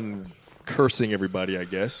the one cursing everybody, I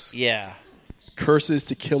guess. Yeah. Curses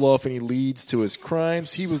to kill off any leads to his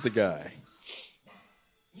crimes. He was the guy.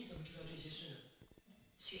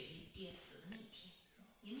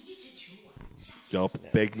 Y'all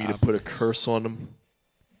begged me to put a curse on him.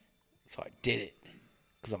 So I did it.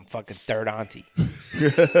 Because I'm fucking third auntie.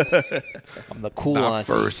 I'm the cool Not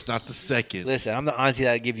auntie. first, not the second. Listen, I'm the auntie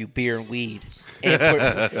that'll give you beer and weed.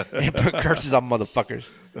 And put curses on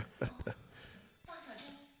motherfuckers.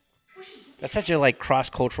 That's such a like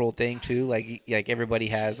cross-cultural thing too. Like everybody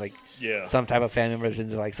has like some type of family members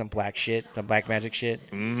into like some black shit, some black magic shit.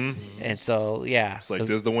 Mm-hmm. And so it's like this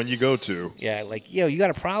is the one you go to. Yeah, like yo, you got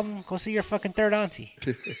a problem? Go see your fucking third auntie.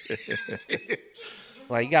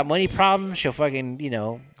 Like you got money problems? She'll fucking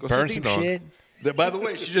burn some shit. By the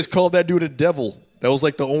way, she just called that dude a devil. That was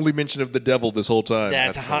like the only mention of the devil this whole time.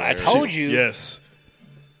 I told you. Yes.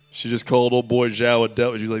 She just called old boy Zhao a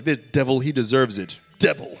devil. She was like, "The devil, he deserves it.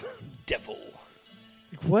 Devil."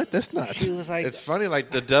 Like, what? That's not. She was like, it's funny.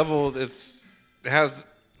 Like the devil, it has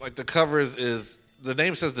like the cover is the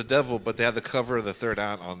name says the devil, but they have the cover of the third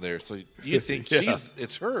aunt on there. So you think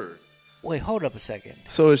it's her. Wait, hold up a second.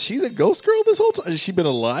 So is she the ghost girl this whole time? Has she been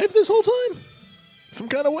alive this whole time? Some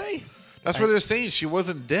kind of way? That's what they're saying. She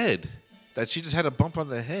wasn't dead. That she just had a bump on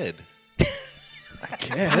the head. I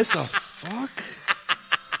guess. What the fuck?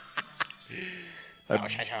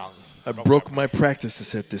 I broke my practice to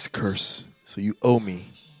set this curse, so you owe me.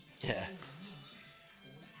 Yeah.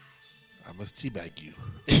 I must teabag you.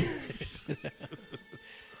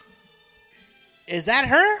 Is that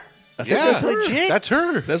her? I think that's her. Legit? That's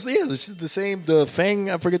her. This is the same. The Fang.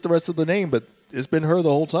 I forget the rest of the name, but it's been her the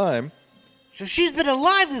whole time. So she's been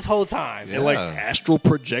alive this whole time. And like astral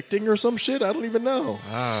projecting or some shit. I don't even know.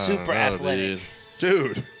 Super athletic,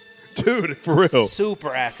 dude, for real.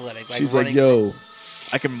 Super athletic. Like she's like, yo,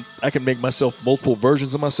 I can make myself multiple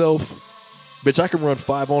versions of myself. Bitch, I can run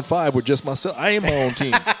 5-on-5 with just myself. I am my own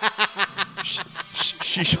team.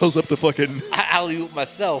 She shows up to fucking... I alley-oop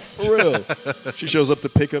myself. For real. She shows up to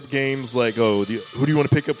pick up games like, who do you want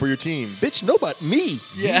to pick up for your team? Bitch, nobody. Me.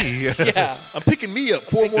 Yeah. Yeah. I'm picking me up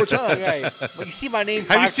 4 more times. Right. Well, you see my name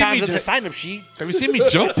 5 times on the sign-up sheet. Have you seen me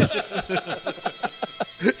jump?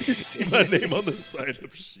 You see my name on the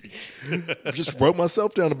sign-up sheet. I just wrote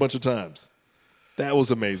myself down a bunch of times. That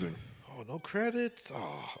was amazing. Oh, no credits?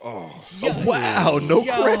 Oh, wow. No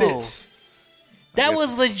credits. That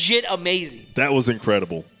was legit amazing. That was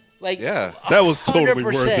incredible. Like, yeah. That was totally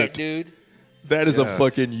worth it. Dude. That is a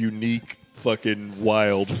fucking unique, fucking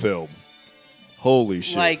wild film. Holy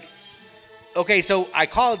shit. Like, okay, so I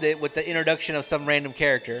called it with the introduction of some random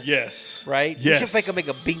character. Yes. Right? Yes. You should make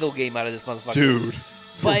a bingo game out of this motherfucker. Dude,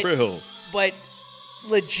 for real. But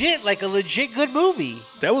legit, like a legit good movie.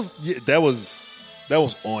 That was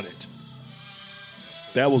on it.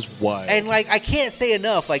 That was wild. And like, I can't say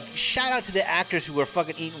enough. Like, shout out to the actors who were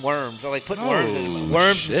fucking eating worms or like putting worms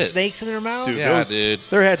and snakes in their mouth. Dude, dude.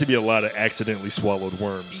 There had to be a lot of accidentally swallowed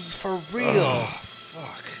worms. For real. Oh,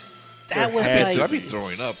 fuck. That was like, I'd be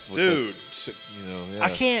throwing up, with dude. Shit, I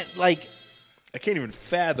can't even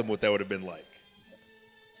fathom what that would have been like.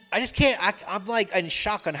 I just can't. I'm like in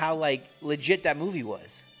shock on how like legit that movie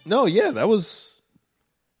was. No, yeah, that was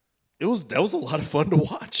a lot of fun to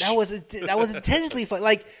watch. That was intensely fun.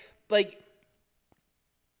 Like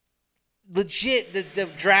legit. The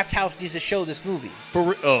Draft House needs to show this movie.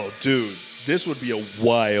 Dude, this would be a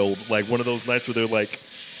wild, like one of those nights where they're like,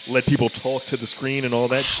 let people talk to the screen and all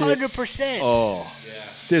that shit. 100%. Oh, yeah.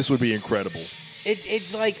 This would be incredible.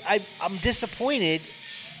 It's like I'm disappointed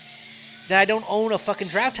that I don't own a fucking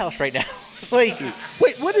Draft House right now. Like, dude,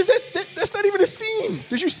 wait, what is that? That's not even a scene.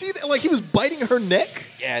 Did you see that? Like he was biting her neck.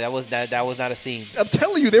 Yeah, that was not a scene. I'm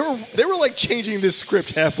telling you, they were like changing this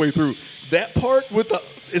script halfway through. That part with the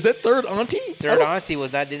is that third auntie? Third auntie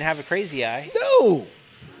didn't have a crazy eye. No.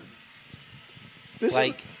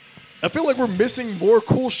 I feel like we're missing more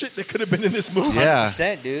cool shit that could have been in this movie.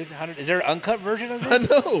 100%, dude. Is there an uncut version of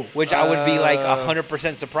this? I know. Which I would be like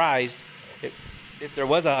 100% surprised if there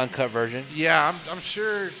was an uncut version. Yeah, I'm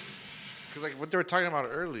sure. Because like what they were talking about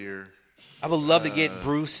earlier. I would love to get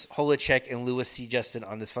Bruce Holichek and Louis C. Justin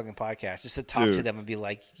on this fucking podcast just to talk to them and be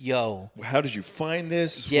like, yo. How did you find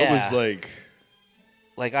this? Yeah. What was like...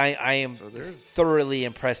 Like I am thoroughly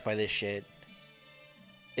impressed by this shit.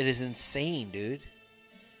 It is insane, dude.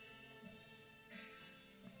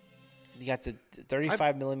 You got the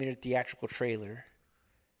 35 millimeter theatrical trailer.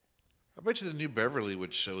 I bet you the new Beverly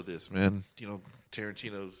would show this, man. You know,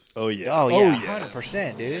 Tarantino's. Oh yeah.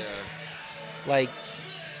 100%, dude. Yeah. Like,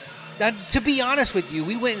 now, to be honest with you,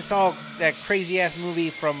 we went and saw that crazy ass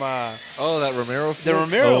movie from. That Romero flick? The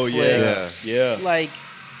Romero flick. Yeah. Like,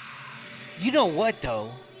 you know what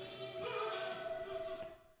though?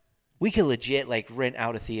 We could legit like rent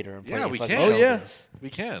out a theater and play. Yeah, we can. Oh yeah,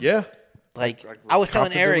 we can. Yeah. Like I was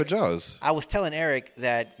telling Eric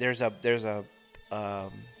that there's a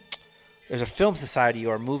film society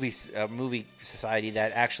or movie society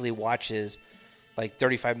that actually watches like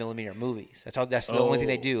 35 millimeter movies. That's the only thing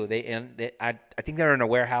they do. I think they're in a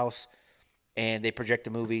warehouse and they project the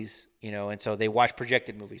movies, you know, and so they watch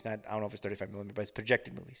projected movies. I don't know if it's 35 millimeter, but it's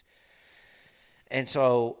projected movies. And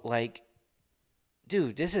so like,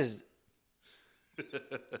 dude, this is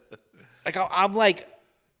like I'm like.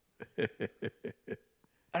 I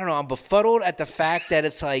don't know. I'm befuddled at the fact that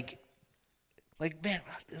it's like man,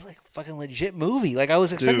 it's like a fucking legit movie. Like I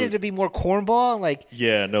was expecting it to be more cornball. Like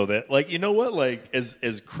yeah, no, that like you know what? Like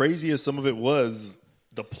as crazy as some of it was,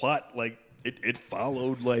 the plot like it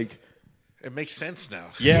followed like it makes sense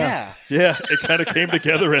now. Yeah. It kind of came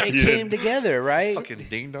together at the end. It came together, right? Fucking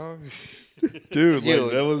ding dong, dude.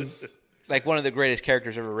 Like that was. Like one of the greatest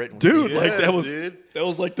characters ever written, dude. Like that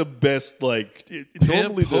was like the best. Like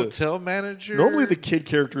normally the hotel manager. Normally the kid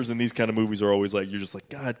characters in these kind of movies are always like you're just like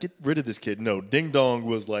God, get rid of this kid. No, Ding Dong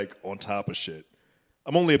was like on top of shit.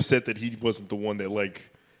 I'm only upset that he wasn't the one that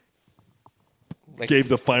like gave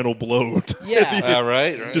the final blow. Yeah,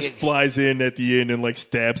 right. Just flies in at the end and like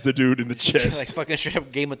stabs the dude in the chest, like fucking straight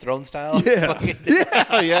up Game of Thrones style. Yeah,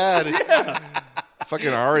 yeah.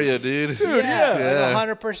 Fucking Arya, dude. Yeah,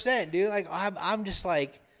 100%, dude. Like I'm just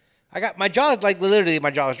like, I got my jaw like literally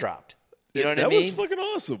my jaw's dropped. You know what I mean? That was fucking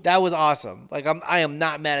awesome. That was awesome. Like I am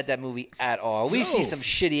not mad at that movie at all. We've seen some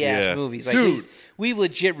shitty ass movies, like, dude. We've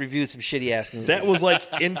legit reviewed some shitty ass movies. That was like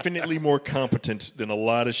infinitely more competent than a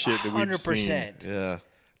lot of shit that we've seen. 100%. Yeah.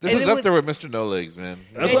 This is up there with Mr. No Legs, man.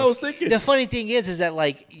 That's what I was thinking. The funny thing is that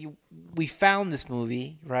like we found this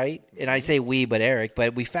movie, right? And I say we, but Eric,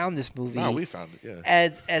 but we found this movie. Oh, we found it, yeah.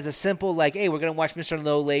 As a simple like, hey, we're gonna watch Mr.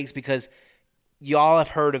 No Legs because y'all have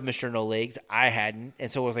heard of Mr. No Legs. I hadn't, and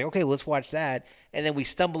so I was like, okay, let's watch that. And then we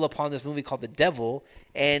stumble upon this movie called The Devil,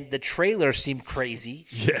 and the trailer seemed crazy.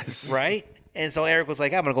 Yes. Right. And so Eric was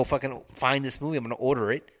like, I'm gonna go fucking find this movie. I'm gonna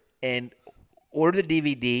order it and order the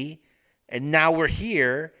DVD. And now we're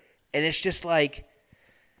here, and it's just like,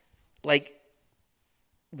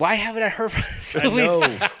 why haven't I heard from this movie? I know.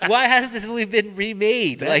 Why hasn't this movie been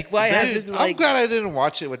remade? Why hasn't? I'm glad I didn't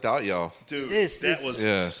watch it without y'all, dude. That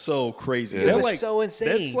was so crazy. It was so insane.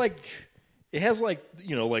 That's like, it has like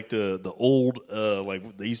like the old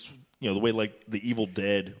like these the way like the Evil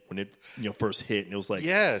Dead when it first hit, and it was like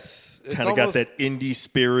kind of got that indie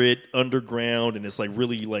spirit, underground, and it's like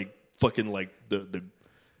really like fucking like the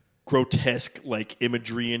grotesque like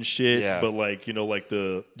imagery and shit, but like like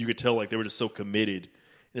you could tell like they were just so committed.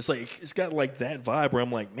 And it's like it's got like that vibe where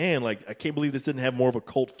I'm like, man, like I can't believe this didn't have more of a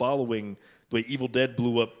cult following. The way Evil Dead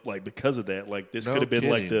blew up like because of that. Like this could have been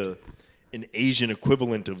like an Asian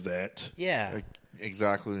equivalent of that. Yeah, like,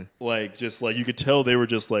 exactly. Like just like you could tell they were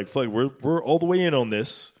just like, fuck, we're all the way in on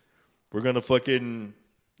this. We're gonna fucking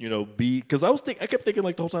be because I kept thinking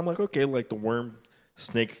like the whole time like okay like the worm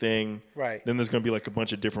snake thing, right? Then there's gonna be like a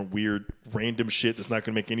bunch of different weird random shit that's not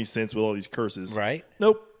gonna make any sense with all these curses, right?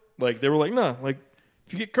 Nope. Like they were like nah, like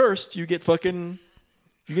if you get cursed, you get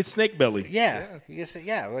snake belly. Yeah. You get like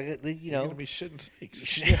you're gonna be shitting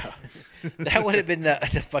snakes. Yeah, that would have been the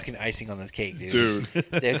fucking icing on the cake, dude.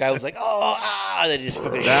 The guy was like, they just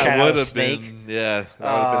fucking shot out a snake. That would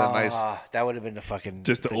have been a nice. That would have been the fucking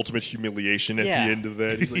just the ultimate humiliation at the end of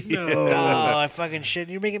that. He's like, no, I fucking shit.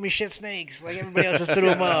 You're making me shit snakes like everybody else just threw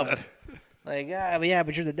them up. Like,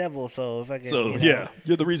 but you're the devil, so fucking. So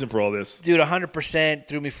you're the reason for all this, dude. 100%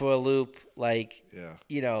 threw me for a loop. Like,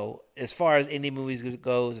 as far as indie movies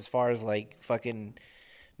goes, as far as like fucking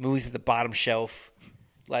movies at the bottom shelf,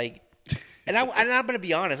 like, and I'm gonna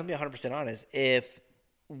be honest. I'm gonna be 100% honest. If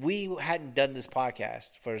we hadn't done this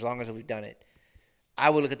podcast for as long as we've done it, I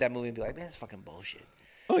would look at that movie and be like, man, that's fucking bullshit.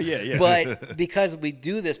 Oh yeah. But because we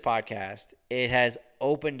do this podcast, it has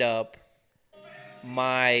opened up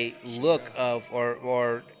my look of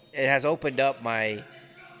or it has opened up my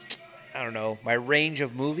my range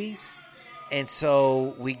of movies, and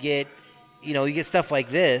so we get you get stuff like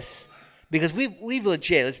this because we've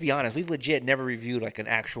legit, let's be honest, we've legit never reviewed like an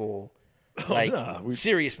actual like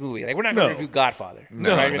serious movie. Like we're not going to review Godfather.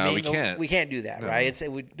 No, right? no, we can't. We can't do that, right?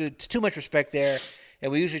 It's too much respect there,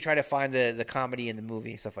 and we usually try to find the comedy in the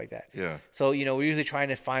movie and stuff like that. Yeah. So we're usually trying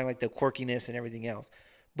to find like the quirkiness and everything else.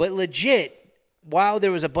 But legit, while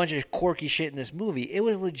there was a bunch of quirky shit in this movie, it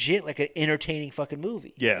was legit like an entertaining fucking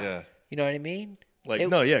movie. Yeah. You know what I mean?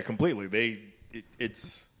 Like completely.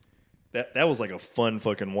 It's that was like a fun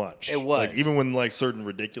fucking watch. It was. Like even when like certain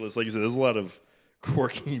ridiculous, like you said, there's a lot of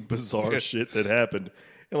quirky, bizarre shit that happened,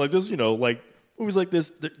 and like this, like movies like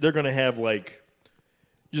this, they're gonna have like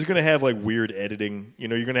you're just gonna have like weird editing.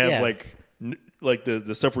 You're gonna have like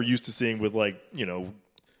the stuff we're used to seeing with like the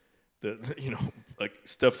like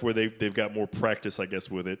stuff where they've got more practice, I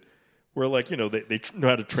guess, with it. Where like they know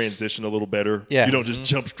how to transition a little better. Yeah. You don't just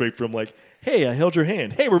jump straight from like, hey, I held your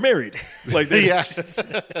hand. Hey, we're married. Like they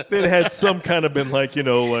had some kind of been like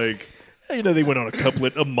like they went on a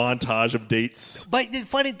montage of dates. But the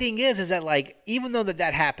funny thing is that like even though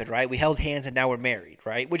that happened, right? We held hands and now we're married,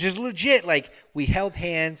 right? Which is legit. Like we held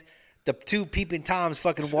hands. The two peeping Toms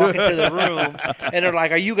fucking walk into the room and they're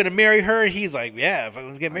like, "Are you going to marry her?" And he's like, "Yeah,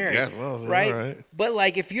 let's get married." Right? Right? But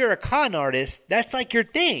like, if you're a con artist, that's like your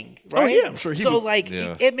thing, right? Oh yeah, I'm sure.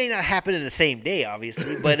 It may not happen in the same day,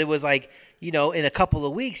 obviously, but it was like in a couple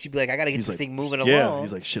of weeks, you'd be like, "I got to get this thing moving along."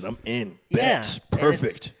 He's like, "Shit, I'm in." Yeah,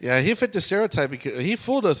 Perfect. Yeah, he fit the stereotype because he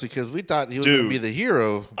fooled us because we thought he was going to be the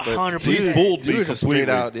hero. 100%. He fooled me just completely. straight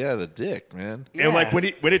out, the dick, man. Yeah. And like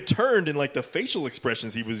when it turned and like the facial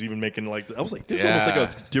expressions he was even making, like I was like, this is almost like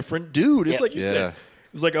a different dude. It's like you said.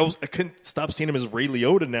 It was like I couldn't stop seeing him as Ray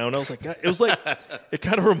Liotta now, and I was like, God, it was like it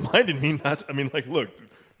kind of reminded me look,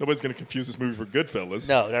 nobody's going to confuse this movie for Goodfellas.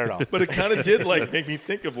 No, not at all. But it kind of did like make me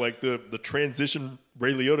think of like the transition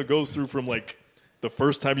Ray Liotta goes through from like the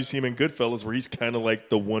first time you see him in Goodfellas, where he's kind of like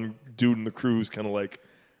the one dude in the crew who's kind of like,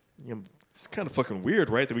 it's kind of fucking weird,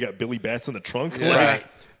 right? That we got Billy Bats in the trunk. Yeah. Like, right.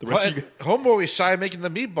 The rest of you, Homeboy was shy making the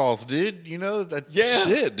meatballs, dude.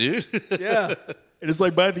 Shit, dude. yeah. And it's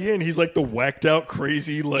like by the end, he's like the whacked out,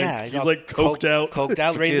 crazy, like he's like coked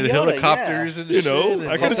out Ray Liotta, helicopters and shit.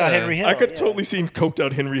 I could totally see coked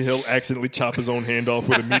out Henry Hill accidentally chop his own hand off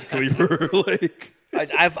with a meat cleaver. Like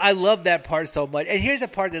I love that part so much. And here's a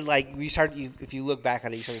part that like if you look back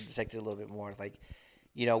on it, you start to dissect it a little bit more. Like,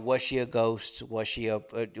 was she a ghost? Was she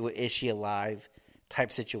is she alive?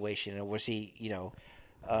 Type situation, or was he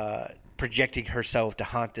projecting herself to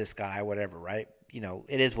haunt this guy, whatever, right?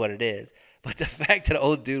 It is what it is. But the fact that the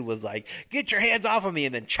old dude was like, "Get your hands off of me,"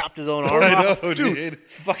 and then chopped his own arm off, dude.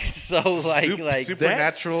 It's fucking so like supernatural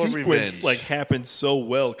that sequence revenge. like happened so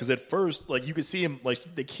well because at first like you could see him like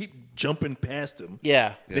they keep jumping past him.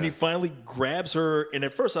 Yeah. Then he finally grabs her, and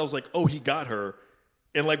at first I was like, "Oh, he got her."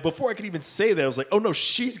 And like before I could even say that, I was like, "Oh no,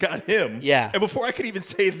 she's got him." Yeah. And before I could even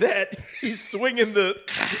say that, he's swinging and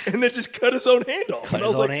then just cut his own hand off. And I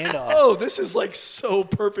was like, "Oh, this is like so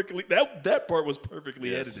perfectly." That part was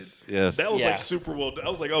perfectly edited. Yes. That was like super well done. I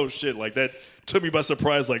was like, "Oh shit!" Like that took me by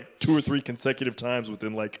surprise, like 2 or 3 consecutive times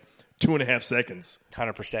within like 2.5 seconds.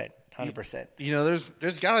 100%.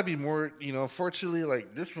 There's got to be more. Fortunately,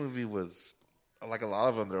 like this movie was like a lot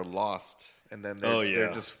of them. They're lost, and then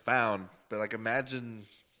they're just found. But like, imagine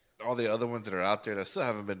all the other ones that are out there that still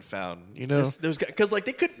haven't been found. There's because like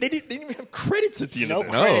they didn't even have credits at the end of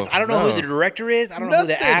this. Credits. I don't know who the director is. I don't know who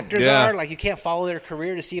the actors Yeah. are. Like, you can't follow their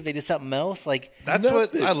career to see if they did something else. Like, That's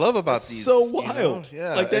what I love about these. So wild.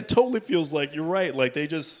 Yeah, like that totally feels like you're right. Like they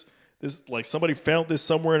just like somebody found this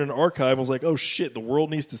somewhere in an archive and was like, oh shit, the world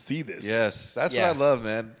needs to see this. Yes, that's what I love,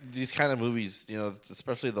 man. These kind of movies,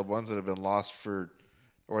 especially the ones that have been lost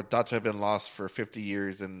or thought to have been lost for 50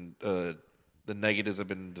 years, and the negatives have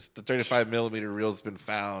been the 35 millimeter reel has been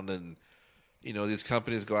found, and these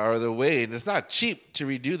companies go out of their way, and it's not cheap to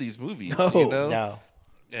redo these movies. No.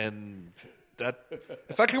 And that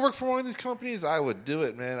if I could work for one of these companies, I would do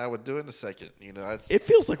it, man. I would do it in a second. It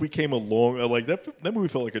feels like we came along like that movie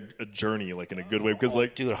felt like a journey, like in a good way, because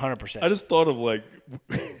like dude, 100%. I just thought of like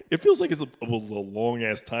it feels like it was a long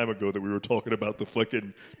ass time ago that we were talking about the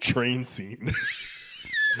fucking train scene.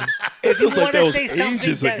 If you want to say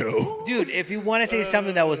ages something, ago. dude, if you want to say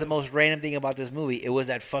something that was the most random thing about this movie, it was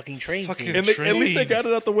that fucking train scene. And at least they got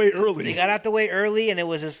it out the way early. They got out the way early, and it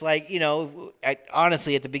was just like,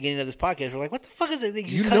 honestly, at the beginning of this podcast, we're like, what the fuck is it?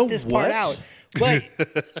 You cut this part out. But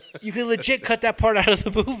you can legit cut that part out of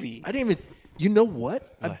the movie. I didn't even. You know what?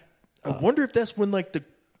 I wonder if that's when like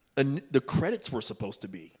the credits were supposed to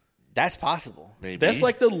be. That's possible. Maybe. That's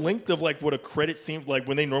like the length of like what a credit seemed like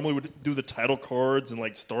when they normally would do the title cards and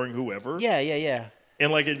like starring whoever. Yeah.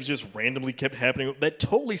 and like it just randomly kept happening. That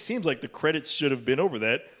totally seems like the credits should have been over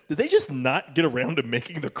that. Did they just not get around to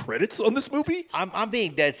making the credits on this movie? I'm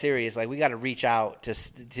being dead serious. Like, we got to reach out to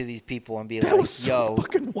these people and be That like, was so yo,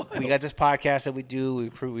 fucking wild. we got this podcast that we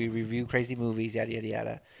do. We review crazy movies, yada, yada,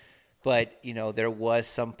 yada. But, you know, there was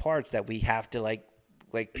some parts that we have to, like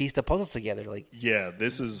piece the puzzles together. Like, Yeah,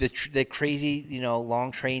 this is... the crazy, you know,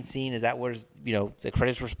 long train scene. Is that where, you know, the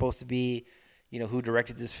credits were supposed to be? You know, who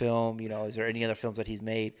directed this film? You know, is there any other films that he's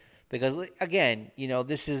made? Because, again, you know,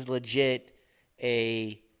 this is legit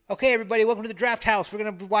okay, everybody, welcome to the Draft House. We're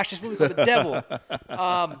going to watch this movie called The Devil.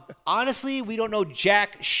 Honestly, we don't know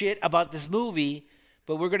jack shit about this movie,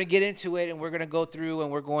 but we're going to get into it, and we're going to go through,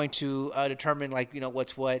 and we're going to determine, like, you know,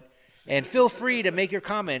 what's what. And feel free to make your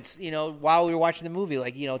comments, you know, while we're watching the movie.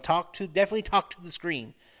 Like, you know, definitely talk to the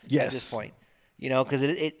screen at this point. You know, because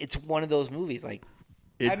it's one of those movies. Like,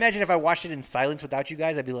 I imagine if I watched it in silence without you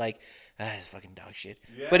guys, I'd be like, it's fucking dog shit.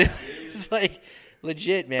 Yeah, but it's like...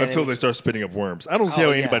 legit, man. Until they start spitting up worms. I don't see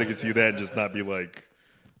how anybody can see that and just not be like,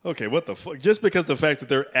 okay, what the fuck? Just because the fact that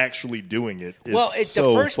they're actually doing it is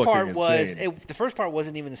so fucking insane. The first part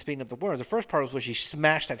wasn't even the spitting up the worms. The first part was when she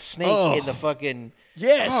smashed that snake in the fucking...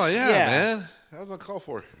 Yes. Oh, yeah, man. That was uncalled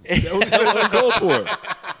for. That was uncalled for.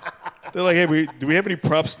 They're like, hey, do we have any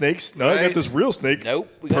prop snakes? No, I got this real snake.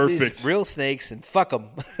 Nope. We got these real snakes, and fuck them.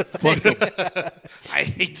 Fuck them. I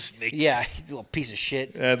hate snakes. Yeah, he's a little piece of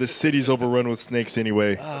shit. The city's overrun with snakes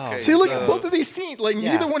anyway. Oh, see, look, both of these scenes, like,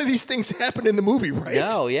 neither one of these things happened in the movie, right?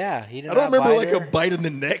 No, yeah. He did I don't remember, like, a bite in the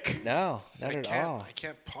neck. No, not at all. I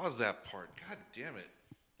can't pause that part. God damn it.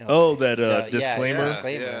 Oh, that disclaimer?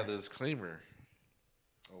 Yeah, the disclaimer.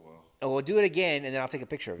 Oh, well. Oh, we'll do it again, and then I'll take a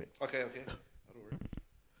picture of it. Okay. That'll work.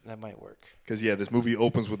 That might work. Because, this movie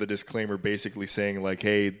opens with a disclaimer basically saying, like,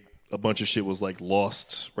 hey, a bunch of shit was, like,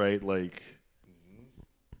 lost, right? Like...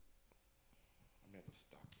 I'm going to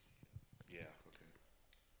stop. Yeah, okay.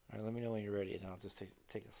 All right, let me know when you're ready, and then I'll just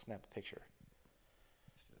take a snap picture.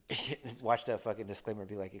 Watch that fucking disclaimer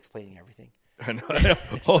be, like, explaining everything. I know.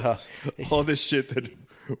 all this shit that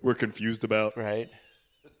we're confused about. Right.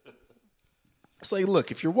 It's like, look,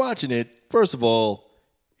 if you're watching it, first of all,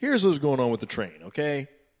 here's what's going on with the train, okay?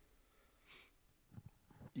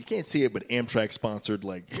 You can't see it, but Amtrak sponsored,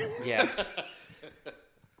 like... Yeah.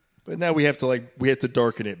 But now we have to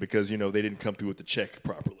darken it because, they didn't come through with the check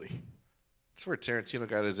properly. That's where Tarantino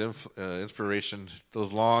got his inspiration.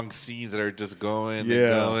 Those long scenes that are just going and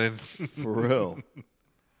going. For real.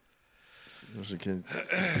 It's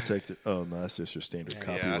protected. Oh, no, that's just your standard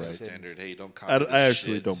copyright. Yeah, that's the standard. Hey, don't copy I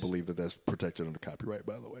actually don't believe that that's protected under copyright,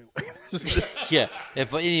 by the way. Yeah,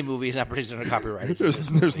 if any movie is not protected under copyright.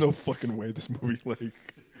 There's no fucking way this movie,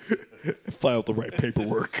 filed the right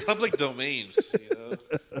paperwork. Public domains,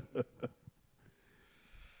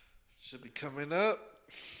 Should be coming up.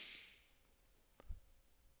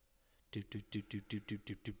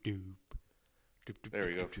 There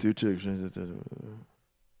we go.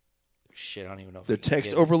 Shit, I don't even know. The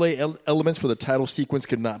text overlay elements for the title sequence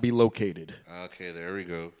could not be located. Okay, there we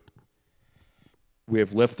go. We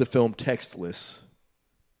have left the film textless.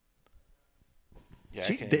 Yeah,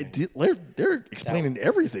 they're explaining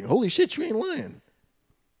everything. Holy shit, you ain't lying.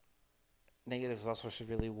 Negative was also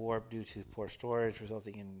severely warped due to poor storage,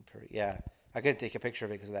 resulting in... I couldn't take a picture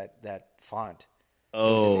of it because of that font.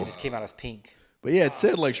 Oh. It just came out as pink. But yeah, it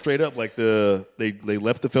said straight up they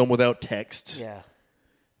left the film without text. Yeah.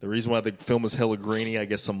 The reason why the film is hella grainy, I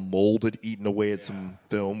guess some mold had eaten away at some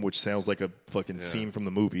film, which sounds like a fucking scene from the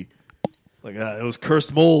movie. Like, it was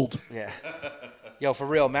cursed mold. Yeah. Yo, for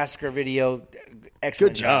real, Massacre Video,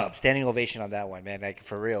 excellent Good job. Standing ovation on that one, man. Like,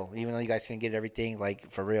 for real. Even though you guys didn't get everything,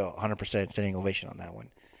 for real, 100% standing ovation on that one.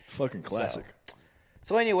 Fucking classic.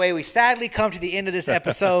 So anyway, we sadly come to the end of this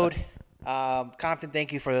episode. Compton,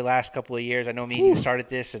 thank you for the last couple of years. I know me and you started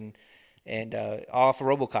this, and all for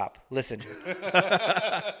RoboCop. Listen,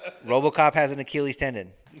 RoboCop has an Achilles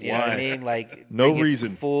tendon. You know what I mean? No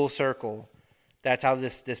reason. Full circle. That's how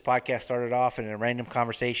this podcast started off in a random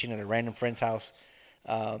conversation at a random friend's house,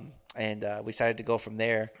 and we decided to go from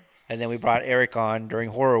there. And then we brought Eric on during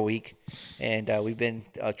Horror Week, and we've been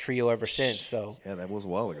a trio ever since. So yeah, that was a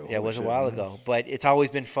while ago. Yeah, it was a while ago, but it's always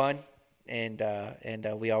been fun, and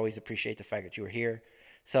we always appreciate the fact that you were here.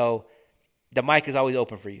 So the mic is always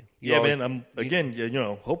open for you. Man.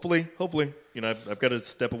 Hopefully, I've got to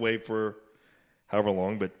step away for however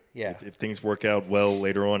long, but if things work out well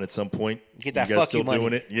later on at some point, get that you guys fuck still you money.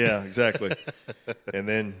 doing it. Yeah, exactly. And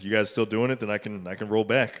then you guys still doing it, then I can roll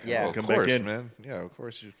back. Yeah, come of course, back in, man. Yeah, of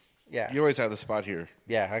course you. Yeah, you always have the spot here.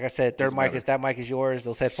 Yeah, like I said, that mic is yours.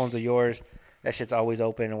 Those headphones are yours. That shit's always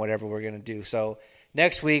open and whatever we're gonna do. So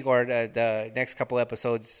next week or the next couple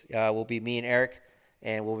episodes will be me and Eric,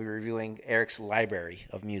 and we'll be reviewing Eric's library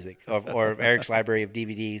of music or Eric's library of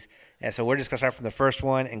DVDs. And so we're just gonna start from the first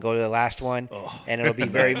one and go to the last one, and it'll be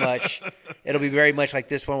very much like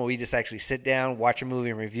this one where we just actually sit down, watch a movie,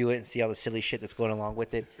 and review it, and see all the silly shit that's going along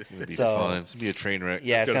with it. It's gonna be fun. It's gonna be a train wreck.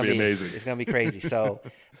 Yeah, it's gonna be amazing. It's gonna be crazy. So,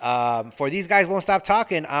 for these guys won't stop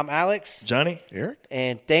talking. I'm Alex, Johnny, Eric,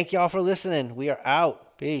 and thank y'all for listening. We are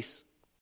out. Peace.